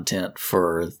DLC content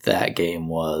for that game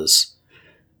was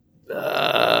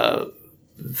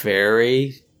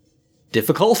very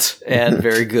difficult and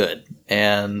very good.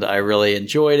 And I really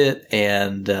enjoyed it.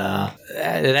 And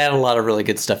it had a lot of really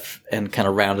good stuff and kind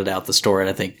of rounded out the story, and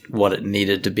I think what it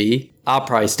needed to be. I'll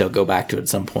probably still go back to it at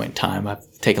some point in time.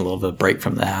 I've taken a little bit of a break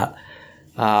from that.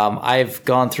 I've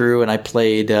gone through and I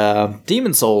played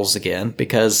Demon Souls again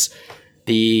because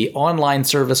the online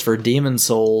service for Demon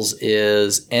Souls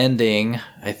is ending,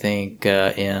 I think,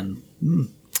 at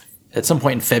some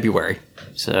point in February.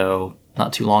 So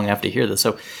not too long after you hear this.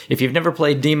 So if you've never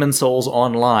played Demon Souls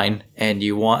online and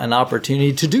you want an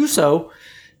opportunity to do so,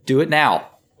 do it now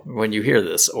when you hear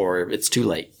this, or it's too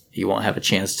late. You won't have a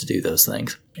chance to do those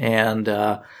things. And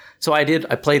so I did.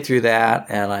 I played through that,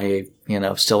 and I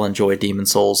still enjoy Demon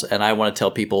Souls. And I want to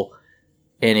tell people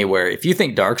anywhere, if you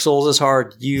think Dark Souls is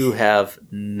hard, you have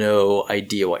no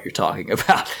idea what you're talking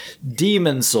about.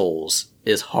 Demon Souls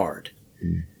is hard.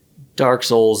 Dark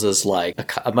Souls is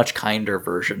like a much kinder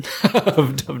version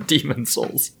of Demon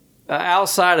Souls.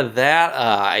 Outside of that,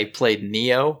 I played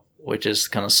Neo, which is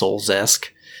kind of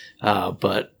Souls-esque,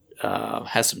 but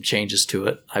has some changes to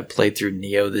it. I played through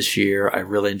Neo this year. I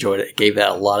really enjoyed it. Gave that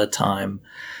a lot of time.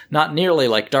 Not nearly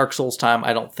like Dark Souls time.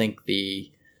 I don't think the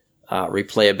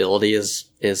replayability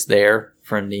is there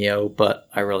for Neo, but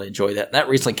I really enjoy that. And that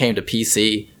recently came to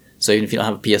PC, so even if you don't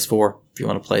have a PS4, if you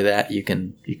want to play that, you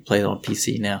can play it on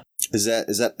PC now. Is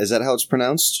that how it's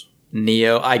pronounced?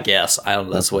 Neo, I guess. I don't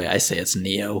know. That's the way I say it's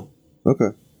Neo.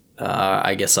 Okay.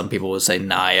 I guess some people would say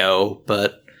Nio,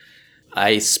 but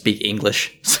I speak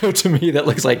English, so to me that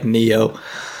looks like Neo.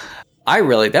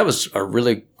 That was a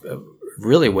really,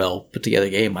 really well put together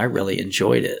game. I really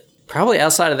enjoyed it. Probably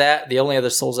outside of that, the only other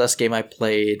Souls-esque game I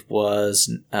played was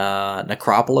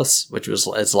Necropolis, which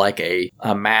is like a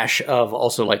mash of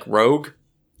also like Rogue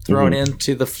thrown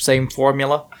into the same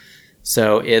formula.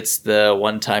 So it's the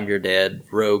one time you're dead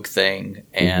Rogue thing,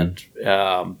 and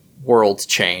worlds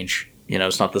change.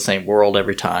 It's not the same world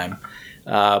every time,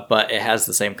 but it has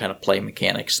the same kind of play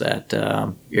mechanics that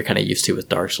you're kind of used to with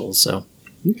Dark Souls. So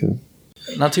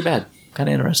not too bad. Kind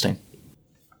of interesting.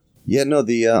 Yeah, no,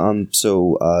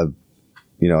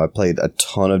 I played a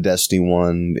ton of Destiny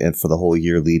 1 and for the whole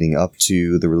year leading up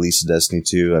to the release of Destiny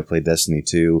 2. I played Destiny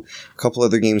 2. A couple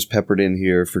other games peppered in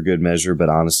here for good measure, but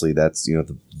honestly, that's,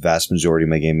 the vast majority of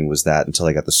my gaming was that until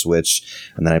I got the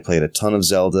Switch. And then I played a ton of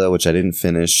Zelda, which I didn't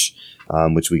finish,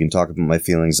 which we can talk about my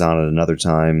feelings on at another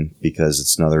time because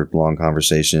it's another long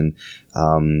conversation.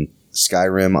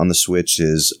 Skyrim on the Switch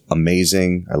is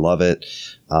amazing. I love it.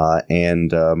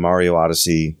 And Mario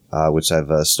Odyssey, which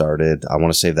I've started. I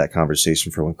want to save that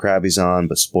conversation for when Krabby's on,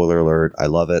 but spoiler alert, I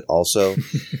love it also.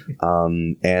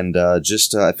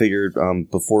 I figured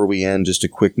before we end, just a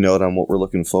quick note on what we're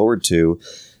looking forward to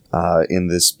in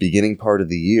this beginning part of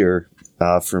the year.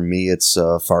 For me, it's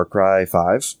Far Cry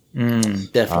 5.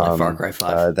 Definitely Far Cry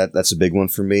 5. That's a big one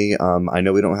for me. I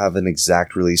know we don't have an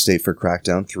exact release date for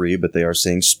Crackdown 3, but they are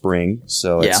saying spring,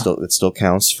 so it still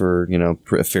counts for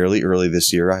fairly early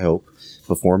this year. I hope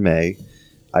before May.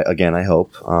 I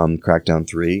hope Crackdown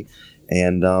 3,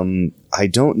 and I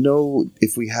don't know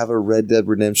if we have a Red Dead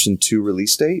Redemption 2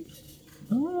 release date.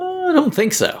 I don't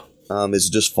think so. Is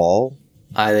it just fall?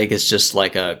 I think it's just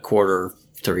like a quarter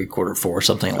 3, quarter 4,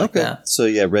 something like that. So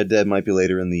yeah, Red Dead might be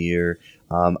later in the year.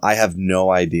 I have no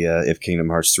idea if Kingdom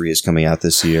Hearts 3 is coming out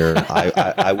this year.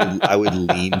 I would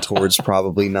lean towards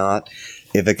probably not.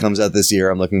 If it comes out this year,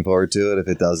 I'm looking forward to it. If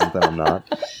it doesn't, then I'm not.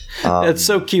 It's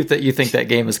so cute that you think that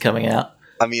game is coming out.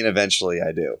 I mean, eventually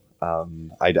I do.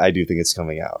 I do think it's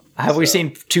coming out. Have we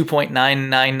seen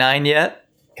 2.999 yet?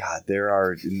 God,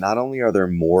 not only are there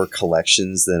more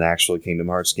collections than actual Kingdom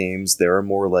Hearts games, there are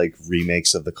more like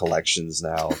remakes of the collections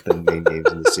now than main games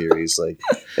in the series. Like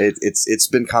it's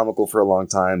been comical for a long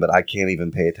time, but I can't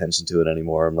even pay attention to it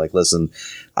anymore. I'm like, listen,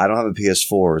 I don't have a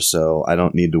PS4, so I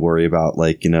don't need to worry about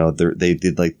they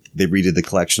redid the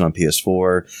collection on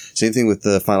PS4. Same thing with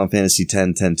the Final Fantasy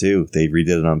X-10-2. They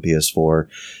redid it on PS4,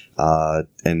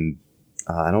 and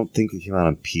I don't think it came out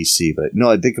on PC, but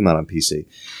no, it did come out on PC.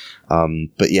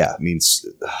 But yeah, I mean, so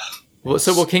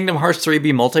will Kingdom Hearts 3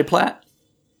 be multiplat?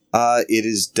 It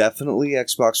is definitely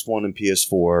Xbox One and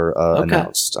PS4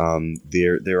 announced.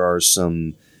 There are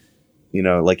some,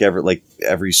 like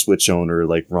every Switch owner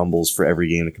like rumbles for every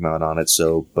game to come out on it.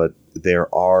 So, but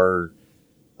there are,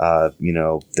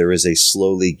 there is a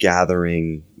slowly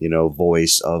gathering,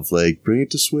 voice of like, bring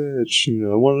it to Switch.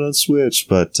 I want it on Switch.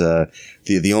 But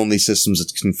the only systems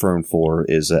it's confirmed for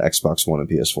is Xbox One and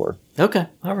PS4. Okay,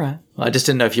 all right. Well, I just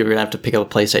didn't know if you were gonna have to pick up a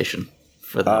PlayStation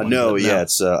for that. No, yeah,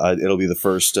 it's it'll be the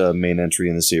first main entry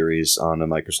in the series on a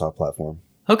Microsoft platform.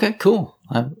 Okay, cool.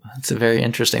 It's very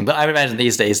interesting. But I imagine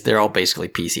these days they're all basically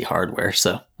PC hardware,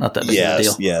 so not that big of a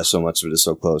deal. Yeah, so much of it is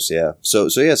so close. Yeah, so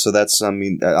that's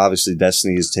obviously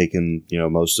Destiny has taken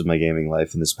most of my gaming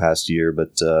life in this past year,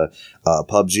 but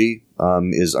PUBG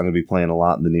I'm going to be playing a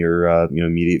lot in the near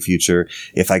immediate future.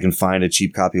 If I can find a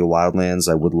cheap copy of Wildlands,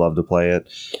 I would love to play it.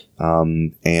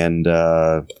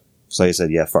 So like I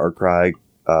said, yeah, Far Cry,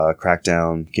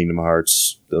 Crackdown, Kingdom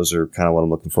Hearts, those are kind of what I'm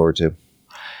looking forward to.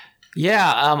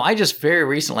 Yeah, I just very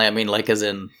recently, as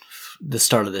in the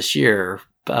start of this year,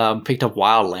 picked up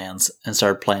Wildlands and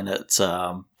started playing it.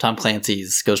 Tom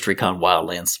Clancy's Ghost Recon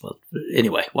Wildlands. Well,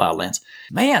 anyway, Wildlands.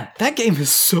 Man, that game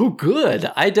is so good.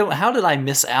 How did I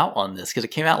miss out on this? Because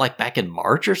it came out back in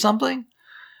March or something.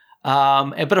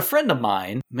 But a friend of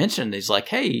mine mentioned, he's like,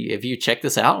 hey, have you checked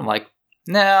this out? I'm like,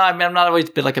 no, I'm not always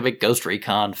been a big Ghost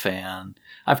Recon fan.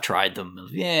 I've tried them.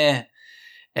 Yeah.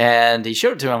 And he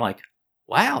showed it to me. I'm like,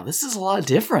 wow, this is a lot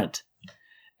different.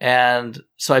 And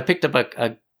so I picked up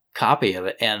a copy of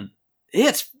it, and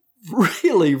it's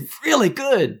really, really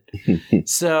good.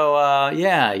 So,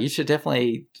 you should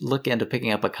definitely look into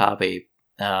picking up a copy.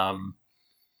 It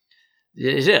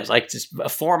is just a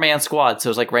 4-man squad. So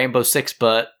it's like Rainbow Six,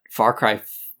 but Far Cry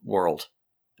world.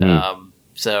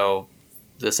 So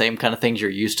the same kind of things you're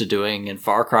used to doing in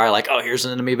Far Cry, like, oh, here's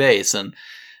an enemy base, and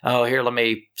oh, here, let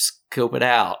me scope it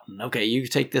out. And okay, you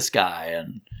take this guy.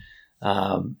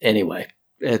 And anyway,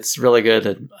 it's really good.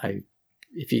 And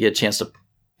if you get a chance to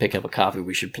pick up a copy,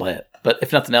 we should play it. But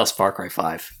if nothing else, Far Cry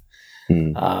 5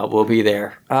 will be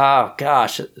there. Oh,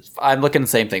 gosh. I'm looking at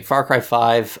the same thing. Far Cry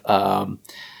 5,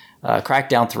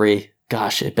 Crackdown 3.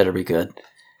 Gosh, it better be good.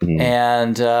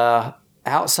 And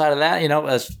outside of that,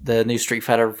 as the new Street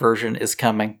Fighter version is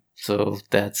coming. So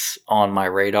that's on my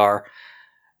radar.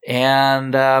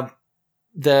 And the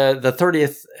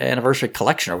 30th anniversary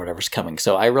collection or whatever is coming.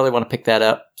 So I really want to pick that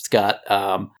up. It's got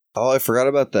I forgot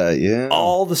about that. Yeah,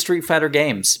 all the Street Fighter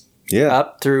games. Yeah,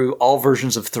 up through all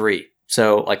versions of 3.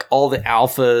 So all the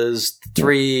alphas,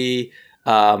 3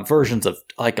 versions of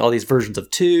all these versions of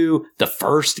 2, the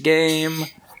first game.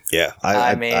 Yeah,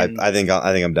 I think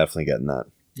I'm definitely getting that.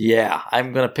 Yeah,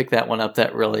 I'm gonna pick that one up.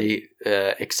 That really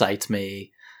excites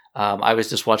me. I was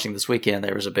just watching this weekend.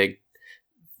 There was a big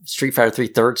Street Fighter 3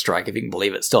 Third Strike, if you can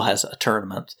believe it, still has a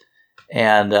tournament.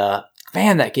 And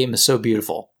man, that game is so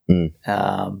beautiful.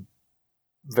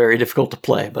 Very difficult to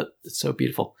play, but it's so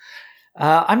beautiful.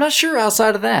 I'm not sure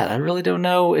outside of that. I really don't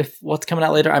know if what's coming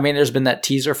out later. I mean, there's been that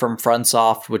teaser from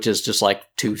FromSoft, which is just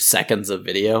 2 seconds of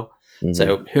video.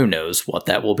 So who knows what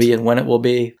that will be and when it will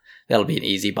be. That'll be an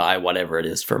easy buy, whatever it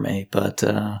is for me. But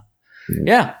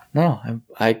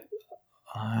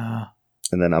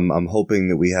and then I'm hoping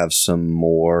that we have some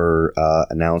more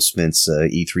announcements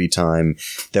E3 time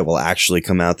that will actually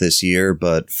come out this year.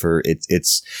 But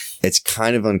it's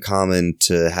kind of uncommon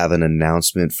to have an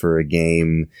announcement for a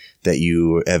game that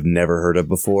you have never heard of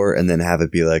before and then have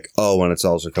it be like, oh, and it's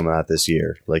also coming out this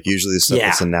year. Usually the stuff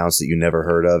that's announced that you never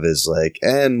heard of is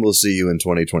and we'll see you in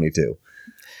 2022.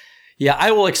 Yeah,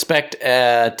 I will expect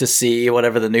to see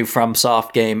whatever the new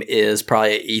FromSoft game is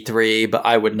probably at E3, but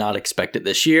I would not expect it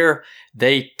this year.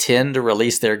 They tend to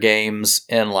release their games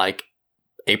in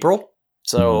April.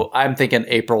 So I'm thinking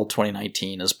April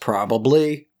 2019 is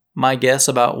probably my guess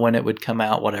about when it would come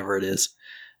out, whatever it is,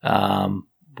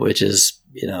 which is,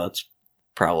 it's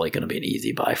probably going to be an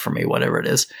easy buy for me, whatever it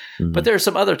is. But there's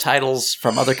some other titles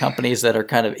from other companies that are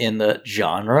kind of in the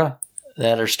genre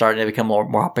that are starting to become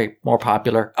more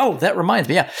popular. Oh, that reminds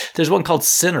me. Yeah. There's one called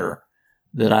Sinner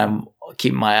that I'm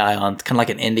keeping my eye on. It's kind of like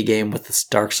an indie game with this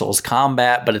Dark Souls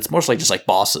combat, but it's mostly just like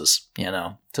bosses,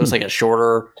 So it's like a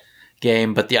shorter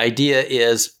game. But the idea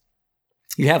is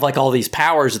you have like all these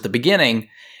powers at the beginning,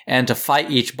 and to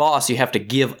fight each boss, you have to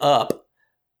give up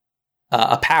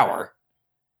a power.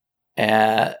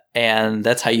 And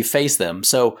that's how you face them.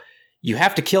 So you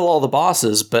have to kill all the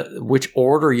bosses, but which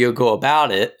order you go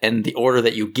about it and the order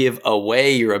that you give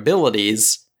away your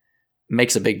abilities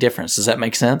makes a big difference. Does that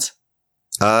make sense?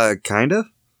 Kind of.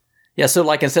 Yeah, so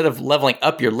like instead of leveling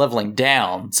up, you're leveling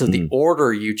down. So the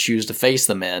order you choose to face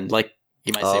them in, like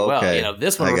you might say, well,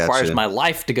 this one requires my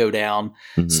life to go down.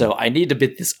 Mm-hmm. So I need to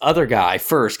beat this other guy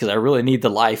first because I really need the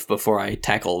life before I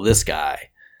tackle this guy.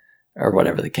 Or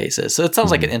whatever the case is. So it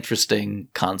sounds like an interesting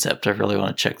concept. I really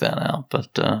want to check that out.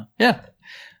 But yeah,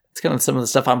 it's kind of some of the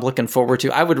stuff I'm looking forward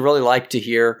to. I would really like to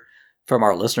hear from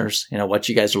our listeners, what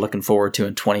you guys are looking forward to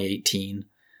in 2018.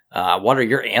 What are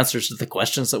your answers to the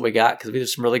questions that we got? Because we have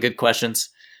some really good questions.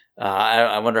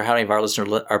 I wonder how many of our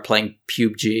listeners are playing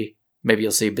PUBG. Maybe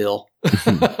you'll see Bill.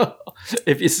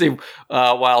 If you see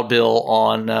Wild Bill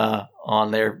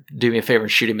on there, do me a favor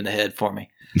and shoot him in the head for me.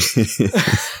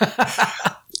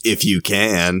 If you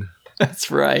can. That's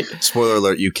right. Spoiler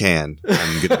alert, you can.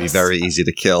 I'm going to be very easy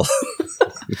to kill.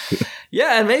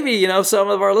 Yeah, and maybe, some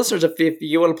of our listeners, if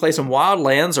you want to play some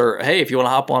Wildlands, or hey, if you want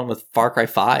to hop on with Far Cry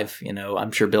 5,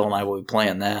 I'm sure Bill and I will be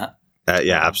playing that.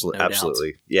 Yeah,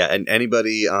 absolutely. Yeah, and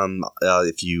anybody,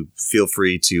 if you feel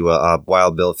free to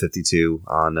Wild Bill 52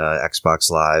 on Xbox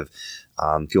Live.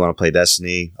 If you want to play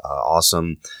Destiny,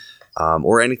 awesome.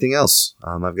 Or anything else.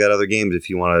 I've got other games if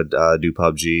you want to do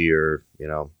PUBG or,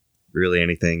 really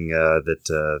anything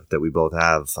that we both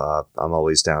have. I'm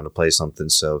always down to play something,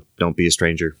 so don't be a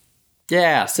stranger.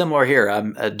 Yeah, similar here.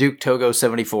 I'm Duke Togo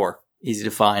 74. Easy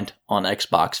to find on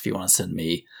Xbox if you want to send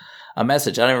me a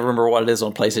message. I don't even remember what it is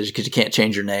on PlayStation because you can't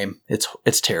change your name.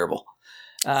 It's terrible.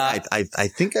 I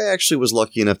think I actually was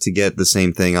lucky enough to get the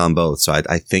same thing on both. So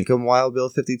I think I'm Wild Bill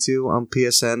 52 on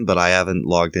PSN, but I haven't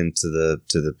logged into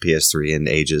the PS3 in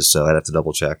ages, so I'd have to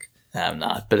double check. I'm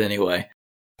not, but anyway.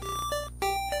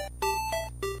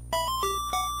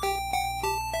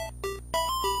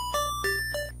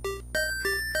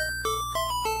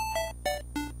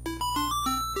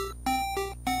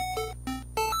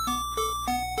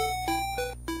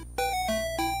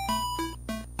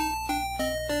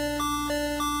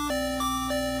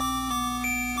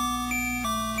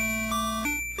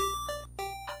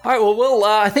 All right, well,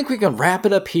 I think we can wrap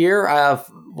it up here. I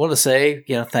want to say,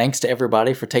 thanks to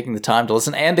everybody for taking the time to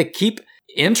listen and to keep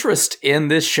interest in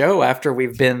this show after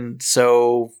we've been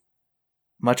so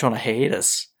much on a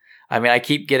hiatus. I mean, I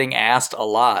keep getting asked a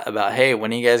lot about, hey,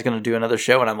 when are you guys going to do another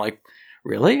show? And I'm like,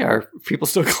 really? Are people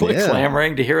still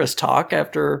clamoring to hear us talk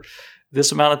after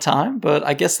this amount of time? But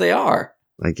I guess they are.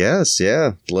 I guess,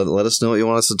 yeah. Let us know what you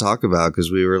want us to talk about,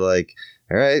 because we were like,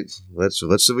 all right, what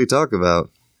should we talk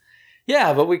about?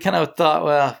 Yeah, but we kind of thought,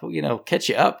 well, catch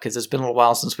you up because it's been a little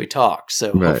while since we talked.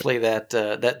 So hopefully that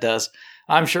does.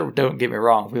 I'm sure, don't get me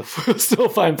wrong, we'll still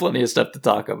find plenty of stuff to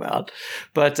talk about.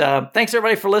 But thanks,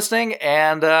 everybody, for listening,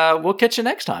 and we'll catch you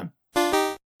next time.